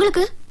ப்ராப்ளம்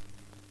உங்களுக்கு?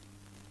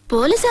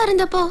 போலீஸா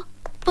இருந்தப்போ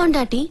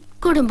பொண்டாட்டி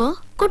குடும்பம்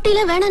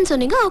குட்டில வேணான்னு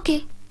சொன்னீங்க. ஓகே,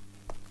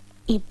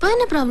 இப்போ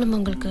என்ன ப்ராப்ளம்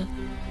உங்களுக்கு?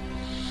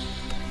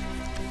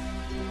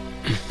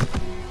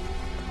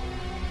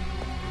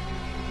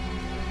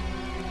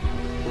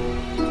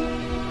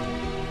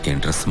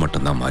 என் ட்ரெஸ்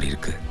மட்டும்தான் மாறி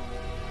இருக்கு.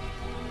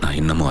 நான்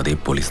இன்னமும் அதே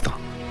போலீஸ் தான்.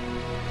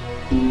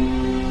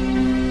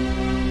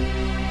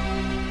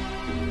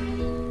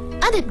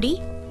 அது எப்படி?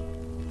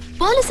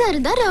 போலீஸா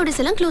இருந்தா ரவுடிஸ்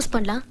எல்லாம் க்ளோஸ்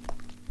பண்ணலாம்.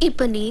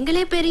 இப்ப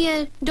நீங்களே பெரிய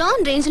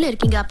டான் ரேஞ்ச்ல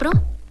இருக்கீங்க. அப்புறம்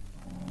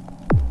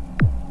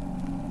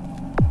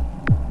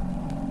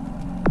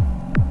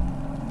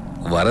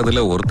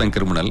வரதுல ஒருத்தன்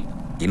கிரிமினல்,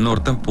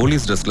 இன்னொருத்தன்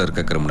போலீஸ் ட்ரெஸ்ல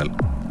இருக்க கிரிமினல்.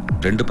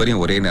 ரெண்டு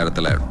பேரையும் ஒரே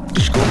நேரத்துல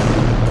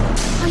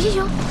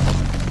ஐயோ.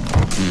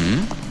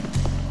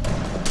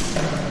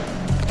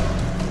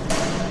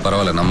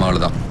 பரவாயில்ல, நம்ம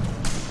ஆளுதான்.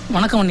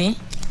 வணக்கம் அண்ணி.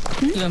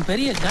 இவன்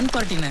பெரிய கன்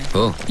பார்ட்டினே.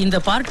 ஓ, இந்த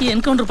பார்ட்டியை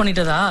என்கவுண்டர்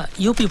பண்ணிட்டதா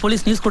யூபி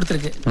போலீஸ் நியூஸ்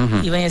கொடுத்திருக்கு.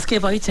 இவன்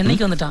எஸ்கேப் ஆகி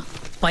சென்னைக்கு வந்துட்டான்.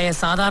 பையன்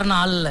சாதாரண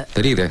ஆள் இல்ல.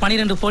 தெரியுது.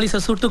 12 போலீஸை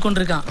சுட்டு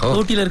கொண்டிருக்கான்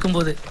டியூட்டில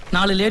இருக்கும்போது.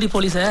 4 லேடி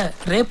போலீஸை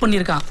ரேப்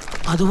பண்ணிருக்கான்,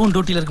 அதுவும்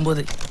டியூட்டில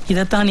இருக்கும்போது.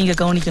 இதத்தான் நீங்க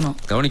கவனிக்கணும்.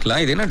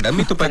 கவனிக்கலாம். இது என்ன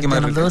டம்மி துப்பாக்கி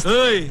மாதிரி இருக்கு?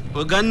 ஏய்,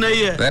 ஒரு கன்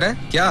ஐயே. வேற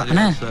क्या?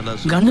 அண்ணா,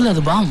 கன்னுல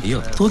அது பாம்.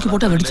 தூக்கி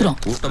போட்டா வெடிச்சிரும்.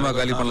 கூட்டமா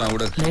காலி பண்ணலாம்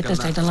விடு.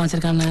 லேட்டஸ்ட் ஐட்டம்லாம்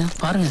வச்சிருக்காங்க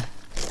பாருங்க.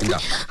 இந்தா.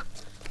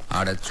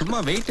 அட சும்மா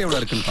வெயிட் எவ்வளவு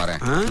இருக்குன்னு பாரு.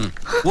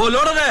 वो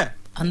लोड है.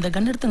 அந்த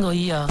கன் எடுத்துங்க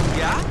ஐயா.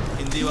 क्या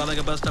हिंदी वाला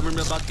के पास तमिल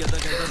में बात करता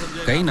कैसा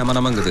समझे? கை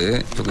நமங்குது.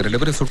 இவங்க ரெண்டு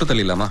பேரும் சுட்டு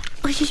தள்ளிடலாமா?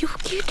 ஐயோ,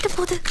 கேட்ட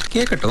போது.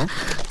 கேட்கட்டும்.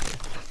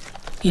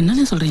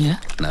 என்னன்னு சொல்றீங்க?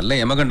 நல்ல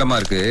யமகண்டமா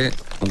இருக்கு.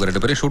 உங்க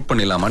ரெண்டு பேரும் ஷூட்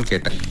பண்ணிடலாமான்னு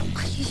கேட்டேன்.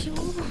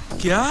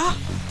 क्या?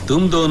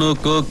 तुम दोनों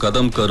को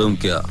कदम करूं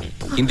क्या?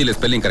 हिंदी में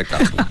स्पेलिंग करेक्ट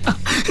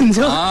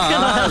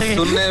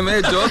सुनने में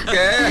जोक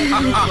है.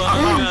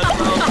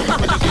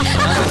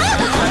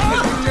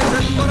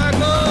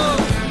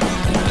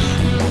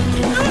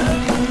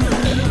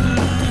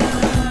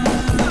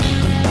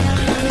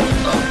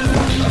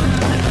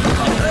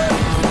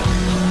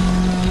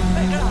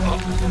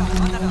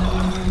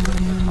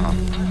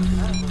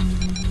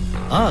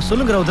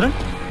 சொல்லுங்க ரவுத்ரன்.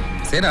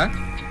 சேனா,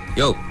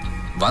 யோ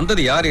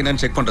வந்தது யார்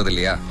என்னன்னு செக் பண்றது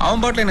இல்லையா?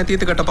 அவன் பாட்டுல என்ன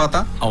தீத்து கட்ட பார்த்தா.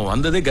 அவன்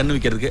வந்ததே கன்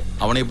விக்கிறதுக்கு.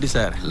 அவனை எப்படி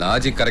சார்?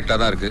 லாஜிக் கரெக்டா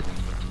தான் இருக்கு.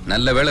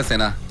 நல்ல வேளை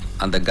சேனா,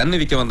 அந்த கன்னு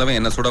விக்க வந்தவன்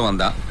என்ன சுட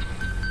வந்தான்.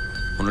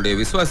 உன்னுடைய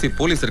விசுவாசி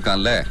போலீஸ்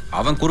இருக்கான்ல,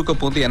 அவன் குறுக்க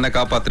பூந்து என்ன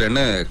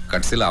காப்பாத்துறேன்னு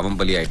கடைசியில அவன்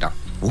பலி ஆயிட்டான்.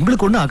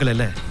 உங்களுக்கு ஒண்ணும்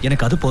ஆகல,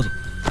 எனக்கு அது போதும்.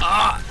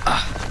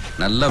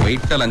 நல்ல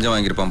வெயிட்டா லஞ்சம்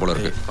வாங்கியிருப்பான் போல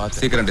இருக்கு.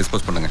 சீக்கிரம்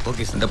டிஸ்போஸ் பண்ணுங்க.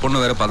 இந்த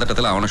பொண்ணு வேற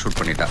பதட்டத்துல அவனை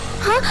ஷூட் பண்ணிட்டா.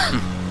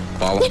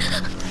 பாவம்.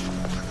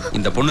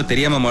 இந்த பொண்ணு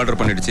தெரியாம மர்டர்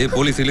பண்ணிடுச்சு.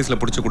 போலீஸ் சீலிஸ்ல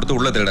புடிச்சு கொடுத்து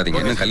உள்ள தேடாதீங்க.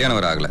 இன்னும் கல்யாணம்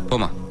வர ஆகல.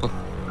 போமா போ.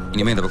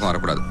 இனிமே இந்த பக்கம்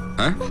வரக்கூடாது.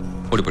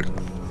 ஓடி போயிடு.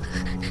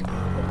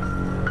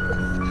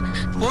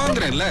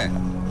 போங்கிறேன்ல,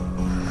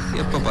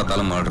 எப்ப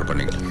பார்த்தாலும் மர்டர்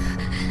பண்ணிக்கிட்டு.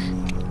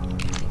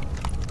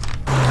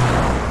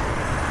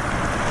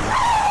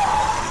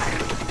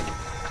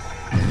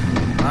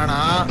 ஆனா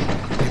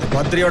இது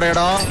பத்ரியோட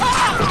இடம்.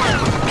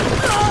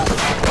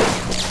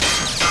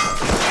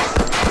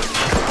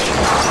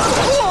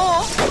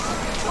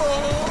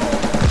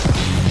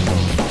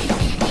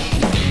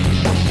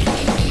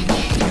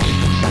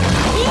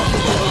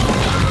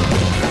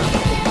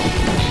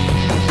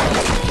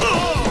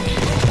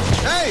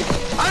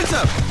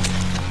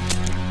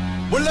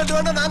 புல்லட்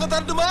வேணா நாங்க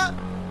தரட்டுமா?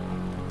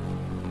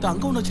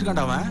 தங்க ஒண்ணு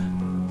வச்சிருக்கான்டா அவன்.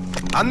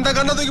 அந்த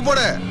கண்ணை தூக்கி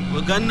போடு.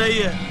 கன்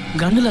ஐயே.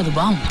 கன்னுல அது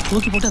பாம்.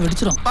 தூக்கி போட்டா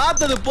வெடிச்சிரும்.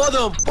 பார்த்தது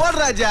போதும். போடு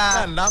ராஜா.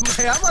 நம்ம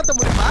ஏமாத்த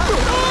முடியுமா?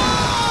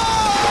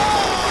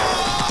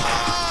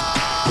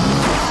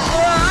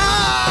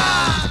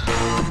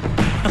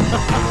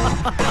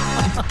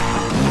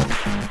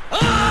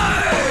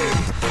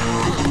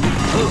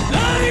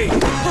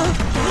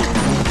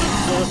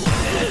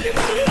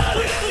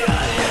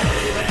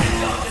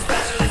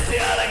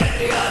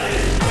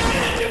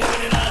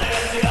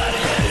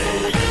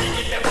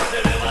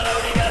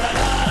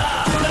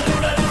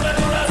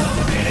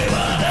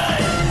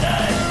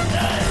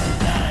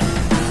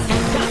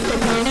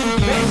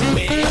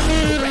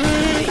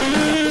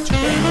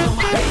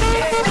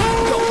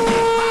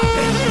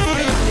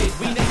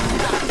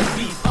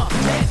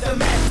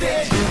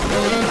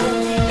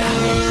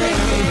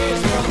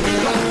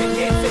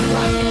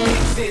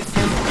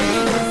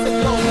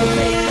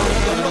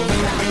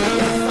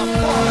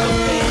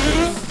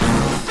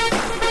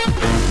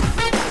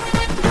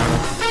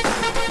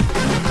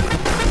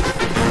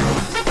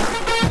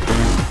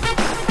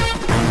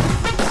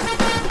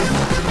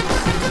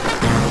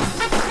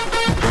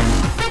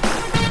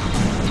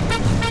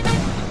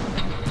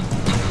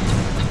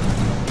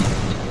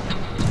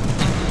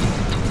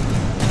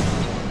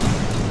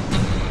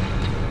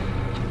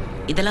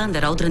 இதெல்லாம் அந்த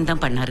ரௌத்ரன்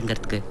தான்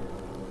பண்ணாருங்கிறதுக்கு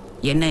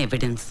என்ன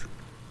எவிடன்ஸ்?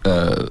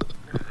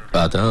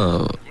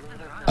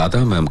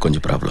 அதான் மேம்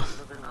கொஞ்சம் ப்ராப்ளம்.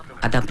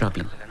 அதான்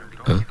ப்ராப்ளம்.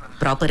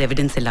 ப்ராப்பர்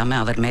எவிடன்ஸ் இல்லாம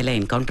அவர் மேல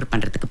என்கவுண்டர்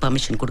பண்றதுக்கு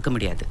பர்மிஷன் கொடுக்க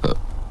முடியாது.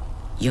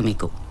 யூ மே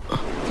கோ.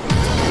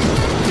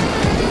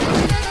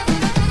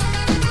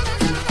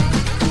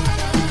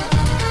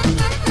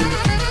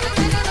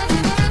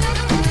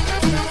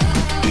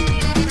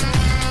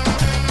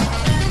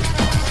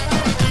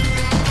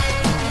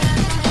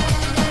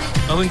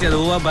เราเพิ่งจะ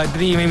รู้ว่าบัต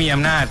รีไม่มีอ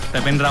ำนาจแต่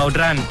เป็นเราด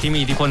รันที่มี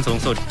อิทธิพลสูง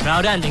สุดเรา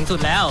ดรันถึงสุด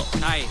แล้ว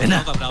ใช่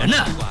กับเรา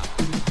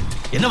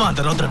என்னவா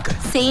அந்த ரௌத்ரனுக்கு?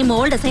 சேம்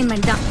ஓல்ட்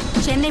அசைன்மெண்ட் தான்.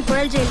 சென்னை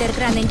புழல் ஜெயில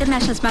இருக்கிற அந்த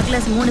இன்டர்நேஷனல்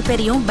ஸ்மக்லர்ஸ் 3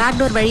 பேரையும் பேக்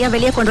டோர் வழியா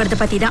வெளியே கொண்டு வரத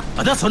பத்தி தான்.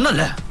 அதான்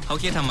சொன்னல.เขา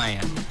คิดทำไม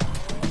อ่ะ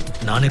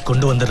நானே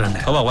கொண்டு வந்துறேன்.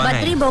เขาบอกว่าไง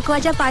Badriบอกว่า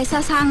จะไปส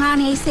ร้างงาน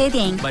ให้เสร็จ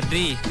เอง.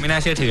 Badriไม่น่า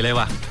เชื่อถือเลย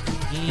ว่ะ.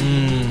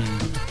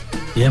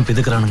 ஏன்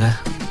பிதுக்குறானுங்க?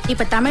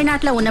 இப்ப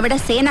தமிழ்நாட்டுல உன்னை விட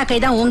சேனா கை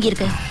தான் ஓங்கி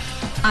இருக்கு.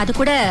 அது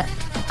கூட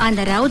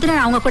அந்த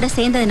ரௌத்ரன் அவங்க கூட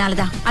சேர்ந்ததுனால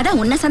தான். அதான்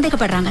உன்னை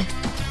சந்தேகப்படுறாங்க.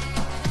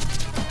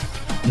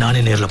 நானே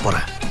நேர்ல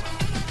போறேன்.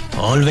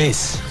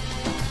 ஆல்வேஸ்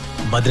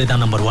பத்ரி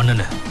தான் நம்பர்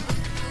 1ன்னு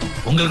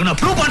உங்களுக்கு நான்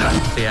ப்ரூவ் பண்றேன்.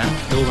เสีย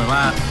ดูเหมือนว่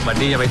าบัด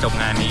ดี้จะไปจบ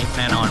งานนี้แ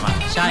น่นอนว่ะ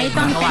ใช่ ไม่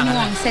ต้องเป็น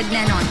ห่วงเสร็จแ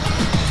น่นอน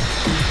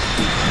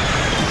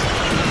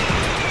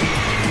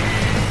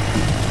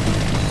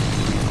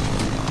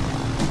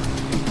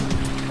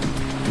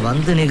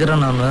வந்து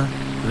நிக்கிறோம் நாம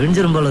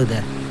விழிஞ்சிரும் போல இது.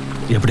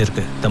 எப்படி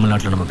இருக்கு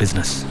தமிழ்நாட்டுல நம்ம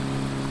பிசினஸ்?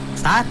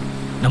 சார்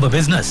நம்ம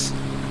பிசினஸ்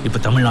இப்ப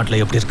தமிழ்நாட்டுல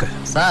எப்படி இருக்கு?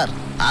 சார்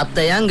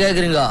அத்தை ஏன்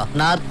கேக்குறீங்க?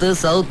 North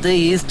south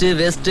east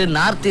west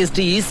north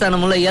east ஈசான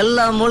மூலை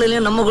எல்லா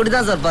மூலையிலயும் நம்ம கூடி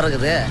தான் சார்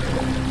பறக்குது.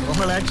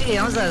 உங்களை அடிச்சு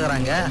ஏன்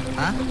சாகுறாங்க?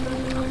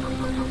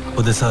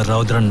 புதுசா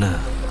ரௌத்ரன்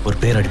ஒரு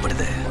பேர்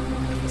அடிப்படுது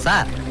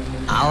சார்.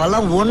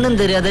 அவெல்லாம் ஒண்ணும்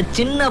தெரியாத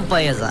சின்ன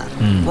பையன் சார்.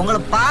 உங்களை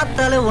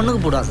பார்த்தாலே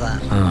ஒண்ணுக்கு போடுவா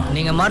சார்.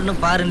 நீங்க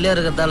மாட்டுன்னு பாருங்களே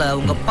இருக்கிறதால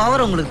உங்க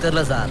பவர் உங்களுக்கு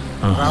தெரியல சார்.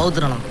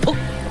 ரௌத்ரனம்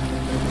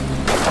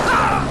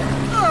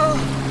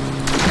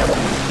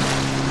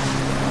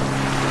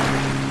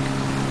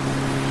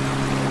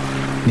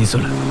நீ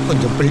சொல்லு.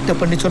 கொஞ்சம் பில்டப்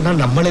பண்ணி சொன்னா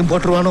நம்மளையும்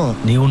போட்டுருவானோ?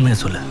 நீ உண்மையை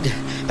சொல்லு.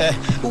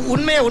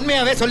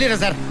 உண்மையாவே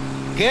சொல்லிடுறேன் சார்.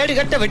 கேடு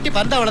கட்ட வெட்டி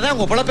பந்தாவளதான்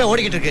உங்க பொழப்பே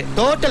ஓடிக்கிட்டு இருக்கு.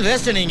 டோட்டல்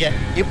வேஸ்ட் நீங்க.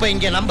 இப்ப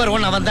இங்க நம்பர்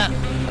 1 அவன் தான்.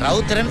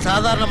 ரௌத்ரன்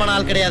சாதாரணமான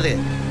ஆள் கிடையாது.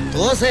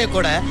 தோசையை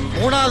கூட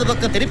 3வது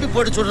பக்கம் திருப்பி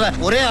போட்டு சுடுற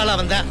ஒரே ஆள்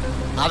அவன் தான்.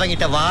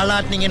 அவங்கிட்ட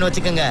வாளாட்டினீங்கன்னு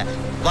வச்சுக்கோங்க,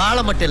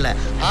 வாழை மட்டும் இல்ல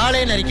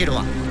ஆளே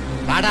நறுக்கிடுவான்.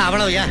 வாடா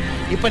அவ்வளவுயா.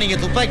 இப்ப நீங்க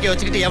துப்பாக்கி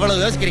வச்சுக்கிட்டு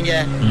எவ்வளவு யோசிக்கிறீங்க?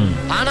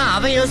 ஆனா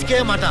அவன்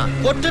யோசிக்கவே மாட்டான்.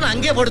 பொட்டுன்னு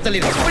அங்கேயே போட்டு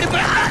தள்ளிடுவான்.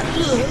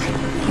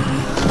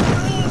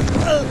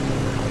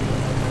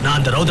 நான்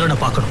அந்த ரௌத்ரனை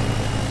பார்க்கணும்.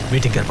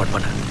 மீட்டிங் ஏற்பாடு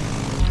பண்ண.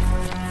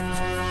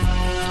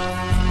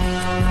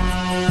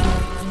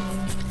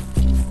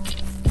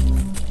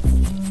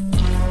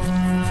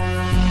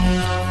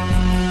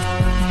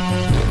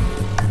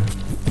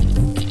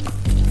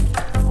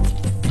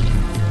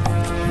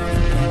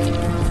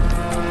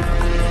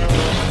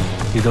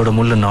 இதோட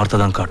முள்ளு நார்த்தை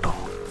தான் காட்டும்.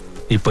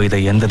 இப்போ இதை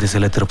எந்த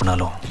திசையில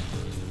திருப்பினாலும்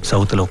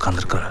சவுத்துல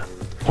உட்கார்ந்துருக்கிற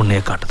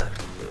உன்னையே காட்டுது.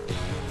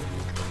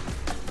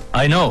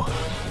 ஐ நோ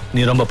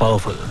நீ ரொம்ப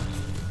பவர்ஃபுல்.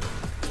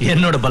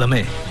 என்னோட பலமே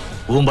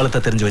உன் பலத்தை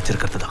தெரிஞ்சு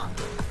வச்சிருக்கிறது தான்.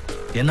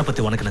 என்ன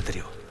பத்தி உனக்கு என்ன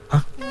தெரியும்?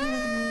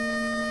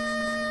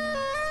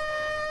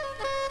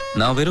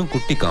 நான் வெறும்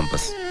குட்டி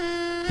காம்பஸ்,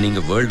 நீங்க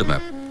வேர்ல்டு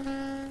மேப்.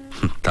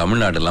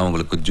 தமிழ்நாடுலாம்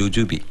உங்களுக்கு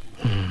ஜூஜூபி.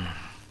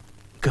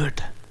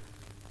 குட்,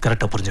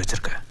 கரெக்டா புரிஞ்சு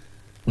வச்சிருக்க.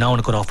 நான்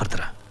உனக்கு ஒரு ஆஃபர்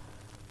தரேன்.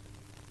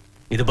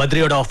 இது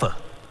பத்ரியோட ஆஃபர்.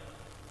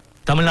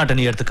 தமிழ்நாட்டை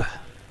நீ எடுத்துக்க.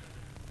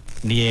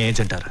 நீ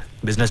ஏஜென்டாரு.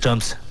 பிசினஸ்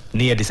டர்ம்ஸ்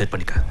நீயே டிசைட்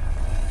பண்ணிக்க.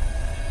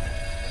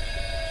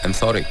 ஐம்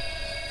சாரி,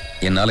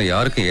 என்னால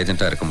யாருக்கும்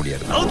ஏஜென்ட்டா இருக்க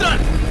முடியாது.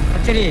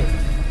 சரி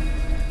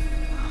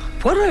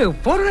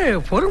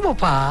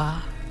பொறுமைப்பா.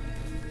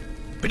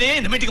 பின்னே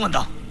இந்த மீட்டிங்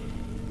வந்தா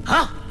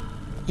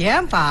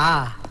ஏன்பா?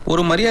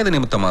 ஒரு மரியாதை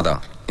நிமித்தமா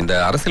தான். இந்த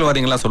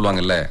அரசியல்வாதிகள்லாம்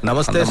சொல்லுவாங்கல்ல,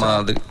 நமஸ்தே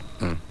மாதிரி.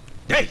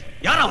 டேய்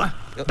யார் அவன்?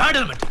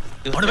 டாடல்மென்ட்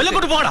அவனை வெளிய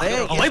கொண்டு போடா.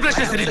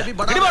 வைப்ரேஷன் சரியில்லை.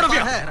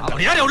 இடிபாடோபியா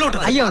அவன் யாரை உள்ள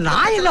விட்டு? ஐயோ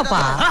நான்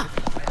இல்லப்பா.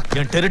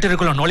 என்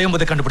டெரிட்டரிக்குள்ள நுழையும்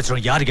போது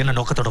கண்டுபிடிச்சிரும் யாருக்கு என்ன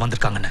நோக்கத்தோட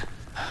வந்திருக்காங்கன்னு.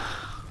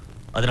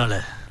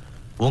 அதனால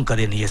உன்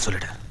கதையை நீயே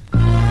சொல்லிடு.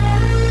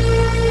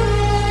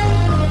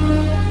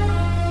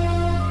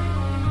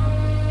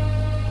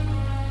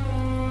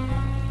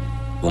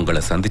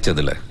 உங்களை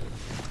சந்திச்சதுல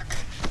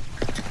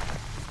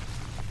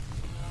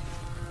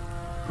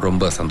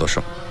ரொம்ப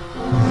சந்தோஷம்.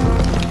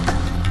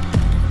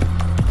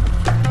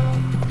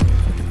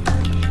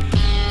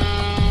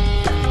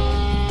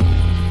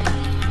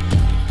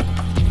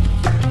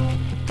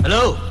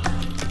 ஹலோ,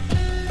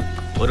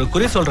 ஒரு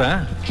குறி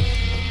சொல்றேன்,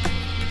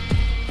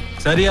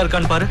 சரியா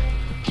இருக்கான்னு பாரு.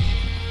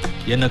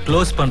 என்ன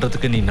க்ளோஸ்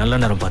பண்றதுக்கு நீ நல்ல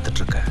நேரம்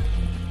பார்த்துட்டு இருக்க.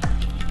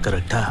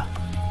 கரெக்டா?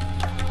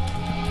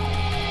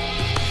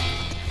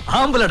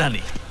 ஆம்பளடா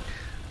நீ.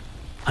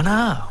 ஆனா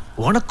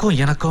உனக்கும்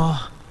எனக்கும்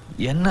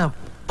என்ன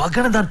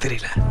பகன்னு தான்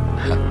தெரியல.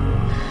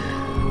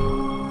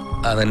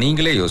 அத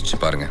நீங்களே யோசிச்சு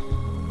பாருங்க.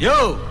 யோ,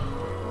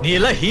 நீ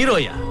எல்லாம்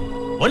ஹீரோயா?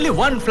 ஒன்லி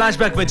ஒன்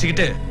ஃபிளாஷ்பேக்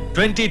வச்சுக்கிட்டு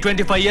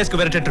 20-25 இயர்ஸ்க்கு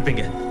விரட்டிட்டு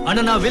இருப்பீங்க. ஆனா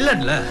நான்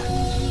வில்லன்ல.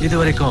 இது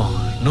வரைக்கும்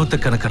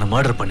நூத்துக்கணக்கான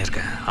மர்டர்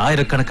பண்ணிருக்கேன்,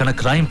 ஆயிரக்கணக்கான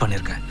கிரைம்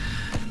பண்ணிருக்கேன்.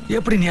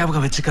 எப்படி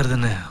ஞாபகம்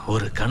வச்சுக்கிறதுன்னு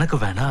ஒரு கணக்கு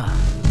வேணா?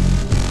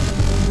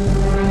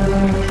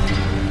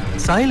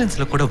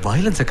 சைலன்ஸ்ல கூட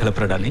வயலன்ஸை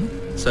கிளப்புறடா நீ.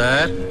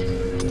 சார்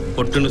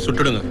பொட்டுன்னு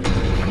சுட்டுடுங்க.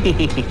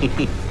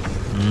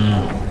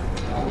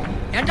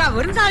 ஏண்டா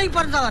விருந்தாளி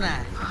பிறந்தவன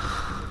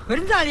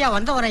விருந்தாளியா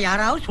வந்தவனை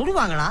யாராவது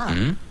சுடுவாங்களா?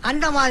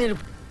 அந்த மாதிரி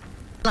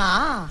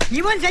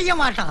இவன் செய்ய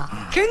மாட்டான்.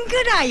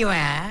 கெங்குடா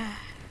இவன்.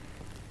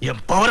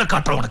 என் பவரை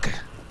காட்டுற உனக்கு.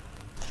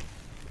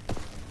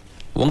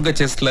 உங்க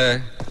செஸ்ல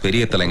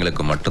பெரிய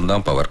தலைங்களுக்கு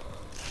மட்டும்தான் பவர்.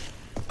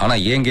 ஆனா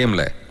என்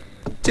கேம்ல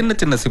சின்ன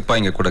சின்ன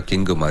சிப்பாய்ங்க கூட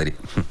கிங்கு மாதிரி.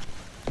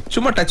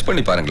 சும்மா டச்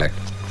பண்ணி பாருங்களேன்,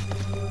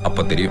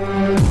 அப்ப தெரியும்.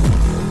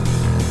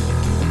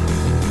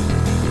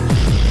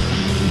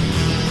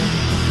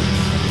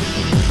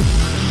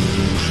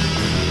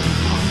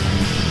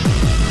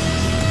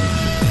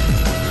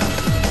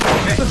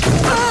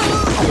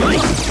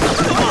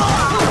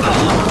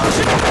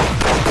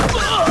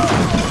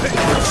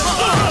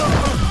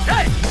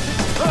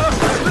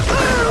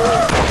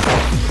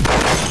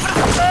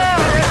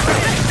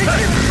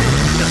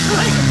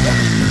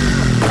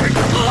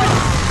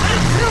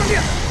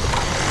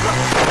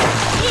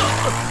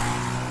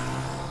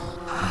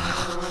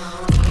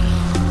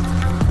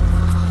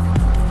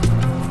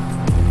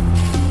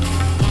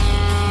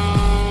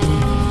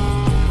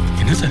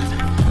 என்ன சார் இது?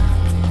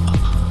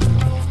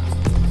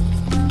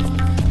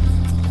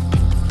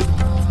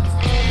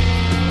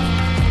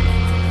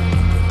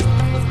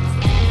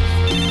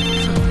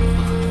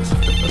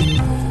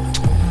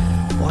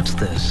 What's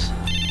this?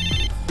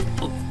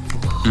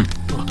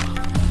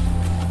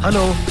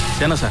 Hello.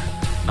 Sena sir,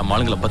 நம்ம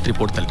ஆளுங்களை பத்திரி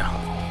போட்டு தள்ளிட்டான்.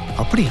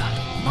 அப்படியா?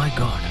 My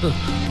God.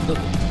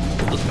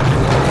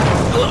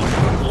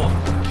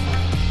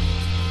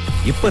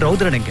 இப்ப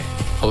ரௌத்ரன் எங்க?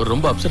 அவர்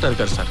ரொம்ப அப்செட்டா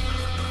இருக்காரு சார்.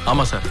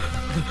 ஆமா சார்,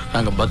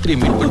 நாங்க பத்ரியை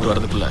மீட் பண்ணிட்டு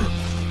வரதுக்குள்ள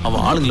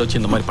அவன் ஆளுங்களை வச்சு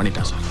இந்த மாதிரி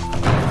பண்ணிட்டான் சார்.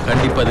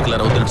 கண்டிப்பா இதுக்குள்ள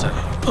ரௌத்ரன் சார்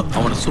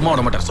அவனை சும்மா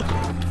விட மாட்டார் சார்.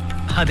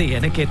 அது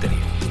எனக்கே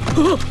தெரியும்.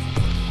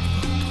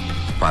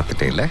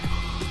 பார்த்துட்டே இல்ல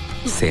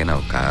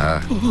சேனாவுக்கா?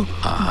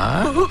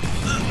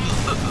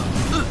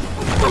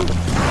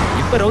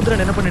 இப்ப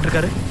ரௌத்ரன் என்ன பண்ணிட்டு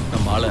இருக்காரு?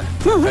 நம்ம ஆளை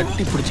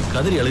கட்டி பிடிச்சி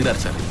கதறி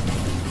அழுகிறார் sir.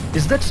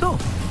 Is that so?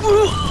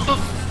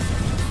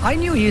 I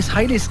knew he is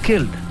highly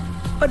skilled,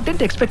 but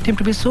didn't expect him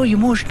to be so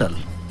emotional.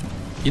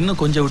 இன்னும்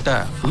கொஞ்சம் விட்டா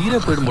உயிரே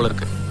போயிடும் போல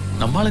இருக்கு.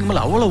 நம்ம ஆளுங்க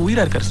மேல அவ்வளவு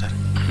உயிரா இருக்காரு சார்.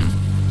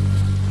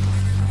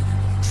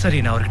 சரி,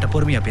 நான் அவர்கிட்ட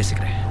பொறுமையா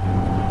பேசிக்கிறேன்.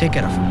 Take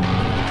care of him.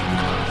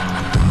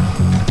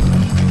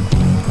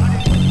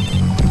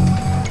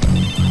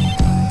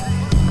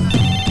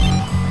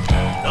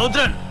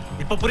 Raudran,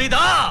 இப்ப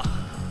புரியுதா?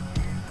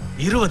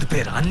 20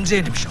 பேர் 5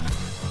 நிமிஷம்.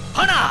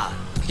 ஆனா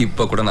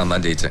இப்ப கூட நான்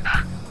தான் ஜெயிச்சேன்.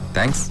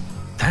 தேங்க்ஸ்.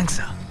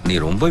 தேங்க்ஸா? நீ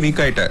ரொம்ப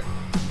வீக் ஆயிட்ட,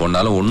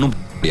 உன்னால ஒண்ணும்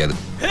முடியாது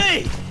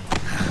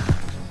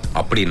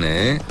அப்படின்னு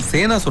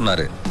சேனா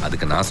சொன்னாரு.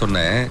 அதுக்கு நான்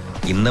சொன்னேன்,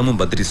 இன்னமும்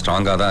பத்ரி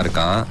ஸ்ட்ராங்கா தான்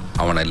இருக்கான்,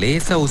 அவனை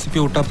லேசா உசுப்பி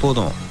விட்டா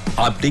போதும்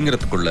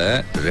அப்படிங்கறதுக்குள்ள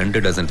 2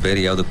 டஜன்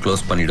பேரையாவது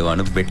க்ளோஸ்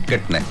பண்ணிடுவான்னு பெட்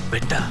கட்டினேன்.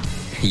 பெட்டா?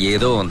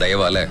 ஏதோ உன்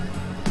தயவால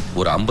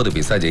ஒரு 50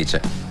 பைசா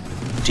ஜெயிச்சேன்.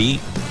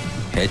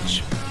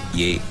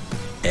 THANX.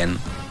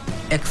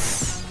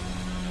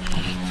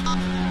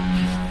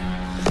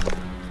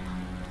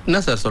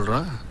 என்ன சார்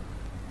சொல்றான்?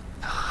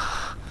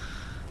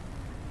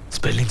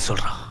 ஸ்பெல்லிங்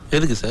சொல்றான்.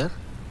 எதுக்கு சார்?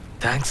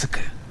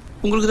 தேங்க்ஸ்க்கு.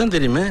 உங்களுக்கு தான்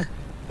தெரியுமே.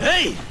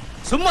 ஏய்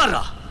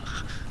சும்மாடா.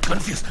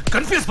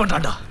 கன்ஃபியூஸ்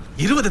பண்றான்டா.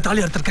 20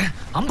 தாலி அறுத்திருக்கேன்,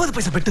 50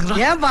 பைசா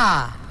பெட்டுங்கறான். ஏன்பா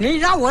நீ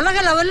தான் உலக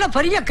லெவல்ல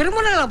பெரிய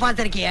கிரிமினல்களை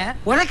பார்த்திருக்கிய,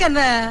 உனக்கு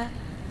என்ன?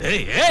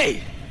 ஏய்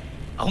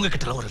அவங்க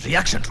கிட்ட ஒரு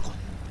ரியாக்ஷன் இருக்கும்,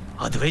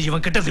 அதுவே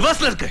இவன் கிட்ட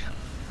ரிவர்ஸ்ல இருக்கு.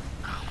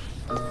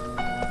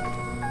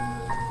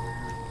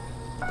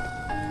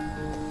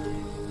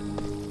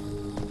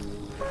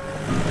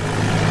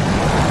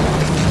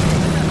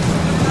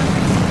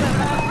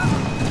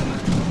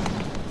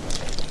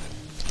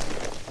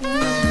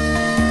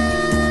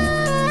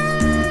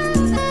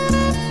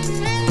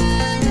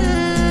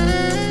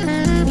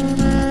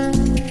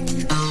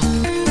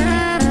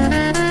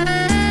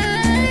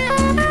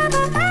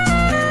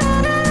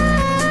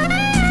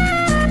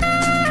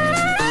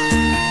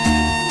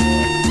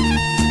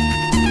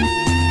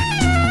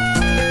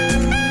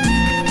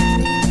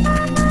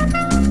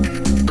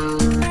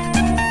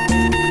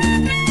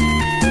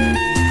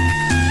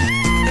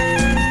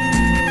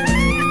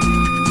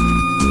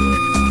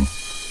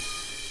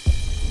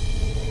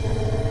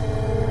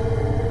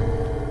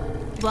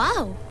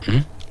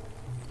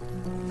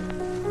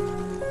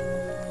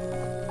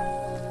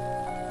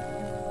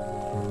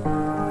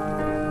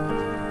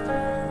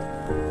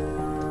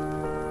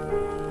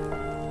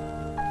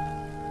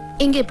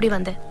 இங்க எப்படி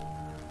வந்த?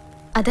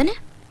 அதானே?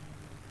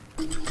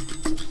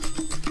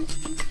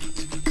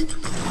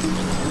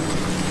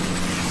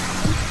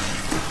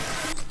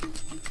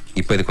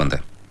 இப்ப எதுக்கு வந்த?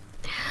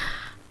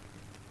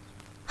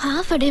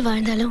 ஹாஃப் டே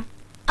வாழ்ந்தாலும்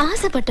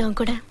ஆசைப்பட்டவன்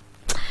கூட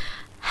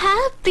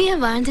ஹாப்பியா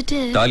வாழ்ந்துட்டு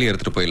தாலி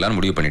எடுத்துட்டு போயிடலாம்னு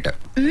முடிவு பண்ணிட்டேன்.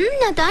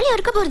 நான் தாலி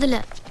அறுக்க போறதில்ல.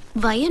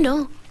 வயனோ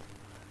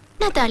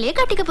நான் தாலியே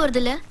கட்டிக்க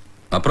போறதில்ல.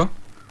 அப்புறம்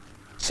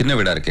சின்ன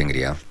வீடா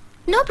இருக்கேங்கறியா?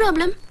 No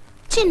problem.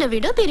 சின்ன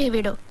வீடோ பெரிய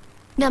வீடோ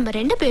நம்ம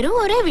 2 பேரும்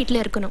ஒரே வீட்ல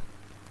இருக்கணும்.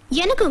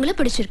 எனக்கு உங்களை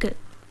பிடிச்சிருக்கு.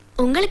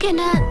 உங்களுக்கு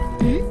என்ன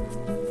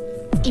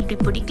இப்படி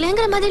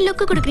பிடிக்கலங்கிற மாதிரி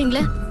லுக்கு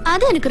கொடுக்குறீங்களே,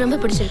 அது எனக்கு ரொம்ப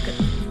பிடிச்சிருக்கு.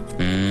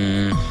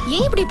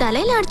 ஏன் இப்படி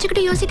தலையில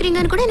அடிச்சுக்கிட்டு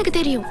யோசிக்கிறீங்கன்னு கூட எனக்கு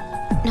தெரியும்.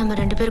 நம்ம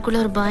 2 பேருக்குள்ள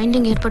ஒரு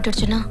பாண்டிங்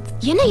ஏற்பட்டுச்சுன்னா,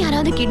 என்ன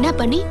யாராவது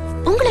கிட்னாப் பண்ணி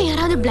உங்களை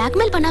யாராவது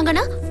பிளாக்மெயில்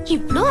பண்ணாங்கன்னா,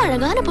 இவ்ளோ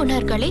அழகான பொண்ணா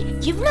இருக்காளே,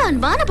 இவ்ளோ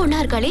அன்பான பொண்ணா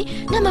இருக்காளே,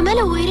 நம்ம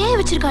மேல உயிரே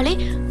வச்சிருக்காளே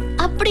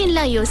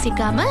அப்படின்லாம்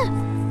யோசிக்காம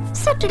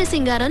சட்டட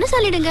சிங்காரம்னு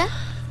சொல்லிடுங்க.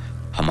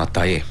 அம்மா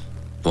தாயே,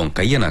 உன்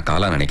கைய நான்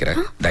காலா நினைக்கிறேன்,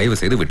 தயவு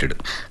செய்து விட்டுடு.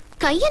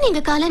 கைய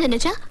நீங்க காலா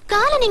நினைச்சா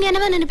காலை நீங்க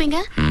என்னவா நினைப்பீங்க?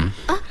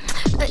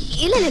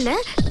 இல்ல இல்ல இல்ல,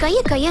 கைய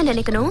கையா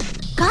நினைக்கணும்,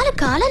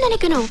 காலை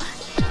நினைக்கணும்.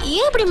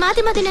 ஏன் இப்படி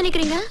மாத்தி மாத்தி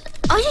நினைக்கிறீங்க?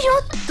 ஐயோ,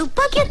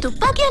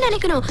 துப்பாக்கியா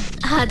நினைக்கணும்.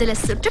 அதுல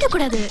சுட்டுட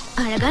கூடாது.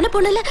 அழகான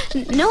பொண்ணுல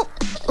நோ,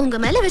 உங்க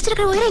மேல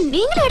வச்சிருக்கிற உயிரை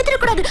நீங்களே எடுத்துட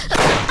கூடாது.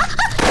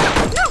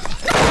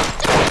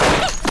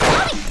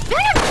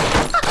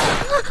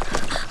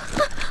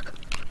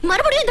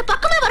 மறுபடியும் இந்த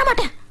பக்கமே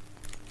வரமாட்டேன்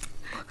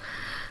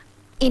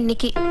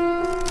இன்னைக்கு.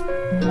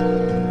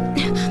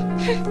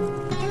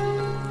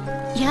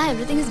 Yeah,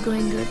 everything is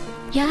going good.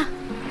 Yeah.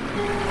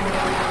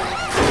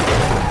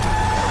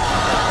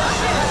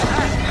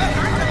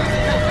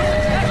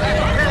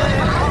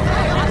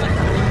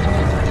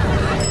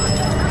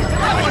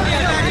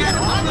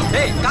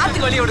 டேய்,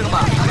 காத்துக்கு வழி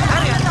விடுங்கம்மா.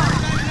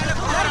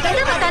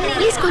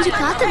 ப்ளீஸ் கொஞ்சம்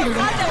காத்து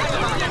விடுங்க.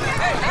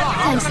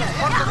 தேங்க்ஸ்.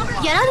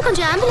 யாராவது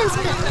கொஞ்சம்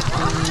ஆம்புலன்ஸ்க்கு.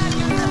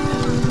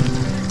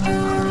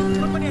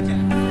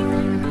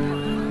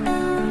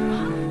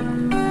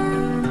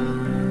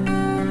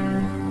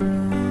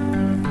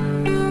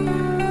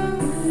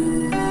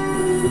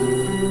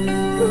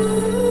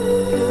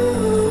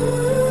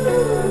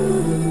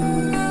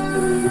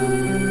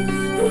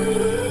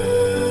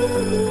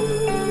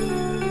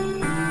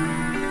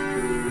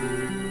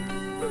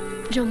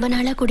 ரொம்ப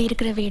நாளா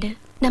குடியிருக்கிற வீடு,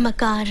 நம்ம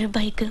காரு,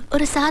 பைக்கு,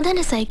 ஒரு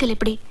சாதாரண சைக்கிள்,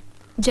 இப்படி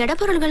ஜட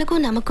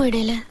பொருள்களுக்கும் நமக்கும்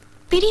இடையில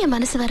பெரிய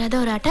மனசு வராத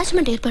ஒரு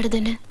அட்டாச்மெண்ட்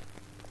ஏற்படுதுன்னு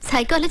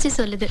சைக்காலஜி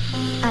சொல்லுது.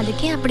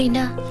 அதுக்கே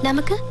அப்படின்னா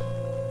நமக்கு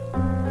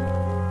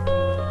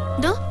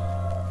தோ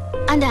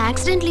அந்த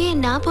ஆக்சிடென்ட்லயே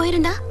நான்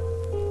போயிருந்தா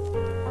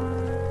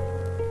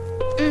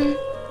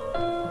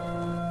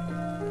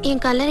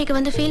என் கல்லறைக்கு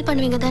வந்து ஃபீல்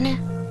பண்ணுவீங்க தானே?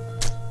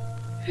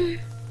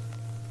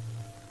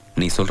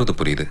 நீ சொல்றது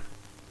புரியுது.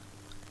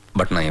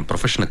 பட் நான் என்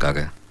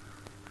ப்ரொஃபஷனுக்காக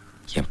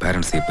என்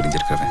பேரண்ட்ஸையே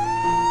பிரிஞ்சிருக்கிறேன்.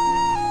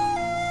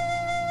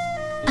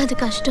 அது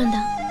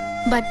கஷ்டம்தான்.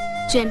 பட்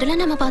ஜென்ரலா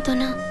நம்ம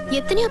பார்த்தோம்னா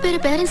எத்தனையோ பேர்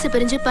பேரண்ட்ஸ்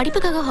பிரிஞ்சு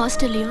படிப்புக்காக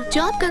ஹாஸ்டல்லையோ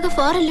ஜாப்காக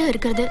ஃபாரின்லயோ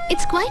இருக்கிறது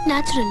இட்ஸ் குவைட்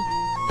நேச்சுரல்.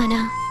 ஆனா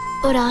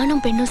ஒரு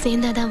ஆணும் பெண்ணும்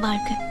சேர்ந்தாதான்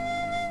வாழ்க்கை.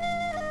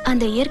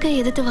 அந்த இயற்கையை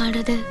எதிர்த்து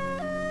வாழ்றது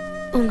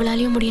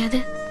உங்களாலையும்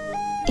முடியாது,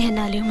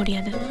 என்னாலையும்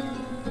முடியாது.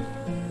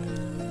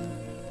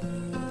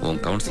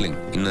 உன் கவுன்சிலிங்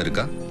இன்னும்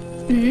இருக்கா?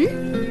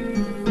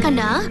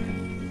 கண்ணா,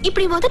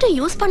 இப்படி முதல்ல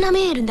யூஸ்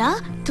பண்ணாமே இருந்தா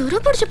துரு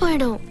பிடிச்சு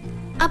போயிடும்.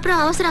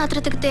 அப்புறம் அவசர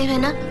ஆத்திரத்துக்கு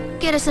தேவைன்னா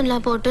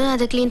கெரசன்லாம் போட்டு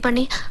அதை கிளீன்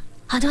பண்ணி,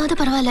 அதாவது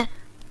பரவாயில்ல,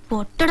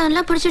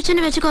 ஒட்டடம்லாம்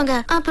பிடிச்சிருச்சுன்னு வச்சுக்கோங்க,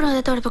 அப்புறம்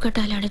அதை தொடப்பு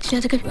கட்டால அடிச்சு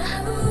அதுக்கு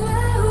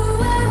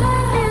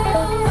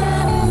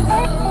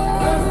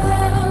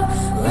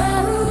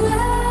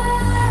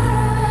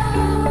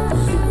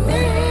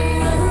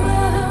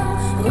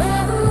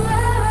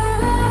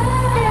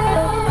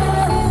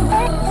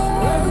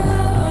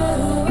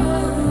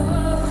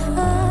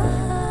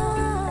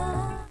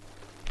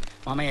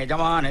मम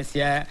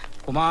यजमानस्य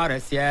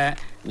कुमारस्य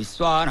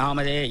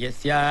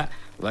विश्वानामधेयस्य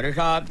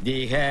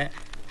वर्षाब्दीः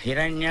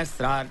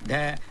हिरण्यश्राद्ध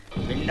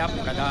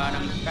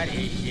पिण्डप्रदानं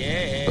करिष्ये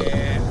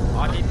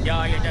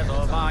आदित्याय च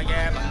सोमाय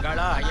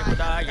मंगलाय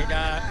बुधाय च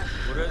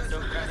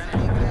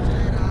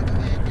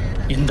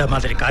இந்த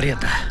மாதிரி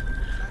காரியத்தை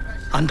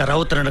அந்த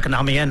ரவுத்ரனுக்கு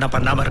நாம ஏன் என்ன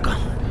பண்ணாம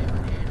இருக்கோம்?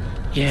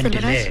 ஏன்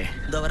டிலே?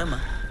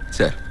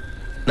 சார்,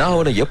 நான்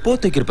அவனை எப்போ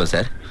தூக்கிருப்பேன்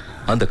சார்.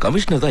 அந்த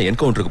கமிஷனர் தான்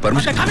என்கவுண்டருக்கு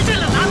பர்மிஷன்.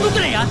 கமிஷனர் நான்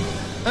தூக்குறேயா?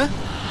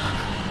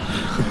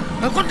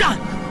 கொண்டா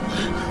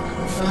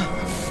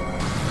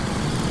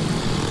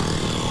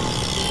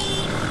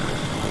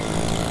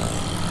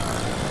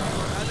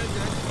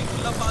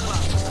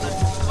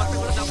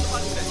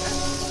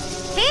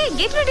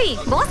கெட் ரெடி,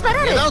 பாஸ்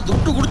வராரு. ஏதாவது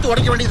துட்டு கொடுத்து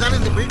உடைக்க வேண்டியதானே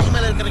இந்த பில்டிங்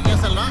மேல இருக்கிற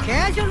கேஸ் எல்லாம்?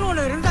 கேஸ்னு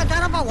ஒன்னு இருந்தா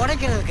தானப்பா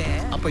உடைக்கிறதுக்கு.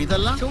 அப்ப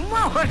இதெல்லாம்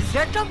சும்மா ஒரு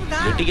செட்டப்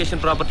தான்.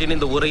 லிட்டிகேஷன் ப்ராப்பர்ட்டின்னு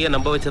இந்த ஊரையே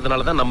நம்ப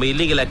வச்சதுனால தான் நம்ம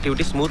இல்லீகல்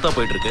ஆக்டிவிட்டி ஸ்மூத்தா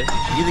போயிட்டு இருக்கு.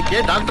 இதுக்கே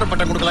டாக்டர்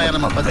பட்டம் கொடுக்கலாம்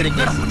நம்ம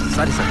பத்திரிக்கை.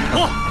 சாரி சார்,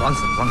 வாங்க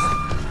சார், வாங்க சார்.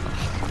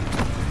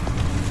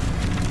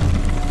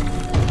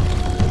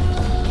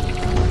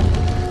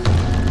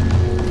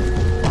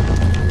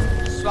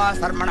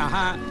 स्वासर्मणः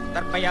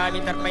तर्पयामि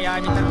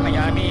तर्पयामि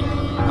तर्पयामि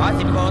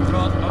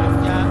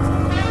काशिगोत्रोद्भवस्य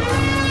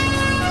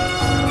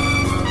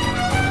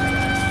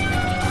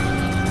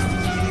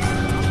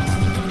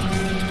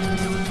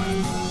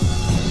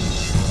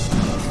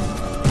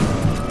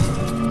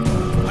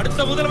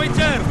அடுத்த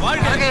முதலமைச்சர்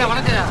வாழ்க.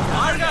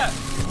 வாழ்க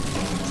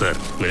சார்.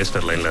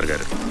 மினிஸ்டர் லைன்ல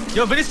இருக்காரு.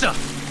 யோ மினிஸ்டர்,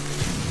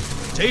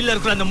 ஜெயில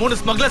இருக்கிற அந்த 3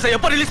 ஸ்மக்லர்ஸை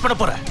எப்ப ரிலீஸ் பண்ண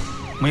போற?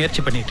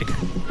 முயற்சி பண்ணிட்டு இருக்கு.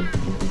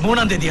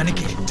 3ஆம் தேதி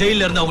அன்னைக்கு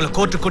ஜெயில இருந்து அவங்கள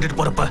கோர்ட்டுக்கு கூட்டிட்டு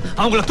போறப்ப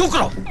அவங்கள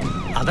தூக்குறோம்.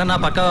 அத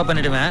நான் பக்காவா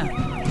பண்ணிடுவேன்.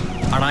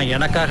 ஆனா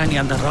எனக்காக நீ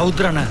அந்த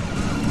ரவுத்ரனை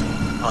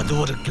அது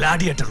ஒரு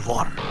கிளாடியேட்டர்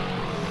வார்.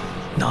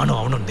 நானும்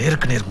அவனும்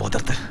நேருக்கு நேர்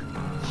மோதுறது.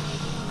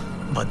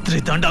 பத்ரி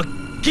தாண்டா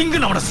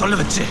கிங்னு அவனை சொல்ல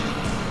வச்சு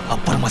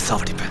அப்புறமா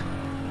சாவடிப்பேன்.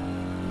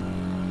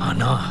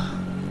 ஆனா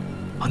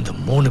அந்த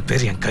 3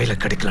 பேர் என் கையில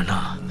கிடைக்கலன்னா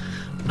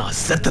நான்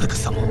செத்ததுக்கு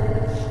சமம்.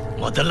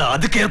 முதல்ல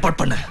அதுக்கு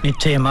ஏற்பாடு பண்ண.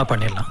 நிச்சயமா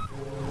பண்ணிடலாம்.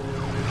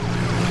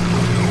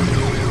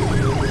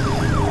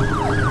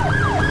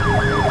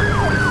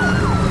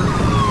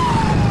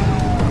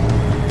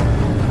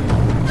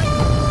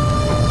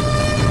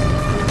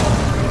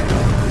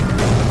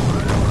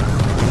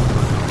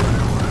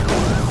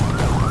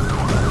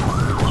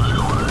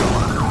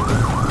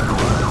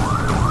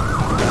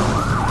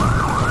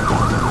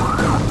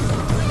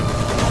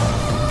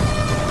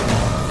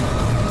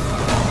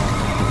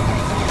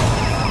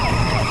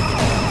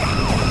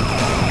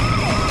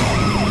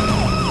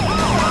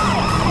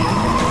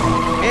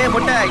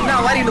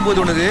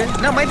 போது உனக்கு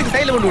நான் மைத்துக்கு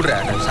சைடுல கொண்டு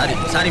விடுறேன்.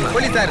 Sorry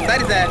police sir,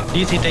 sorry sir.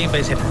 DC time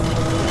பேசுறேன்.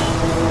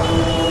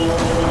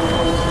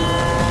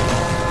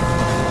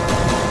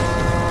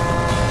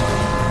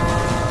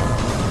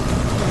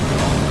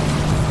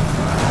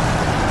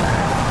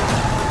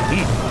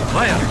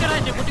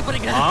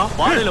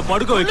 பாடையில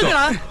படுக்க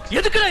வைக்கும்.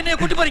 எதுக்குடா என்னைய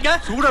கூட்டி போறீங்க?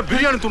 சூடா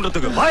பிரியாணி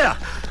துண்டத்துக்கு. வாயா.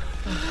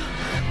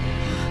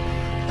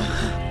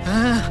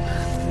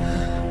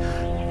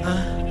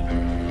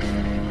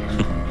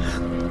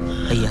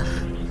 ஐயா,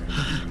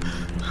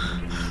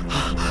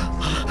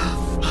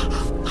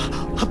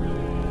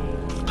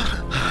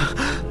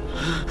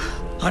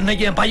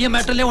 அன்னைக்கு என் பையன்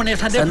மேட்டர்லயே உன்னை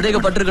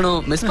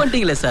சந்தேகப்பட்டிருக்கணும். Miss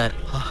பண்ணிட்டீங்களே sir.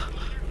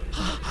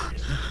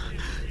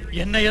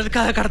 என்ன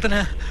எதுக்காக கடத்தின?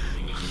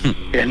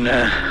 என்ன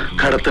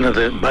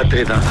கடத்தினது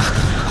பத்ரி தான்.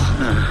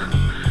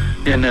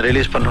 என்ன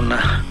ரிலீஸ் பண்ணணும்னா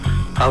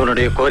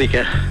அவனுடைய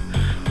கோரிக்கை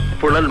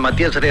புழல்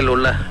மத்திய சிறையில்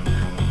உள்ள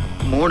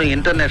 3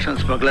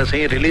 இன்டர்நேஷனல்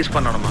ஸ்மக்லர்ஸையும் ரிலீஸ்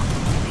பண்ணணுமா.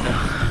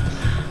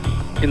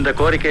 இந்த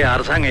கோரிக்கையை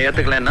அரசாங்கம்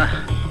ஏத்துக்கலன்னா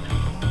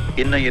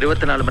இன்னும்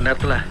 24 மணி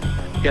நேரத்துல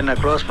என்ன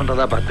க்ளோஸ்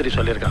பண்றதா பத்ரி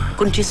சொல்லியிருக்கான்.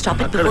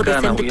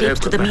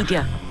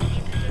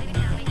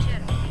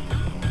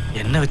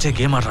 என்ன வச்சே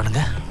கேம்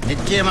ஆடுறானுங்க?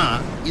 நிச்சயமா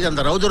இது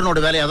அந்த ரவுதரனோட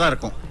வேலையா தான்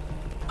இருக்கும்.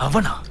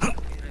 அவனா?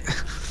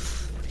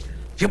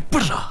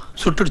 எப்படிடா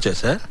சுட்டுடுச்சா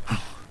சார்?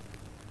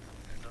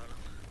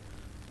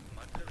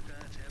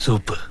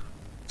 சூப்பு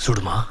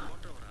சுடுமா?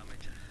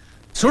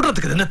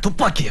 சுடுறதுக்கு என்ன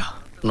துப்பாக்கியா?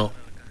 நோ,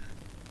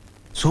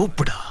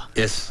 சூப்புடா.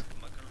 எஸ்.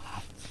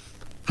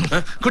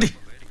 குடி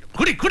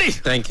குடி குடி.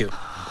 தேங்க்யூ.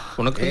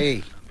 உனக்கு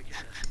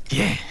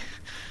ஏன்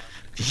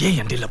ஏன்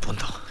எண்டில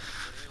போந்தோம்?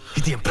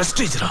 இது என்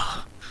பிரஸ்டீஜ்ரா.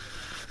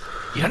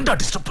 ஏன்டா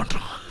டிஸ்டர்ப்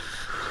பண்றோம்?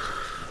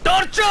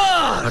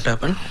 டார்ச்சர். What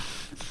happen?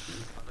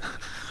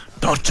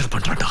 டார்ச்சர்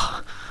பண்றடா.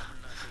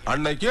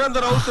 அன்னைக்கே அந்த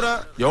ரவுத்ர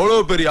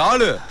எவ்வளவு பெரிய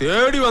ஆளு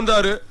தேடி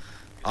வந்தாரு.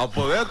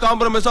 அப்பவே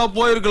காம்ப்ரமைஸா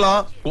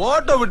போயிருக்கலாம்.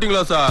 கோட்டை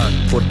விட்டீங்களா sir?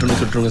 பொட்டுன்னு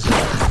சுட்டுருங்க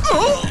sir.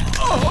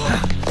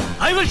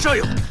 I will show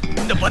you.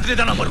 இந்த பத்ரி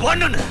தான் நம்பர்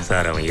 1.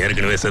 சார் அவன்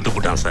ஏற்கனவே செத்து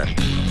போட்டான் சார்.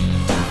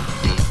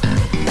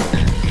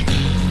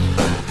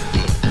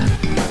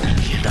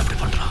 ஏன்டா அப்படி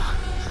பண்றான்?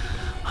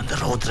 அந்த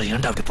ரவுத்ர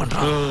ஏன்டா அப்படி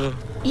பண்றான்?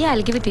 Yeah,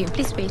 I'll give it to you.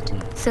 Please wait.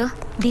 Sir,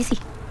 DC.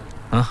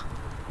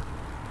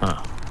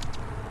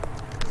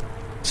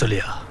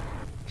 சொல்லியா?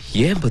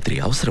 ஏன் பத்ரி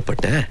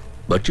அவசரப்பட்ட?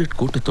 பட்ஜெட்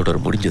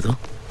கூட்டத்தொடர் முடிஞ்சதும்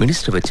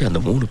மினிஸ்டர் வச்சு அந்த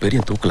 3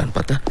 பேரையும் தூக்கலான்னு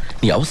பார்த்தா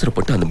நீ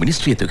அவசரப்பட்டு அந்த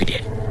மினிஸ்ட்ரியை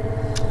தூக்கிட்டியே.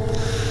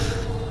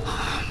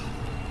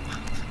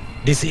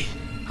 டிசி,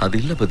 அது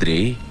இல்ல பத்ரி,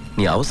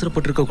 நீ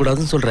அவசரப்பட்டிருக்க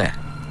கூடாதுன்னு சொல்ற.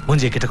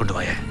 மூஞ்சி கிட்ட கொண்டு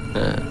வாய.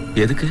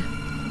 எதுக்கு?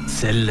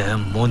 செல்ல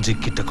மூஞ்சி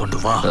கிட்ட கொண்டு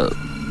வா.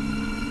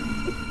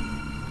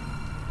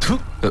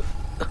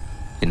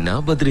 என்ன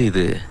பத்ரி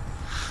இது?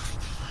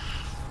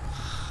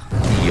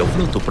 நீ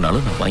எவ்வளவு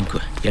துப்புனாலும் நான்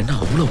வாங்கிக்குவேன். ஏன்னா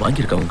அவ்வளவு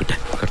வாங்கியிருக்க உங்ககிட்ட.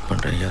 கட்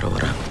பண்றேன். யாரோ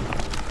வரா.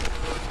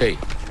 ஏய்,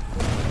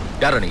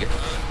 யாரா நீங்க?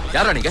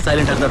 யாரா நீங்க?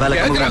 சைலண்டா இருந்த வேலை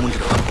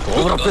முடிஞ்சிடும்.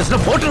 ஓவரா பேசுனா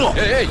போட்டுருவோம்.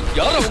 ஏய்,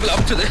 யாரா உங்களை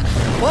அடிச்சது?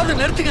 போது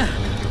நிறுத்துங்க.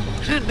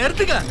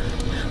 நிறுத்துங்க.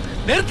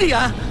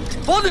 நிறுத்தியா?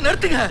 போது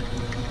நிறுத்துங்க.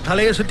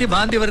 தலையை சுத்தி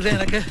பாந்தி வருது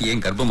எனக்கு.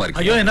 ஏன் கர்ப்பமா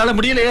இருக்கு? ஐயோ என்னால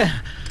முடியலையே.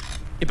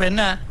 இப்ப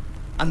என்ன?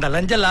 அந்த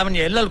லஞ்ச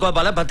லாவண்ய எல்எல்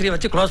கோபால பத்திரியை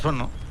வச்சு க்ளோஸ்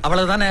பண்ணும்.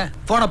 அவ்வளவுதானே.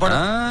 போன போன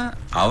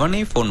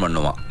அவனே போன்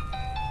பண்ணுவான்.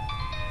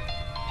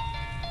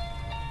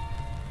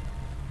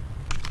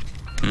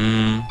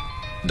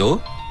 தோ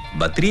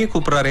பத்ரியே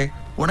கூப்பிடுறாரே.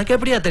 உனக்கு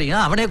எப்படியா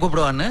தெரியும் அவனே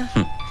கூப்பிடுவான்னு?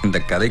 இந்த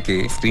கதைக்கு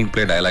ஸ்கிரீன்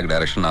பிளே டயலாக்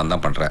டைரக்ஷன் நான்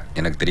தான் பண்றேன்.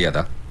 எனக்கு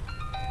தெரியாதா?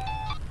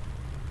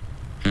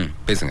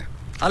 பேசுங்க.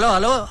 Hello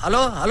hello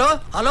hello hello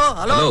hello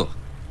hello.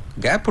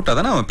 Gap விட்டா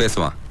தானே அவன்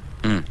பேசுவான்.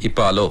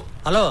 இப்போ ஹலோ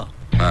ஹலோ.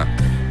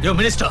 யோ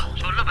மினிஸ்டர்,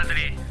 சொல்லு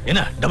பத்ரி.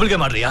 என்ன டபுள்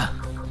கேம் ஆடுறியா?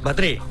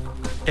 பத்ரி,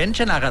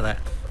 டென்ஷன் ஆகாத.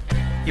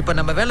 இப்ப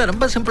நம்ம வேலை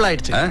ரொம்ப சிம்பிள்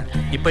ஆயிடுச்சு.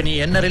 இப்ப நீ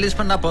என்ன ரிலீஸ்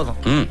பண்ணா போதும்.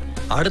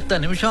 அடுத்த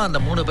நிமிஷம் அந்த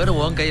 3 பேரும்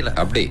உன் கையில.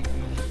 அப்படி?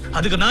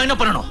 அதுக்கு நான் என்ன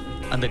பண்ணணும்?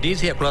 அந்த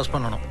டிசியை க்ளோஸ்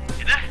பண்ணணும்.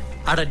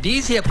 அட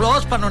டிசியை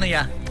க்ளோஸ்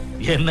பண்ணணும்யா.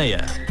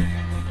 என்னையா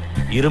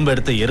இரும்பு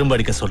எடுத்து எறும்பு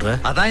அடிக்க சொல்ற?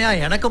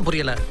 அதான் எனக்கும்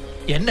புரியல.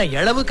 என்ன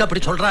இளவுக்கு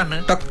அப்படி சொல்றான்னு.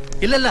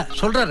 இல்ல இல்ல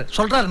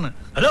சொல்றாருன்னு.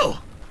 ஹலோ.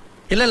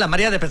 இல்ல இல்ல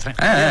மரியாதை பேசுறேன்.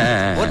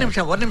 ஒரு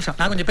நிமிஷம்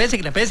நான் கொஞ்சம்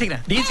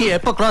பேசிக்கிறேன். டிசி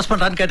எப்ப க்ளோஸ்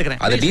பண்றான்னு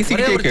கேட்டுக்கிறேன். அது டிசி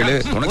கிட்ட கேளு.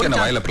 உனக்கு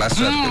என்ன வாயில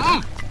பிளாஸ்டர் இருக்கு?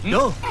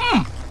 யோ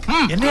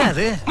என்னையா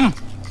அது?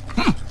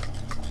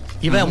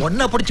 இவன்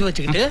ஒன்ன புடிச்சு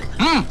வச்சுக்கிட்டு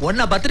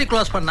ஒன்ன பத்திரி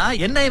க்ளோஸ் பண்ணா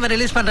என்ன இவன்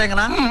ரிலீஸ்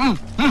பண்றாங்கனா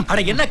அட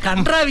என்ன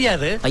கன்றாவியா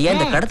அது ஐயா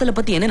இந்த கடத்தல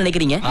பத்தி என்ன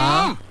நினைக்கிறீங்க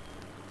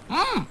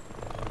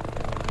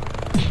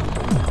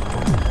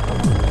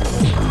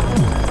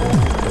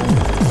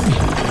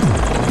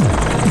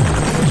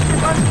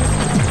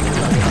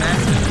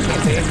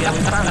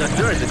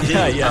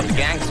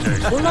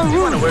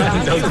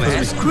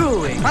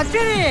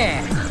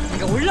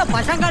உள்ள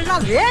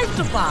பசங்கள்லாம்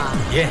வேஸ்ட்பா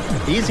ஏன்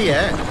ஈஸியா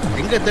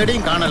எங்க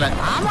தேடியும் காணல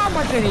ஆமா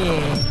பத்திரி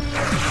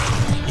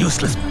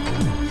யூஸ்லெஸ்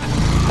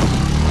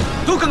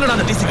தூக்குங்கடா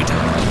அந்த டிசி கிட்ட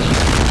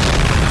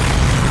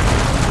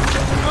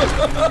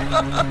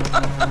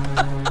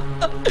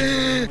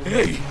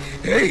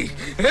ஏய்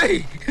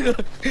ஏய்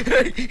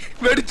ஏய்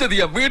வெடிச்சது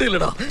என் வீடு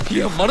இல்லடா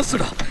என்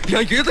மனசுடா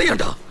என்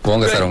இதயம்டா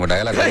போங்க சார் உங்க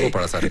டயலாக்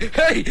கோபப்பட சார்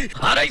ஏய்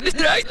அரை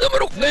இந்த ஐந்து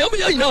மரம்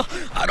நேமையா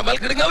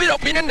அரமல் கிடங்கவே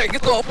அப்படினே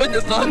நெகிதோ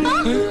அப்பஞ்ச சார்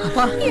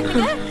அப்பா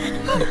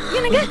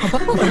என்னங்க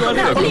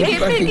நீங்க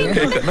எப்படி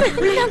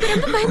இருக்கீங்க நாங்க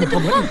ரொம்ப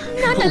பயந்துட்டோம்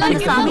நான் நல்லா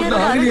இருக்கேன்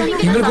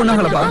எங்களுக்கு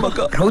ஒண்ணாங்களப்பா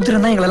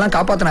ரௌத்ரன் தான் எங்களை எல்லாம்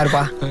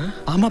காப்பாத்துனாருப்பா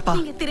ஆமாப்பா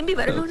நீங்க திரும்பி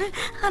வரணும்னு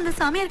அந்த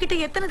சாமியார் கிட்ட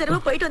எத்தனை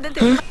தடவை போயிட்டு வந்தேன்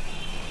தெரியுமா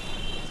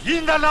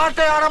இந்த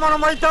நாட்டை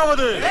அரமணம்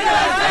வைத்தாவது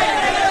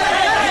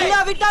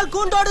இல்லாவிட்டால்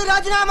கூண்டோடு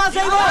ராஜினாமா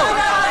செய்வோம்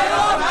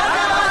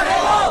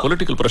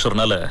பொலிட்டிக்கல்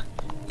பிரஷர்னால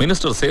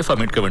மினிஸ்டர் சேஃபா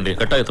மீட்க வேண்டிய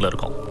கட்டாயத்துல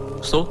இருக்கும்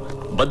சோ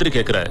பத்ரி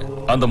கேக்குற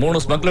அந்த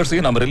 3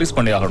 ஸ்மக்லர்ஸையும் நாம ரிலீஸ்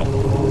பண்ணி ஆகணும்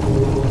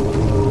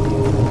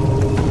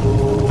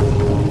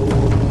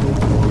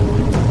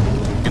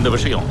இந்த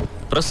விஷயம்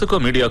பிரஸுக்கோ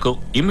மீடியாக்கோ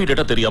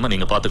இம்மீடியட்டா தெரியாம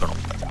நீங்க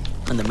பாத்துக்கணும்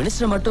அந்த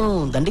மினிஸ்டர் மட்டும்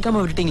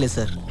தண்டிக்காம விட்டீங்களே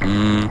சார்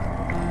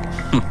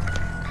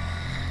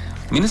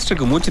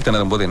மினிஸ்டருக்கு மூச்சு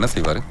திணறும் போது என்ன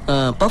செய்வாரு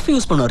பஃப்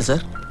யூஸ் பண்ணுவாரு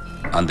சார்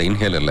அந்த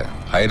இன்ஹேலர்ல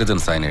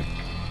ஹைட்ரஜன் சயனைட்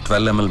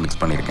 12 ml மிக்ஸ்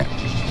பண்ணிருக்கேன்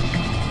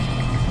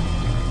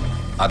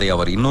அதை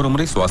அவர் இன்னொரு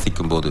முறை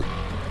சுவாசிக்கும் போது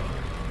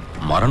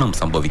மரணம்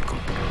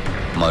சம்பவிக்கும்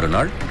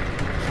மறுநாள்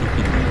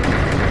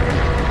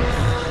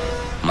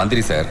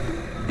மந்திரி சார்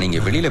நீங்க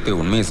வெளியில போய்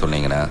உண்மையை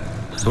சொன்னீங்கன்னா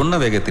சொன்ன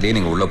வேகத்திலேயே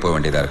நீங்க உள்ள போக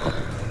வேண்டியதா இருக்கும்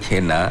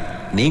ஏன்னா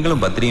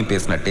நீங்களும் பத்ரியும்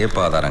பேசின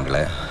டேப்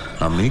ஆதாரங்களை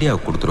நான்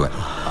மீடியாவுக்கு கொடுத்துருவேன்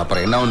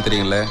அப்புறம் என்ன ஆகும்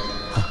தெரியுங்கள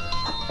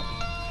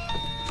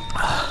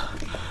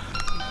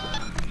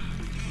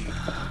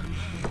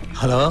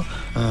ஹலோ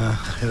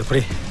எப்படி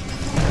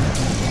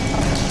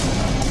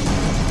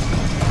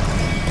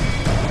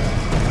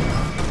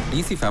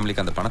டிசி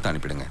ஃபேமிலிக்கு அந்த பணத்தை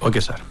அனுப்பிடுங்க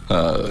ஓகே சார்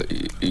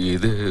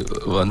இது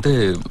வந்து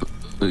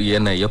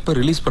என்ன எப்ப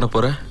ரிலீஸ் பண்ண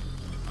போற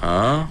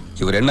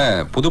இவர் என்ன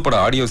புதுப்பட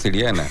ஆடியோ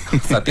சிடியா என்ன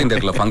சத்யன்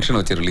தேட்டர்ல ஃபங்க்ஷன்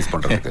வச்சு ரிலீஸ்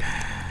பண்றதுக்கு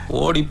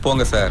ஓடி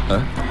போங்க சார்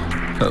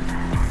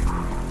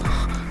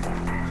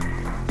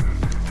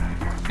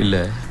இல்ல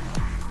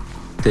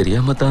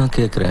தெரியாம தான்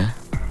கேக்குறேன்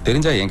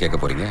தெரிஞ்சா ஏன் கேட்க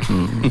போறீங்க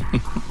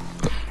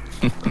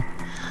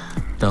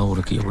நான்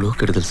உனக்கு எவ்வளவு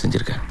கெடுதல்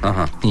செஞ்சிருக்கேன்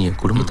நீ என்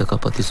குடும்பத்தை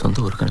காப்பாத்தி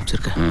சொந்த ஊருக்கு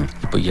அனுப்பிச்சிருக்க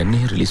இப்ப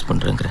என்னையே ரிலீஸ்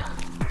பண்றேங்கிற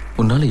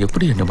உன்னால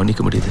எப்படி என்ன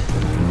மன்னிக்க முடியுது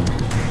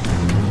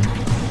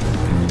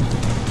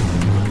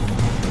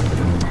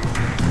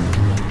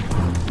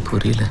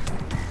புரியல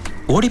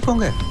ஓடி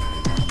போங்க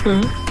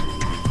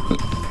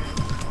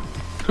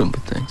ரொம்ப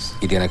தேங்க்ஸ்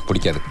இது எனக்கு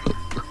பிடிக்காது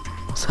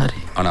சாரி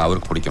ஆனா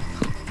அவருக்கு பிடிக்கும்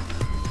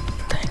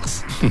தேங்க்ஸ்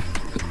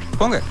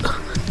போங்க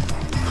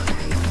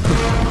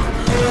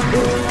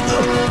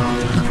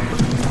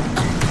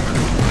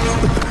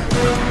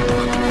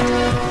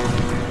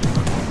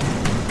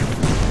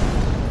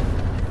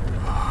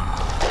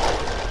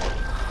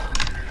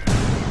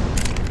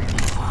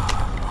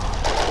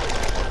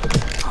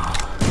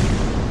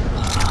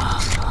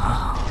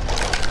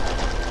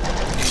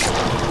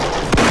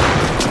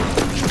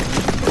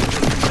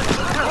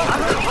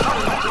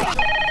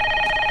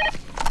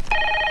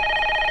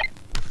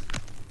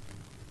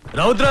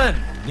ரௌத்ரன்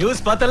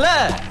நியூஸ் பார்த்தல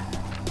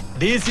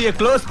டிசியை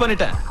க்ளோஸ்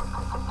பண்ணிட்டேன்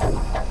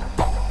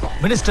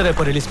மினிஸ்டர்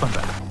எப்ப ரிலீஸ்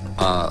பண்றேன்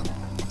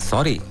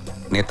சாரி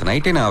நேத்து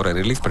நைட்டே நான் அவரை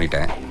ரிலீஸ்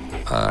பண்ணிட்டேன்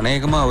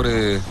அநேகமா அவரு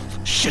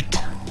ஷிட்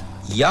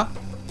யா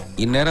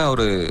இந்நேரம்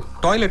அவரு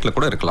டாய்லெட்ல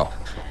கூட இருக்கலாம்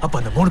அப்ப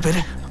அந்த 3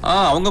 பேரு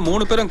அவங்க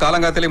 3 பேரும்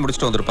காலங்காத்திலே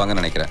முடிச்சிட்டு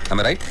வந்திருப்பாங்கன்னு நினைக்கிறேன்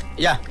am I right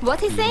yeah what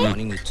he say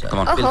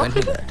come on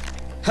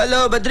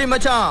hello badri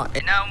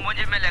machan என்ன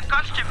மூஞ்சி மேல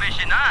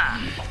constipation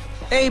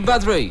hey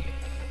badri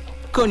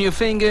con your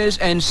fingers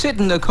and sit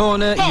in the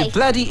corner hey, you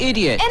bloody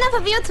idiot enough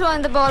of you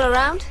throwing the ball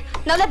around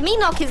now let me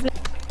knock his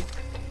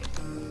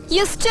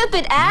you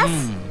stupid ass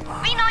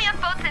we know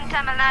you're both in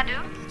Tamil Nadu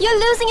you're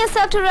losing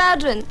yourself to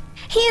Rowdhran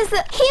he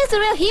is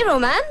the real hero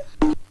man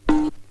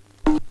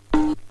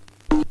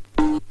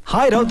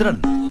hi Rowdhran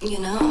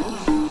you know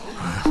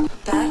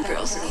bad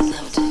girls need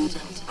love too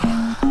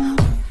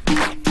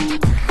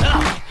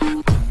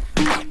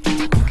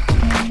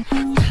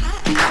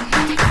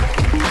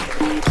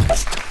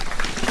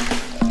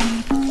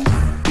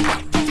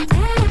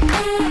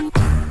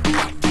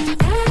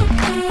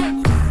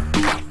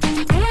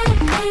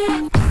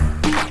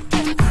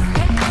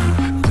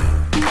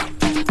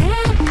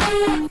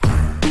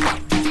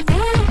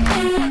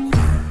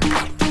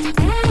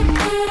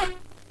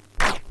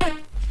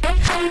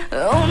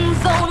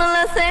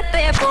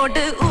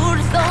போட்டு ஊர்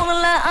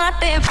சோனல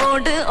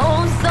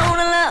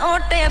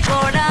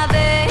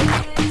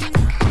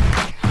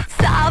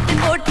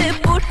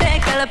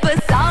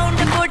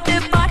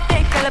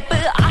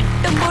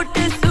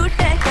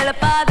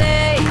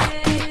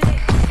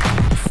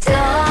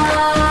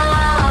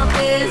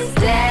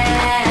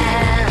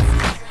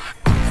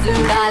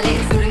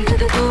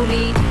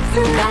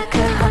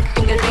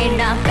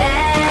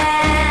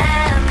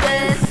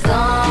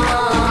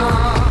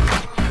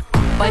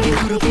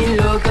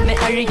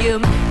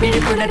வேணும்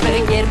விழிப்புணர்வு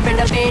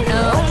ஏற்பட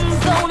வேணும்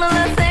சோனல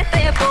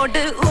சேட்டைய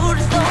போட்டு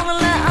ஊர்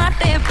சோனல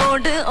ஆட்டைய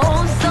போட்டு ஓ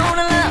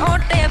சோனல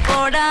ஓட்டைய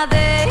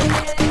போடாதே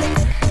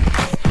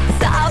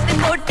சாவி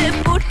போட்டு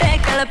பூட்டை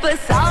கிளப்பு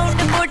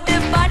சவுண்ட் போட்டு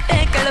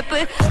பாட்டை கிளப்பு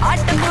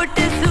ஆட்டை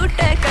போட்டு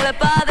சூட்டை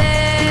கிளப்பாதே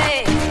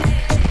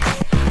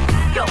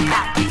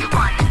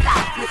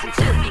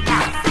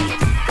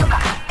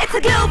It's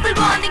a global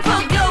warning for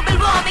global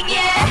warming,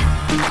 yeah.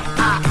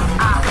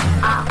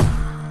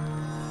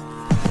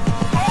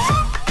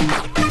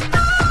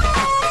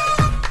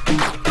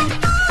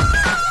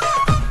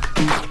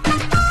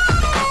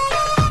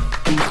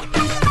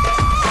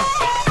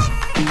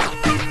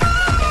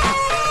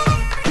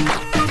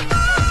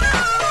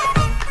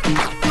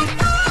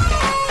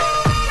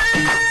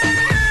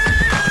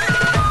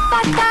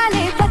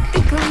 பட்டாலே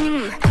பத்திக்கும்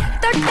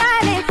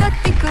தொட்டாலே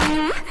தொத்திக்கும்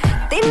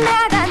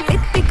தின்னாதான்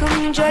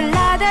தித்திக்கும்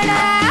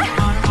சொல்லாதடா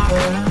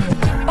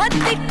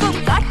பத்திக்கும்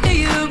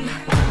காட்டையும்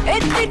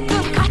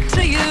எத்திக்கும்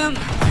காற்றையும்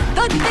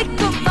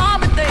தொத்திக்கும்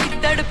பாவத்தை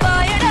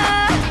தடுப்பாயடா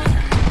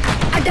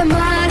அட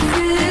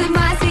மாசு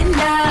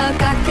மாசில்லா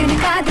காத்தின்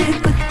காது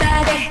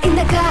குத்தாதே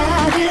இந்த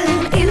காது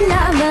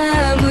இல்லாம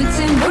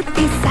மூச்சு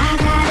முட்டி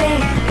சாகாதே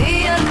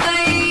இயற்கை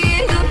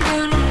ஏதும்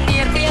முன்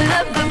இயற்கையை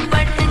லவ்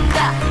பண்ணுங்க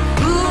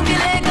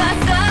பூமியிலே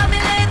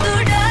காசாமிலே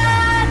துடா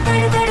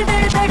தடு தடு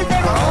தடு தடு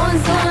தடு ஓ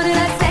சோனல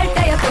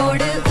சேட்டைய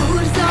போடு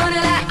ஊர்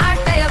சோனல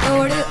ஆட்டைய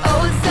போடு ஓ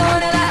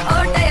சோனல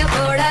ஓட்டைய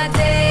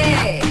போடாதே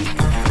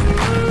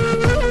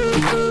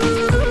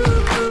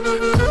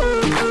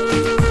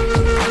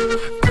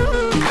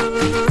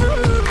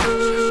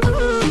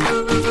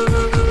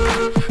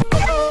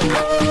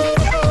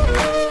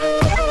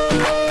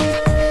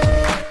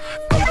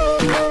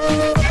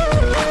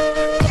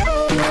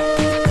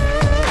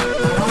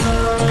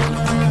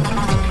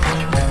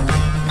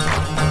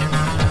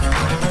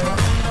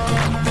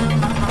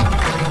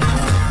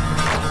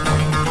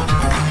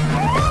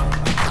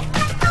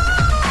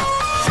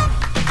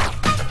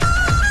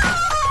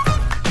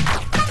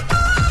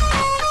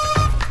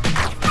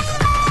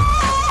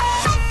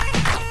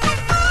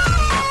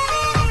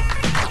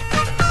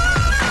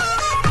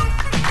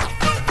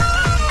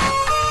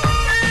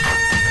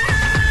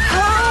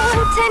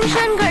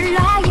டென்ஷன்கள்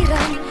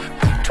ஆயிரம்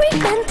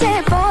ட்ரீட்மெண்ட்டே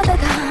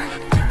போததான்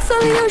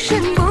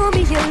சொல்யூஷன்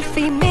பூமியில்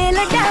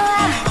ஃபீமேலடா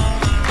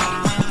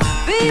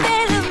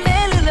மேலும்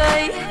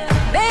மேலில்லை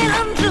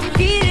மேலொன்றும்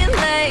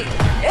கீழில்லை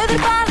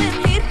எதிர்பார்ப்பின்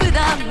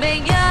மீட்புதான்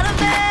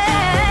மெய்ஞானமே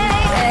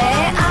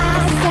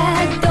ஆசை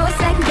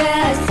தோசைங்க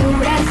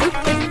சூடா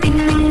சுட்டு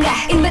தின்னுங்க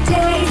இந்த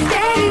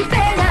டேஸ்டே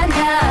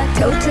வேணாண்டா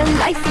டோட்டல்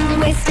லைஃப்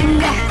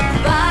வேஸ்ட்டுங்க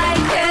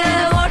பைக்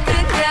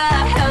ஓட்டுங்க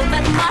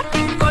ஹெல்மெட்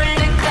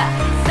மாட்டிக்கொள்ளுங்க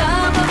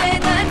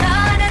சாமவேத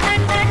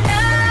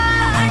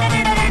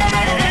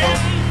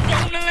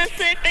சோனல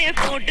சேட்டைய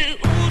போட்டு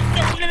ஊர்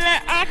சோனல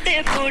ஆட்டைய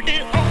போட்டு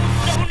ஓ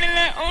சோனல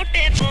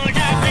ஓட்டைய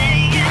போடாதே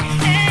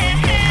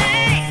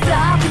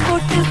சாவி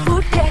போட்டு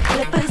பூட்டை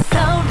கிளப்பு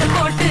சவுண்ட்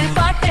போட்டு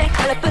பாட்டை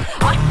கிளப்பு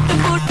ஆட்டு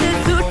போட்டு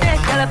சூட்டை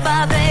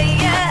கிளப்பாதே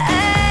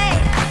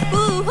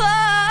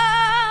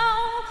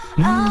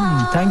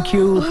Thank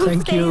you,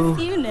 thank you.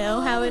 You know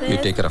how it is. You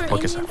take care of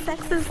okay, sir.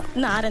 Sex is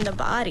not in the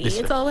body. Yes,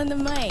 it's all in the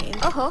mind.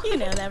 You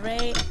know that,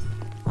 right?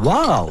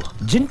 Wow,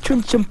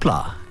 ஜின்சுன் சிம்ப்ளா.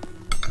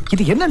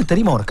 இது என்னன்னு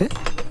தெரியுமா உனக்கு?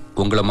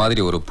 உங்கள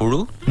மாதிரி ஒரு புழு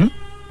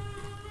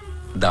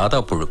தாதா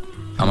புழு.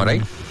 Am I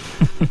right?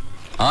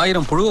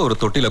 1000 புழு ஒரு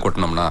தொட்டில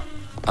கொட்டணும்னா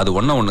அது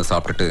ஒண்ணு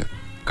சாப்பிட்டுட்டு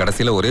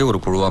கடைசியில ஒரே ஒரு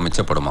புழுவா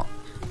மிச்சப்படுமா.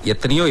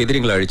 எத்தனையோ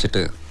எதிரிகளை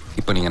அழிச்சிட்டு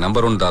இப்ப நீங்க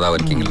நம்பர் 1 தாதாவா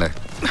இருக்கீங்கல்ல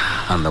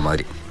அந்த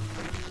மாதிரி.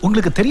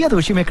 உங்களுக்கு தெரியாத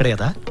விஷயமே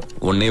கிடையாதா?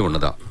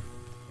 ஒண்ணுதான்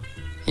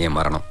என்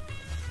மரணம்.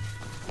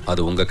 அது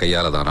உங்க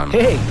கையால தான் நான்.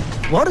 Hey,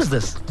 what is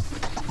this?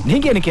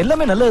 நீங்க எனக்கு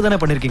எல்லாமே நல்லது தானே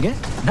பண்ணிருக்கீங்க.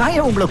 நான்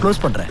ஏன் உங்களை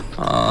க்ளோஸ் பண்றேன்?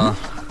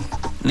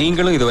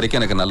 நீங்களும் இது வரைக்கும்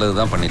எனக்கு நல்லது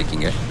தான்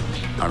பண்ணிருக்கீங்க.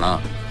 ஆனா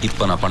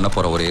இப்ப நான் பண்ண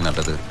போற ஒரே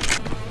நல்லது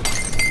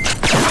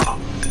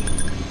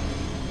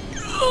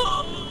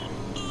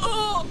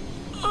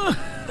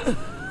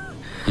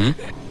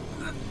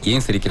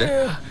ஏன் சிரிக்கிற?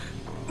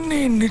 நீ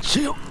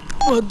நிச்சயம்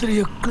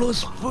பத்ரிய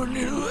க்ளோஸ்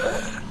பண்ணிடுவ.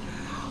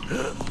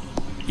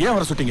 ஏன்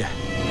வர சுட்டீங்க?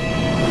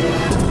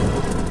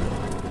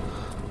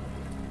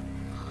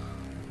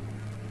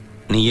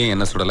 நீ ஏன்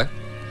என்ன சுடல?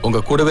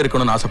 உங்க கூடவே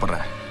இருக்கணும்னு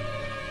ஆசைப்படுறேன்.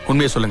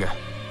 உண்மையை சொல்லுங்க.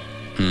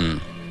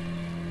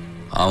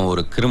 அவன்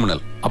ஒரு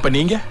கிரிமினல். அப்ப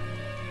நீங்க?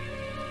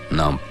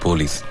 நான்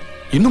போலீஸ்.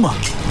 இன்னுமா?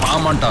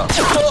 ஆமாண்டா.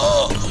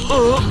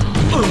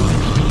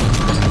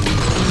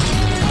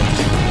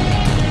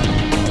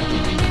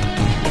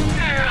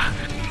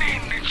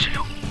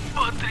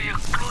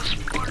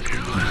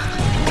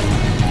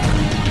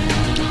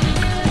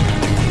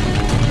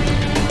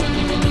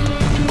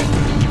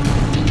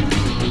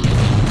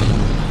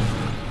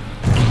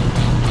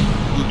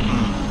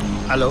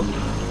 Hello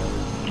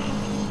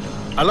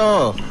hello.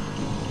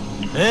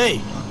 ஏய்,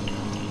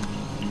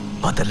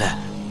 பார்த்தலடா.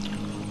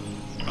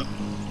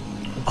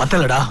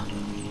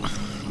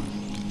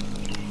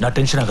 நான்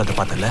டென்ஷன் ஆகிறத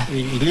பார்த்தல.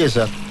 இல்லையே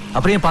சார்.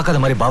 அப்படியே பார்க்காத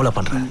மாதிரி பாவலா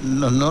பண்றேன்.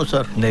 No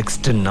sir.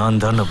 நெக்ஸ்ட்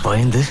நான் தான்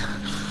பயந்து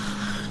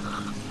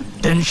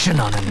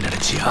டென்ஷன் ஆன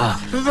நினைச்சியா?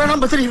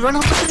 வேணாம் பத்ரி,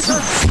 வேணாம் பத்ரி.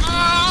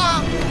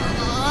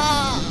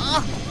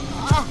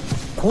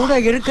 கூட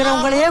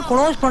இருக்கிறவங்களையே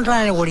க்ளோஸ்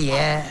பண்றானே ஒழிய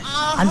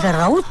அந்த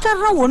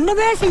ரவுத்தர்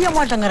ஒண்ணுமே செய்ய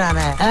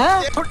மாட்டேங்கிறானே.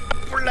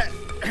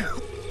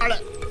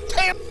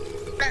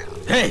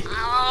 ஏய்,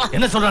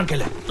 என்ன சொல்றான்னு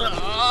கேளு.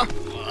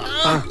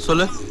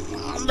 சொல்லு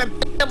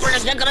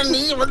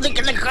நீ வந்து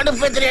கிட்ட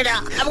கடுப்பே தெரியாடா.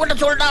 அவங்கிட்ட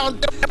சொல்லிட்டா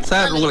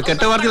சார், உங்களை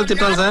கெட்ட வார்த்தையில்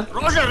திட்டுறான் சார்.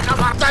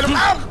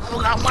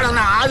 உங்க அம்மாவை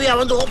நான் ஆவியா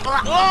வந்து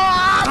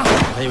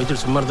வச்சு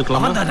சும்மா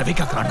இருந்துக்கலாம். அவன் தானே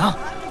வைக்கிறானா?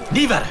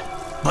 நீ வேற.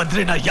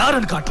 பத்ரி நான்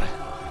யாருன்னு காட்டுறேன்.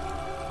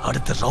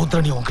 அடுத்த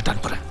ரௌத்ரனை உன்கிட்ட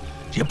அனுப்புறேன்.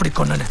 எப்படி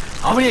கொன்னன்னு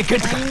அவனையே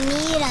கேட்டுக்க.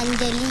 நீர்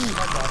அஞ்சலி.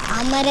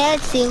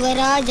 அமரர்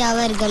சிவராஜ்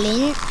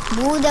அவர்களின்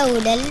பூத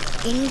உடல்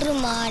இன்று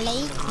மாலை.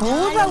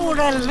 பூத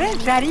உடல்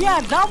சரியா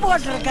தான்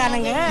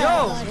போட்டிருக்கானுங்க.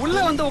 உள்ள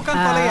வந்து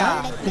உட்காந்து தலையா.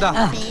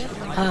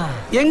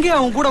 எங்க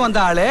அவன் கூட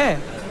வந்த ஆளு?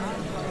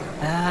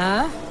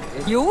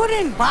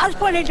 யூரின்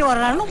பாஸ் பண்ணிட்டு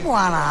வர்றான்னு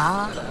போனா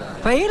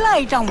ஃபெயில்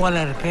ஆயிட்டான்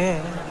போல இருக்கு.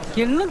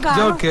 இன்னும்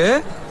ஜோக்கு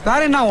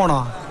வேற என்ன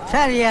ஓணும்?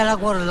 சரி,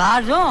 எனக்கு ஒரு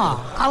லாஜும்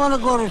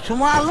அவனுக்கு ஒரு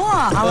சுமாலும்.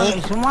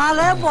 அவனுக்கு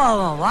சுமாலே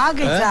போகும்.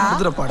 வாங்கிச்சா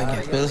பாடுங்க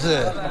பெருசு.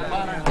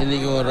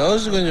 இன்னைக்கு ஒரு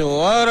ரவுஸ் கொஞ்சம்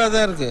ஓவரா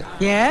தான் இருக்கு.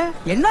 ஏன்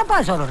என்னப்பா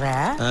சொல்ற?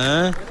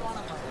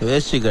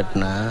 வேஷ்டி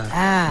கட்டினா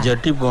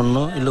ஜட்டி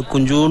போடணும், இல்ல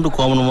கொஞ்சோண்டு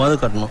கோமணமாவது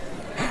கட்டணும்.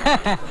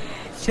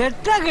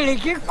 செட்ட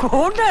கிளிக்கு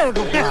கூண்ட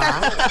இருக்கு.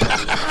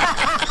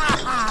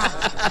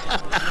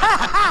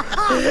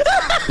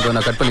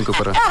 நான் கட் பண்ணி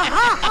கூப்பிடுறேன்.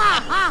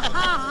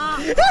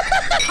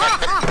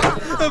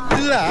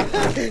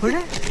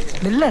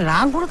 பில்ல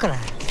நான்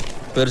கொடுக்கறேன்.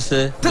 பெருசு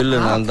பில்லு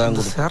நான் தான்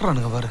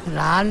கொடுப்பேன்.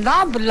 நான்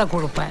தான் பில்ல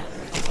கொடுப்பேன்.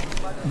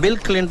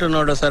 பில்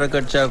கிளின்டனோட சரக்கு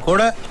அடிச்சா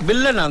கூட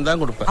பில்ல நான்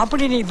தான் கொடுப்பேன்.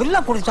 அப்படி நீ பில்ல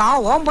கொடுத்தா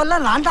உன் பல்ல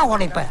நான் தான்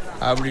உடைப்பேன்.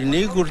 அப்படி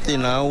நீ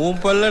கொடுத்தீனா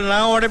உன் பல்ல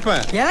நான்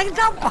உடைப்பேன். எனக்கு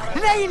தான்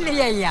பல்லே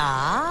இல்லையா ஐயா?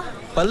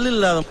 பல்லு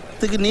இல்லாத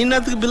நீ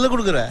என்னத்துக்கு பில்ல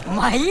கொடுக்குற?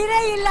 மயிரே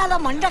இல்லாத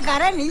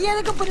மண்டக்கார நீ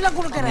எதுக்கு பில்ல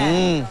கொடுக்குற?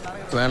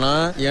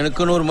 வேணாம்,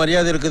 எனக்குன்னு ஒரு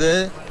மரியாதை இருக்குது.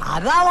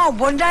 அதான்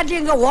பொண்டாட்டி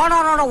இங்க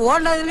ஓனரோட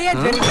ஓனதுலயே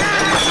தெரியும்.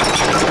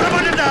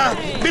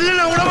 பில்ல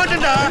நான் விட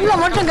மாட்டேன்டா. பில்ல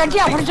மட்டும்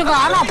கட்டியா புடிச்சுக்கோ.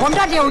 ஆனா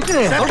பொண்டாட்டியை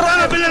விட்டுரு.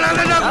 சொல்றாங்க பில்ல நான்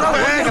தான்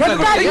கொடுப்பேன்.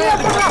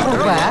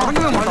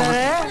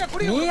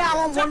 நீ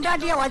அவன்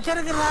பொண்டாட்டியை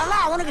வச்சிருக்கிறனால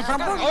அவனுக்கு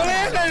சப்போர்ட்.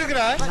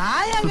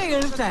 நான் எங்க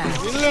இழுத்தேன்?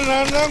 இல்ல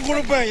நான் தான்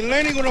கொடுப்பேன்.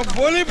 இல்ல நீ கூட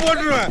போலி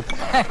போட்டுருவேன்.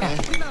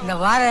 இந்த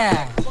வார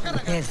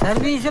என்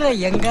சர்வீஸ்ல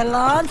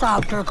எங்கெல்லாம்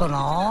சாப்பிட்டு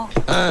இருக்கணும்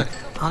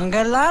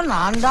அங்கெல்லாம்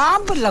நான்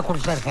தான் பில்ல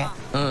கொடுத்துருக்கேன்.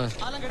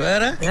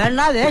 வேற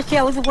வேணா வேஷ்டி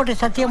அவுத்து போட்டு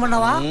சத்தியம்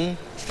பண்ணவா?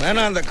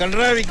 வேணா அந்த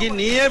கன்றாவிக்கு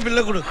நீயே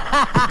பில்ல கொடு.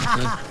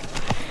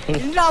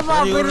 இந்தாப்பா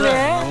பில்லு.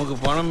 நமக்கு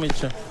பணம்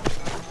மிச்சம்.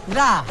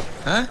 இந்தா,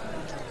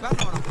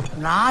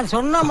 நான்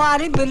சொன்ன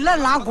மாதிரி பில்ல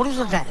நான்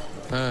கொடுத்துட்டேன்.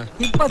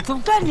 இப்ப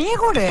துட்டா நீ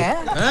கொடு.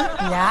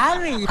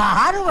 யாரு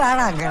யாரு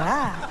வேணாங்களா?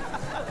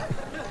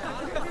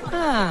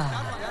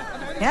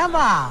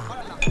 ஏன்பா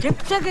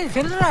டிப்ஸுக்கு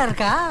சில்லறா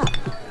இருக்கா?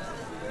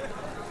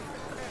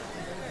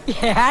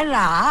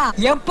 ஏன்னா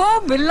எப்போ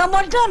பில்ல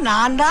மட்டும்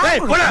நான் தான்.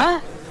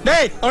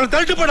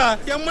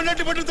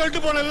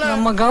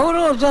 நம்ம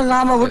கௌரவத்தை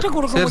நாம விட்டு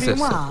கொடுக்க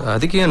முடியுமா?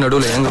 அதுக்கு ஏன்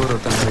நடுவுல எங்க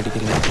கௌரவத்தை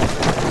அடிக்கிறீங்க?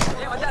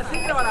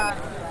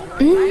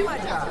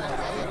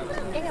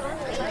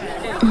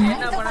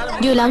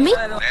 You love me?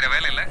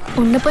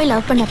 உன்னை போய்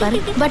லவ் பண்ண பாரு.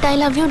 But I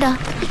love you டா.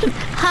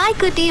 Hi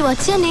குட்டி,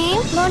 what's your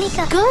name?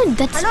 Monica. Good,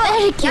 that's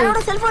very cute.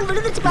 என்னோட செல்போன்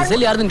விழுந்துச்சு பாருங்க.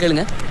 செல் யாருதுன்னு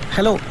கேளுங்க.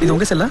 ஹலோ, இது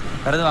உங்க செல்லா?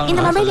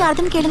 இந்த மொபைல்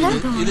யாருதுன்னு கேளுங்க.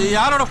 இது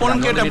யாரோட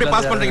போன் கேட்டு அப்படியே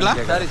பாஸ் பண்றீங்களா?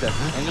 சரி சார்,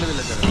 எங்களுது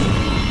இல்ல சார்.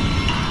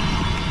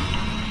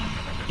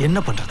 என்ன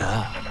பண்றதா?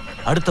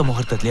 அடுத்த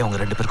முகூர்த்தத்திலே அவங்க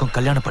ரெண்டு பேருக்கும்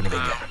கல்யாணம் பண்ணி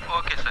வைங்க.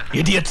 Okay sir.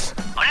 இடியட்ஸ்.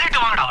 அள்ளிட்டு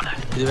வாங்கடா அவளை.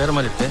 இது வேற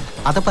மாதிரி இருக்கு.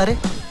 அத பாரு.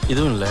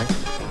 இதுவும் இல்ல.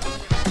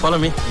 Follow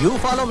me. You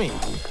follow me.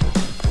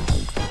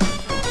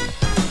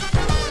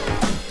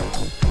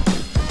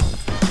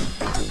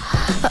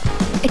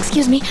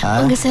 Excuse me,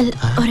 உங்க செல்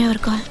ஒரே ஒரு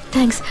கால்.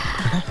 Thanks.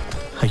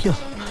 ஐயோ,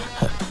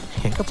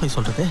 எங்க போய்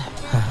சொல்றது?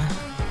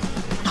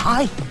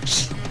 ஹாய்,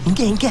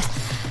 இங்க எங்க?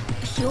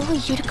 ஐயோ,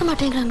 எடுக்க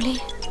மாட்டேங்கறாங்களே.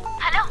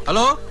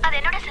 ஹலோ,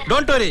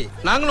 டோன்ட் வரி,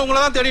 நாங்களும் உங்களை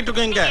தான் தேடிட்டு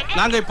இருக்கோம். இங்க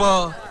நாங்க இப்போ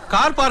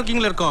கார்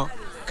பார்க்கிங்ல இருக்கோம்.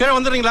 கீழே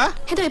வந்துடுறீங்களா?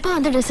 இதோ இப்போ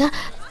வந்துடுறேன் sir.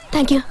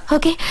 Thank you.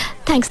 Okay,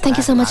 thanks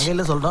you so much. நாங்க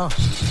இல்ல சொல்றோம்.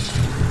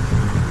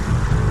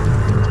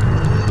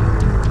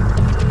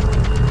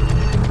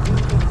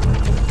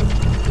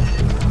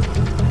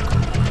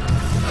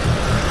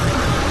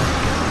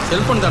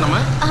 செல்போன் தானமா?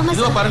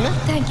 இதுவா பாருங்க.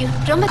 Thank you.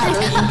 ரொம்ப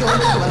thanks.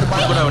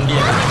 கூட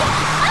வண்டியே.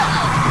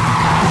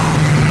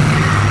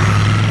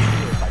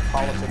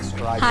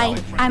 Hi,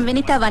 I'm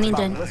Vinitha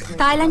Vanindran,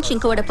 Thailand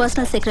Chinkovoda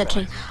personal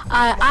secretary.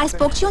 I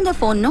spoke to you on the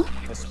phone, no?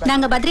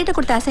 நாங்க பத்ரிட்ட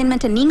கொடுத்த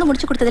அசைன்மென்ட் நீங்க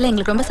முடிச்சு கொடுத்ததுல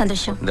எங்களுக்கு ரொம்ப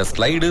சந்தோஷம். இந்த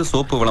ஸ்லைடு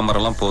சோப்பு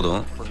விளம்பரம்லாம்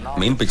போதும்.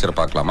 மெயின் பிக்சர்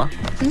பார்க்கலாமா?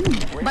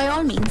 By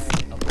all means.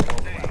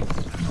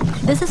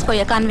 This is for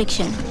your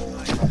conviction.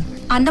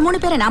 அந்த மூணு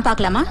பேரை நான்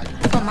பார்க்கலாமா?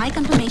 For my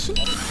confirmation.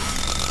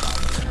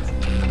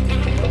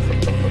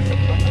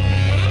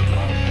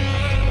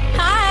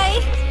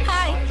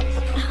 Hi.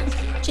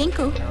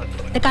 Chinku,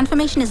 the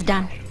confirmation is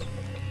done.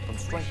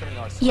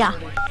 Yeah.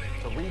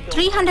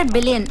 300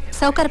 billion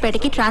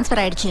சவுகார்பேட்டைக்கு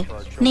transfer ஆயிடுச்சு.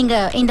 நீங்க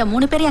இந்த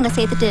 3 பேரையும் அங்க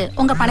சேர்த்துட்டு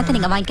உங்க பணத்தை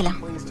நீங்க வாங்கிக்கலாம்.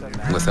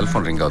 உங்க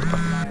செல்போன் ரிங் ஆகுது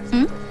பாரு.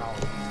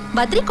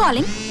 Badri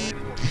calling.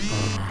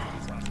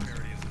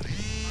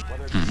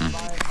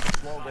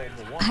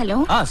 Hello.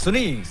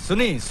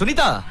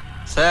 Sunita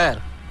sir.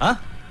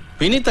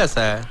 Vinitha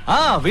sir.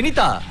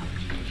 Vinitha.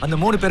 அந்த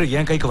 3 பேரும்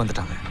என் கைக்கு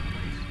வந்துட்டாங்க.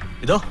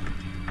 இதோ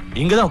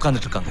இங்கதான்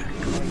உட்கார்ந்துட்டு இருக்காங்க.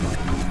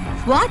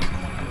 வாட்?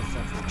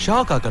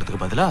 ஷாக்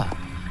ஆகிறதுக்கு பதிலா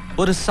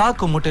ஒரு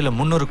சாக்கு மூட்டையில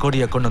 300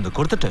 கோடியை கொண்டு வந்து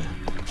கொடுத்துட்டு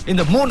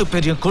இந்த 3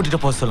 பேரையும் கூட்டிட்டு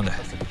போக சொல்லுங்க.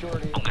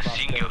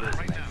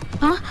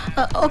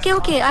 Okay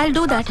okay, I'll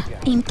do that.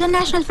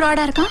 International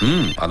ஃப்ராடா இருக்கா?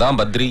 அதான்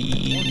பத்ரி.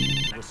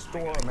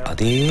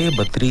 அதே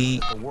பத்ரி.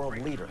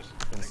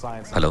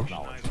 ஹலோ.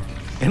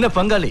 என்ன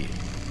பங்காளி,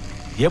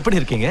 எப்படி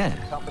இருக்கீங்க?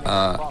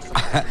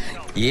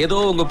 ஏதோ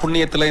உங்க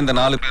புண்ணியத்துல இந்த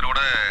 4 பேரோட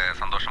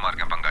சந்தோஷமா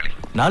இருக்கேன் பங்காளி.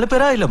 4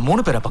 பேரா இல்ல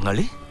 3 பேரா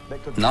பங்காளி?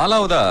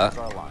 4வதா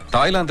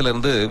தாய்லாந்துல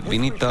இருந்து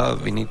வினிதா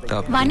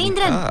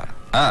வனீந்திரன்.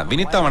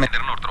 வினிதா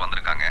வனீந்திரன் ஒருத்தர்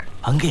வந்திருக்காங்க.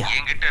 அங்கயா?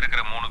 என்கிட்ட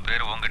இருக்கிற 3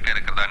 பேர் உங்ககிட்ட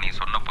இருக்கிறதா நீ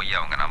சொன்ன பொய்ய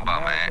அவங்க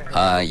நம்பாம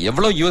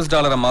எவ்வளவு US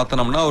டாலரை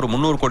மாத்தணும்னா ஒரு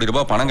 300 கோடி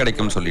ரூபாய் பணம்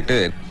கிடைக்கும்னு சொல்லிட்டு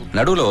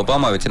நடுவுல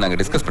ஒபாமா வச்சு நாங்க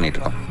டிஸ்கஸ் பண்ணிட்டு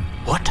இருக்கோம்.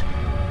 வாட்?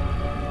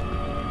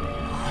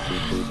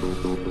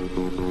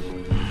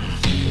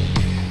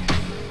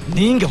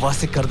 நீங்க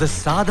வாசிக்கிறது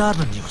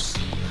சாதாரண நியூஸ்.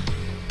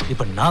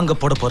 இப்ப நாங்க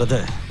போட போறது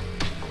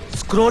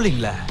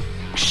ஸ்க்ரோலிங்ல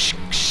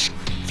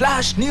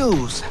ஃபிளாஷ்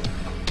நியூஸ்.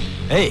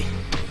 ஏய்.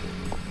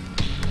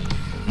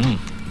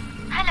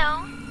 Hello.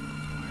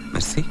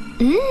 Mercy.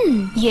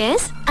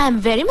 S, I am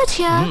very much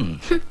here.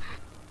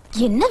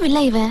 என்ன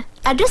வில்ல இவ?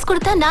 அட்ரஸ்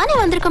கொடுத்தா நானே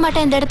வந்திருக்க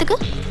மாட்டேன் இந்த இடத்துக்கு.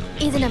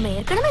 இது நம்ம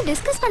ஏற்கனவே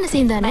டிஸ்கஸ் பண்ண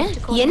சீன் தானே.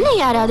 என்ன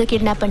யாராவது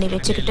கிட்னாப் பண்ணி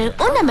வச்சுக்கிட்டு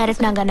உன்னை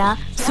மிரட்டினாங்கன்னா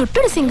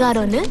சுட்டுடு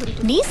சிங்காரம்னு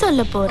நீ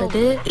சொல்ல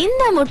போறது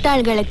இந்த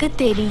முட்டாள்களுக்கு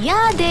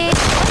தெரியாதே.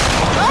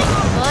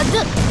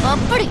 அது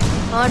அப்படி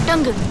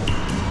அடங்கு.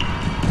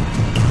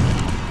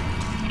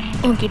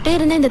 உன்கிட்ட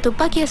இருந்த இந்த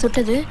துப்பாக்கியை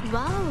சுட்டது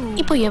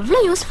இப்போ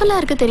எவ்வளவு யூஸ்ஃபுல்லா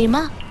இருக்கு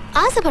தெரியுமா?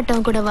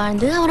 ஆசைப்பட்டவன் கூட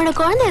வாழ்ந்து அவனோட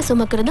குழந்தைய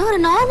சுமக்கிறது ஒரு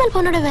நார்மல்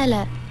பொண்ணோட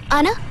வேலை.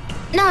 ஆனா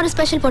நான் ஒரு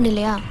ஸ்பெஷல் பொண்ணு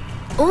இல்லையா?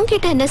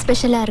 உன்கிட்ட என்ன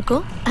ஸ்பெஷலா இருக்கோ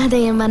அதை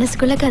என்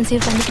மனசுக்குள்ள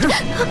கன்சீவ் பண்ணிட்டு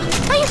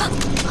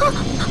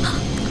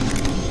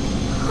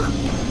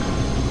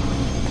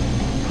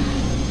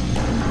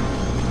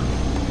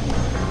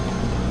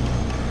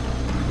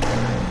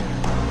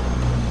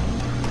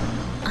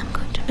I'm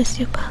going to miss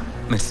you, Pa.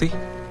 Missy?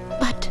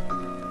 But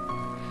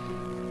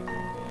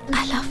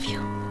I love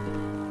you.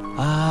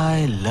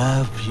 I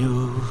love you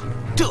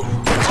too.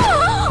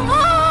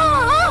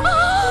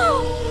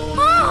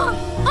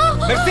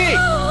 Missy!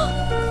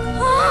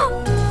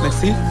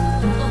 Missy?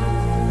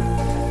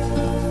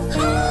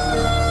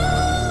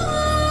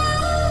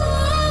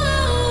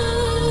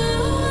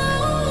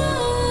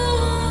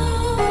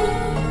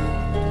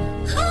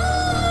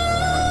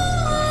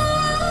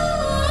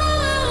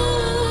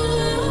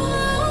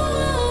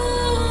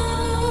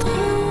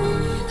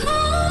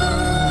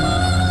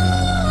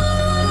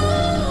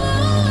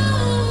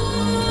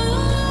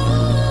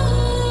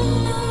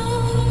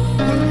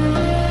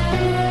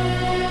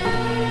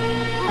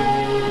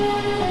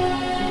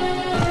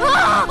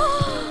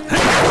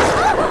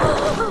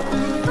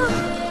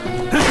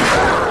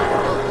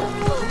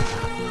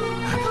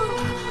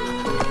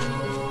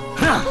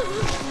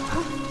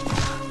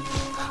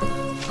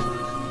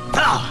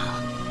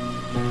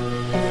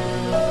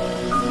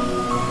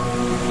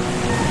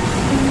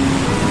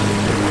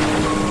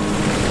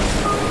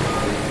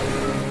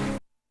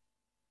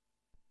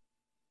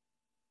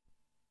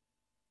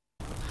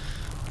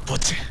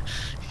 போச்சு,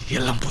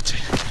 எல்லாம் போச்சு,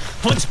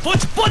 போச்சு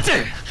போச்சு போச்சு.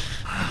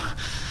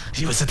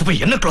 இவன் செத்து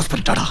போய் என்ன க்ளோஸ்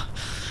பண்ணிட்டாடா.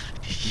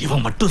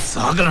 இவன் மட்டும்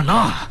சாகலனா?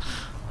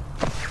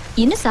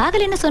 இன்னும்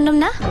சாகலன்னு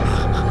சொன்னோம்னா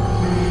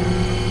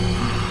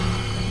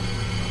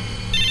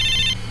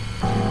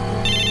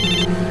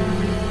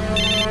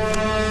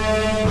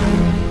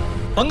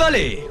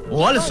பங்காளி,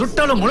 வால்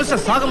சுட்டாலும் முழுசா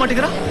சாக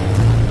மாட்டேங்கிறா.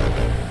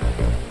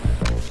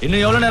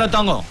 இன்னும் எவ்வளவு நேரம்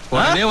தாங்கும்?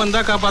 உடனே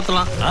வந்தா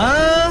காப்பாத்தலாம்.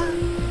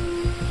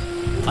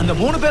 அந்த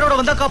 3 பேரோட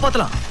வந்தா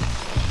காப்பாத்தலாம்.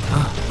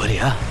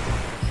 வரியா?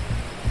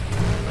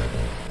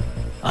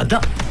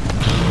 அதான்.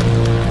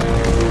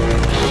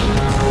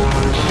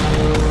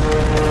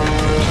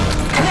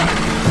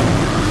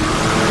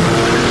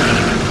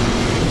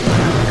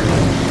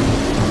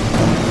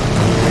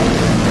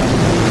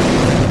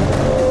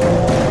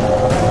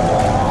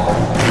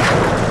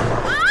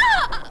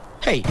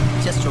 Hey,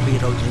 just obey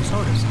Rowdhran's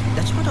orders.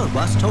 That's what our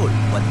boss told.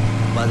 What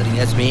bothering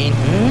us mean?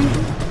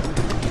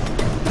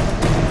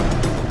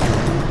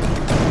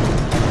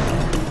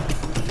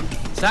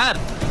 Sir,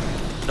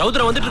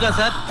 Rowthiran வந்துட்டு இருக்கா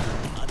சார்.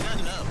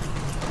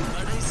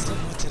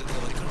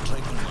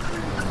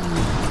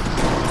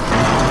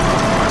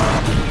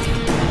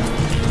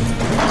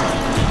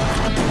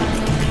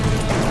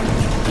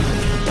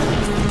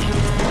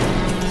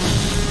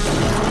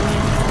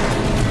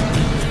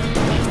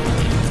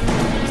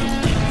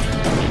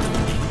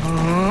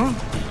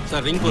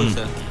 சார் ரிங் போகுது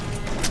சார்.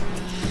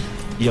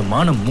 என்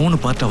மானம் 3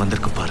 பார்ட்டா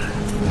வந்திருக்கு பாரு.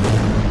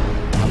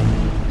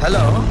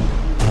 ஹலோ.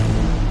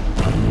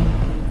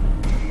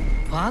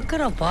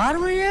 பாக்குற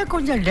பார்வையே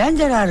கொஞ்சம்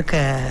டேஞ்சரா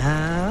இருக்கு.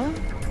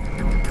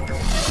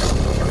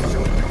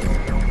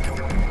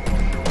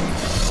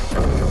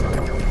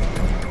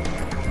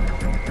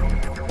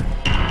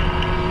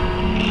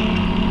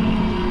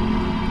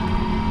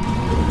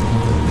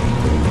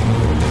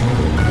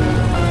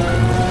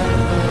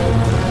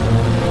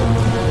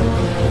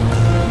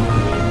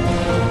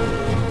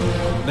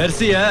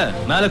 மெர்சிய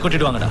மேல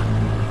கூட்டிட்டு வாங்கடா.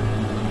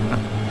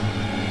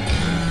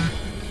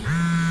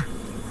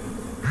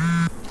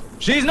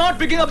 She is not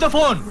picking up the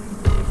phone.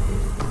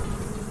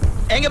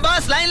 எங்க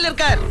பாஸ் லைன்ல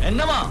இருக்கார்.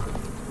 என்னமா?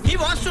 He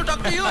wants to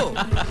talk to you.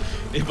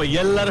 இப்ப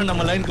எல்லாரும்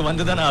நம்ம லைனுக்கு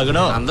வந்து தானே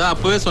ஆகணும். அந்த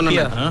அப்பவே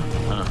சொன்னேன்.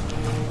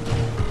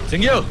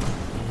 Singyo.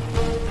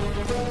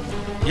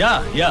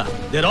 Yeah,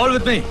 they're all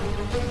with me.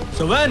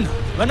 So when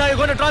are you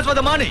going to transfer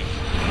the money?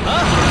 Huh?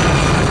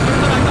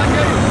 I can't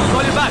hear you. I'll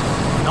call you back.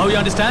 Now you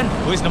understand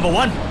who is number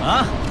 1?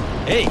 Huh?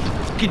 Hey,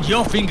 get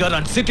your finger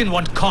and sit in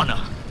one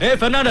corner. Hey,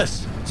 Fernandez.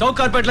 South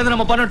Carpet la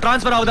நம்ம பண்ண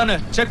transfer ஆகுதான்னு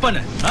check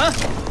பண்ணு.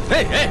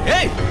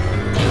 Hey.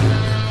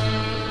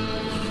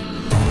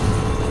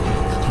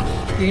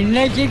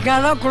 இன்னைக்கு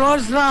கதை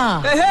close தான்.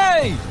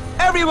 Hey,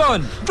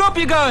 everyone, drop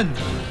your gun.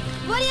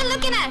 What are you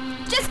looking at?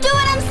 Just do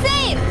what I'm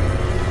saying.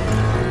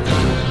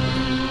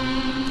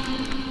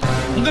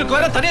 உங்களுக்கு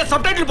வேற தனியா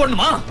சப்டைட்டில்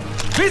போடணுமா?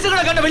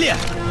 வீசுங்கடா கண்ண வெளிய.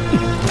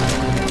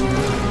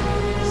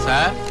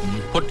 சார்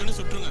பொட்டுன்னு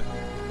சுட்டுருங்க.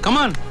 Come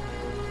on.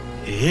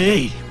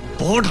 ஏய்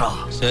போடுறா.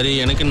 சரி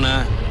எனக்கு என்ன?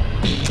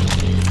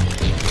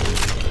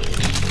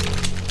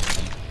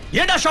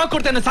 ஏண்டா ஷாக்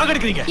கொடுத்து என்ன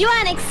சாகடிக்கிறீங்க? You are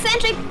an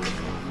eccentric,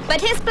 but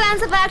his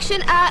plans of action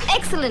are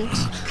excellent.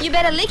 You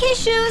better lick his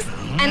shoes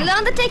and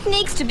learn the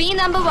techniques to be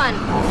number 1.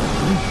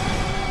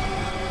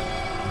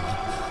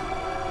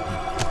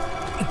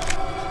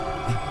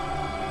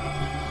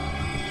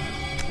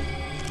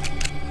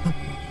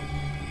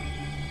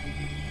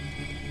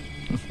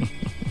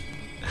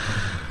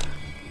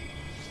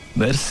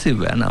 Mercy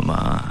வேணாமா?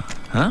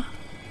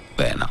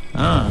 வேணாம்.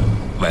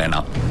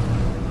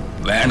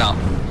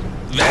 வேணாம்.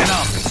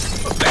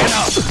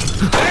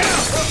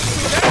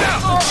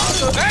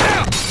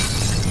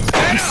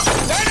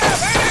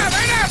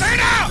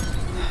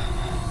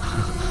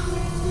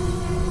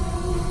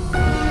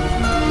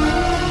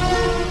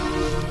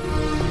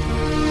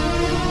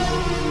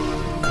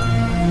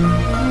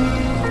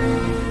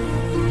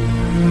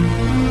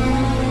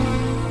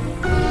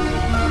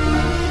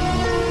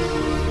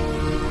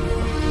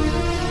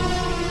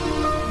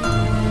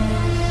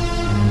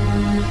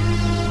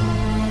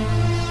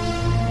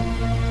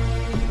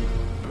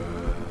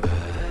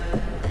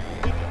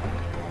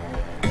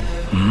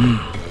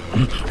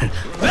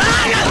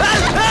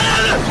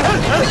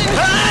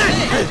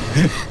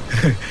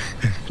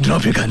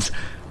 Drop your guns.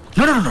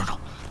 No.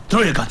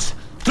 Throw your guns.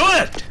 Throw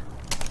it.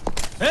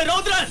 Hey,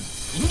 Rowdhran,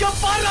 இங்க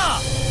பாருடா.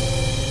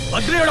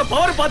 பத்ரியோட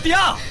power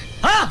பாத்தியா?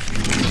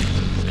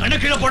 கண்ண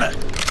கீழ போடு.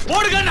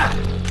 போடு கண்ண.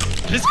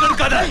 ரிஸ்க்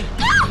எடுக்காத.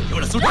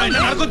 இவள சுட்டா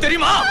என்ன நடக்கும்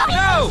தெரியுமா?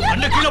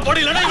 கண்ண கீழ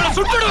போடு இல்லனா இவள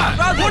சுட்டுடுவேன்.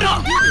 போடா.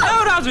 No,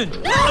 Rowdhran.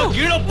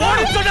 கீழ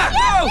போடு சொன்ன.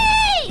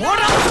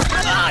 போடா.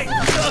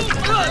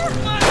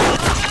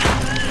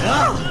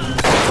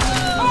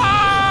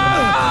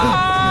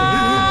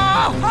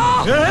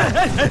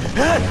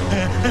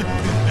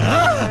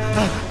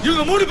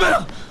 இவங்க 3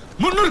 பேரும்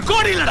 300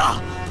 கோடி இல்லடா.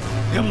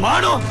 என்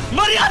மானம்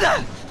மரியாதை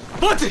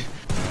போச்சு.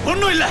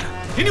 ஒண்ணும் இல்ல.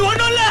 இனி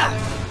ஒண்ணும் இல்ல.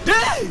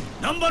 டேய்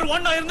நம்பர்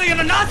 1 இருந்து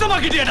என்ன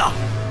நாசமாக்கிட்டியடா.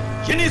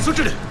 என்னைய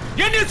சுட்டுடு.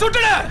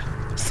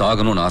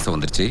 சாகணும்னு ஆசை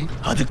வந்துருச்சு.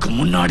 அதுக்கு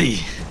முன்னாடி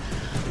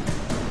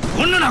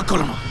ஒண்ணு நான்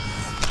கொல்லணும்.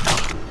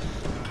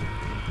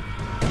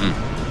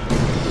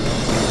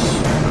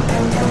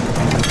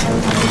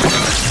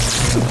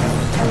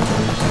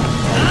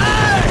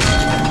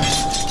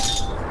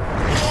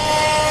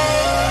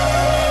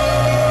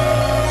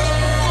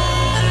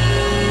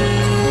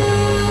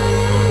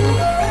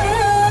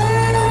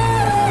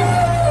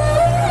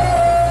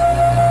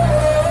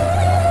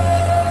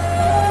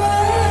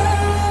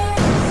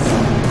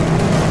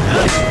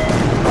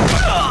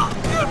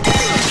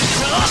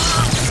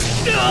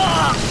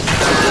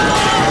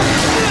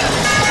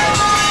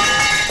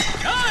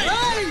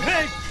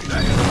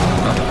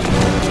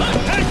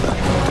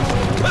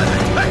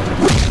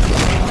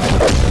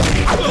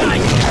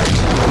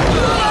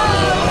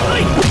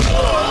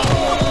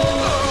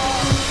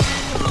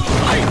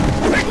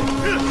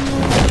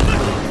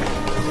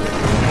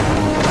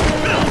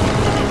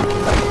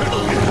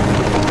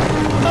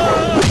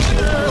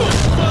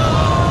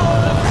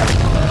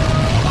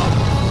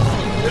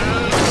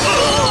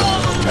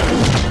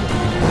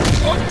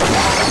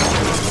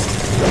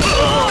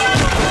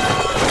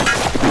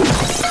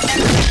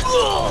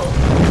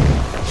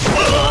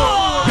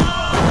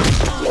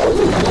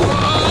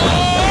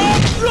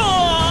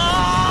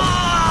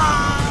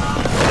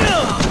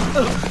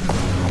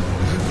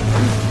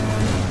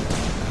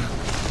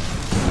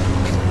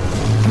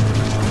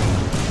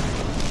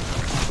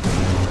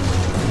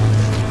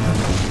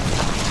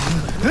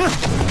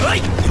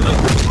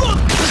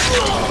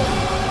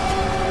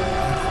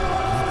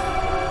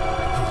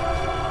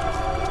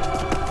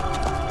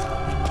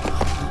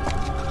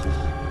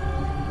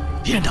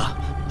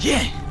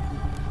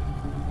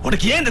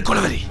 உனக்கு ஏன் இந்த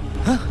கொலவெறி?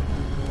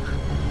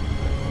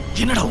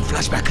 என்னடா உன்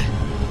ஃபிளாஷ்பேக்?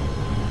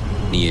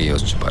 நீயே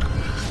யோசிச்சு பாரு.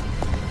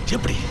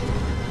 எப்படி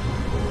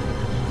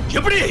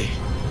எப்படி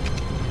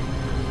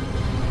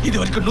இது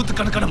வரைக்கும்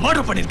 100கணக்கான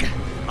மர்டர் பண்ணிருக்கேன்,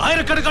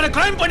 1000கணக்கான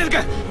கிரைம்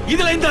பண்ணிருக்கேன்.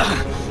 இதுல இந்த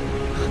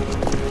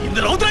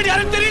ரவுத்ரன்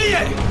யாருன்னு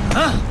தெரியலையே.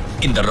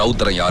 இந்த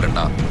ரவுத்ரன்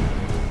யாருன்னா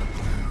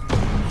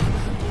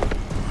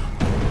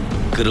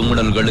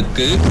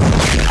கிரிமினல்களுக்கு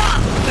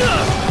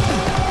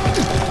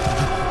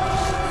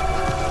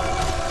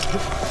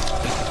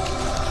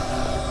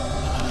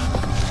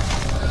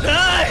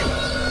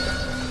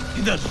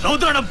இந்த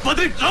ரவுத்ரனை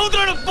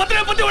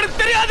பத்தி உனக்கு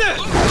தெரியாது.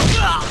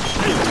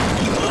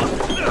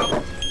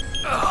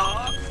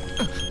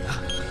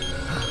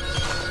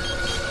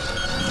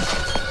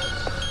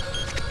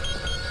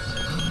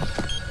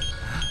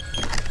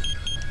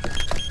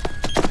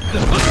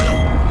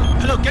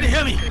 Hello, can you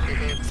hear me?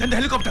 Send the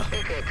helicopter.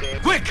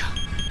 Quick!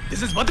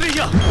 This is Badri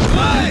here.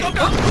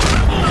 Helicopter!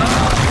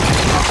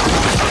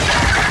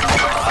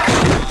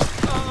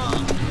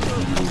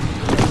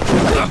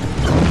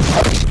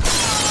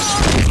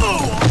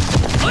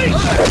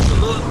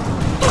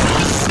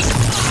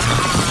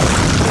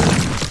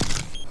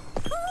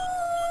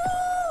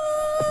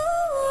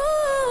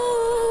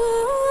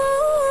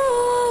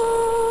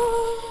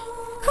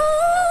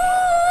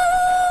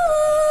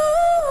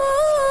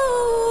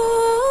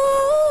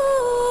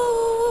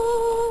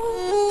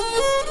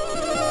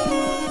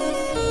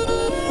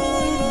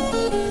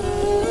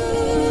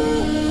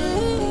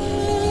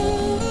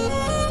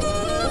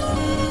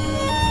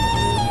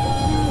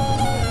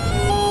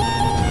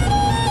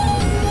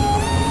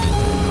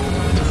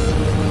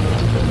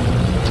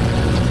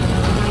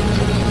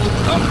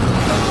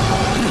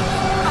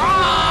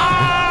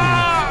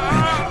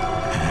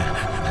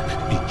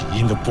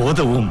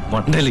 போதவும்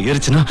மண்டையில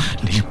ஏறிச்சுன்னா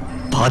நீ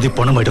பாதி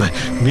பணம் ஆயிடுவேன்.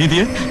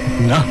 மீதிய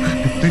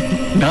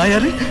நான்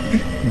யாரு?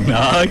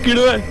 நான்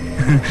ஆக்கிடுவேன்.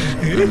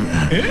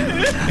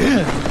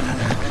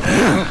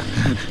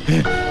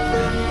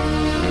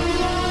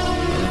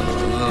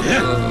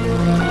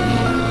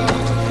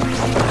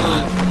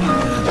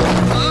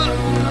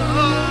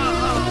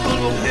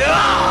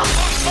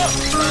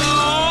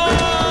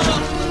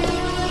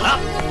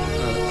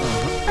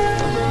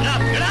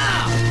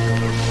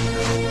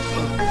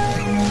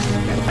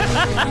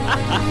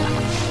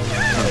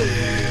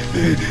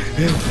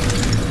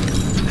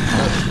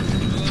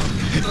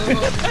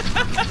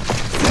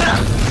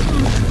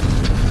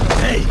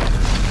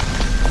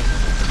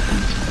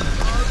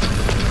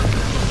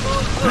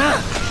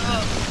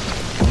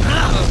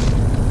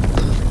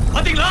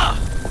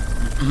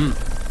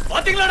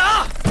 பாத்தீங்களாடா?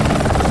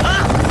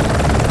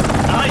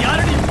 நான்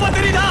யாருன்னு இப்ப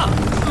தெரியுதா?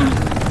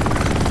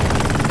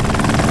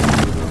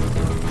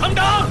 Come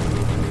down!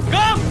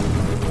 Come!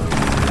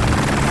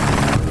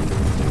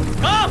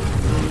 Come!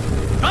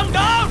 Come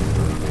down!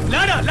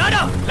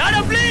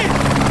 Ladder, please!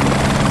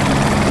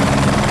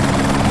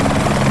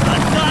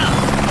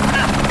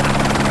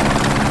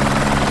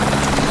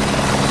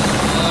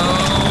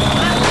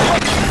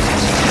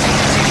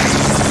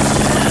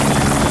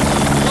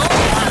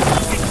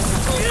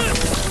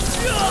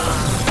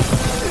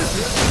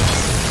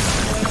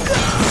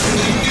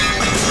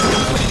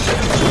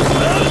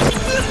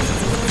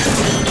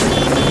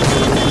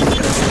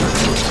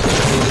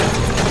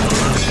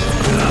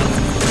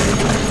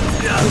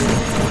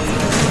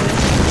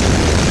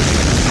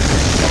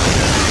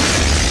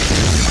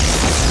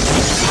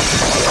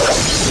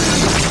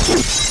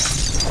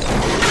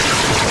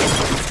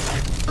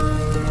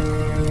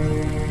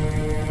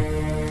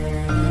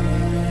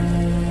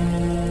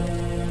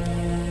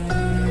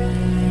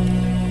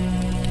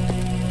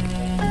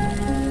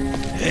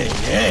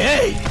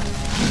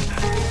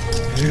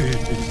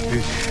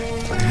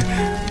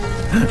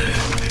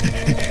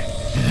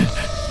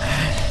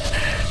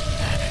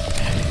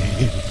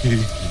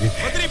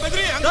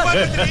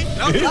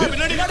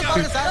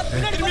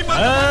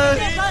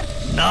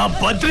 நான்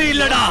பத்ரி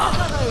இல்லடா,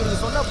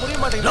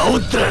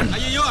 ரவுத்ரன்.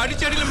 ஐயோ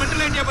அடிச்சடியில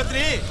மென்டல் ஆயிட்டியா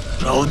பத்ரி?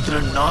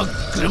 ரவுத்ரன் நான்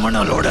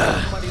கிரிமினலோட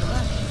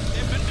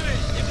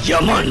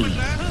யமன்.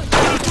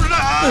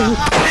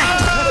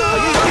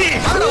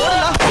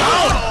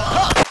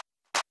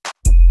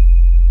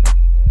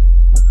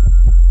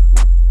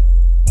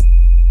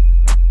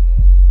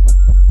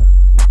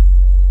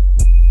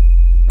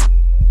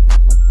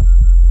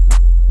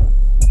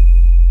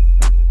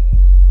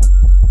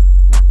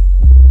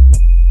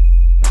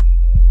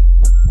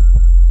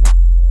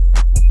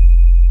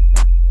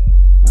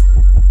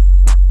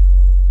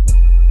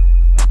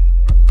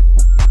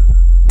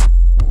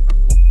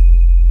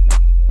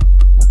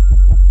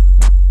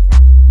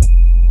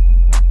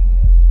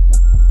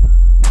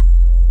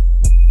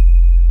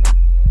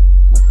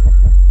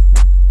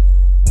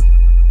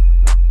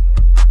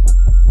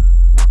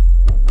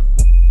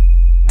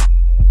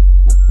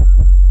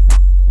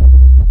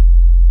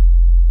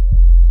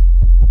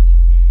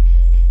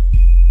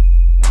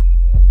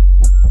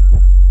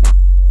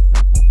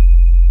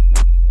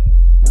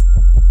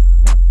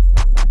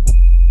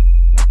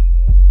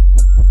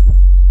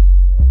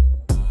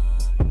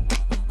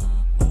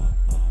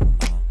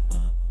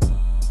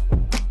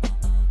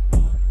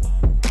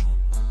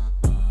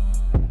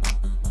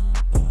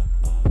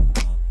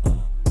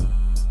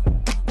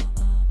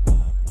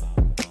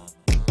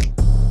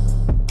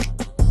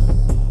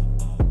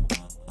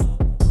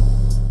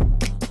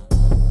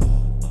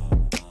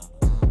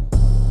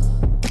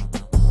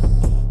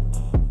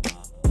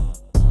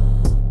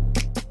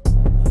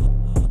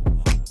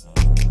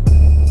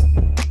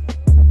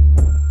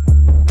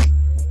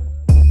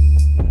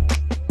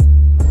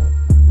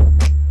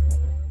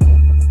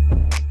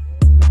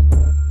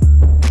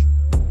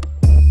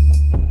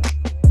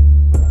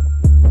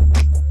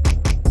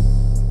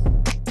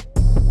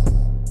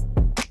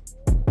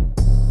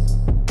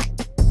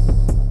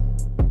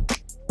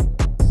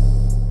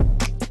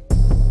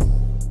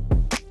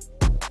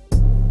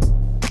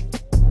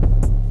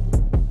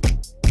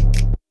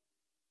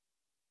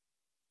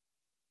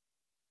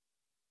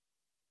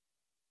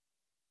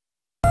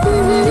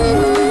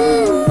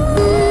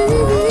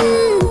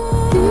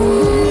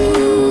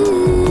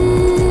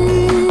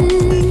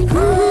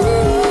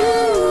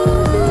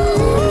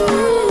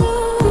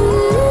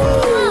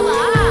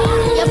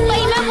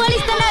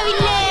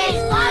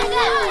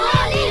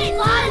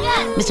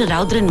 மிஸ்டர்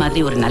ரவுத்ரன்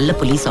மாதிரி ஒரு நல்ல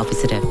போலீஸ்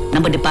ஆபீசரை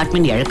நம்ம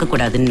டிபார்ட்மெண்ட் இழக்க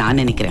கூடாதுன்னு நான்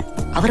நினைக்கிறேன்.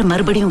 அவரை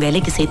மறுபடியும்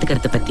வேலைக்கு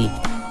சேர்த்துக்கிறத பத்தி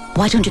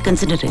why don't you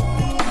consider it?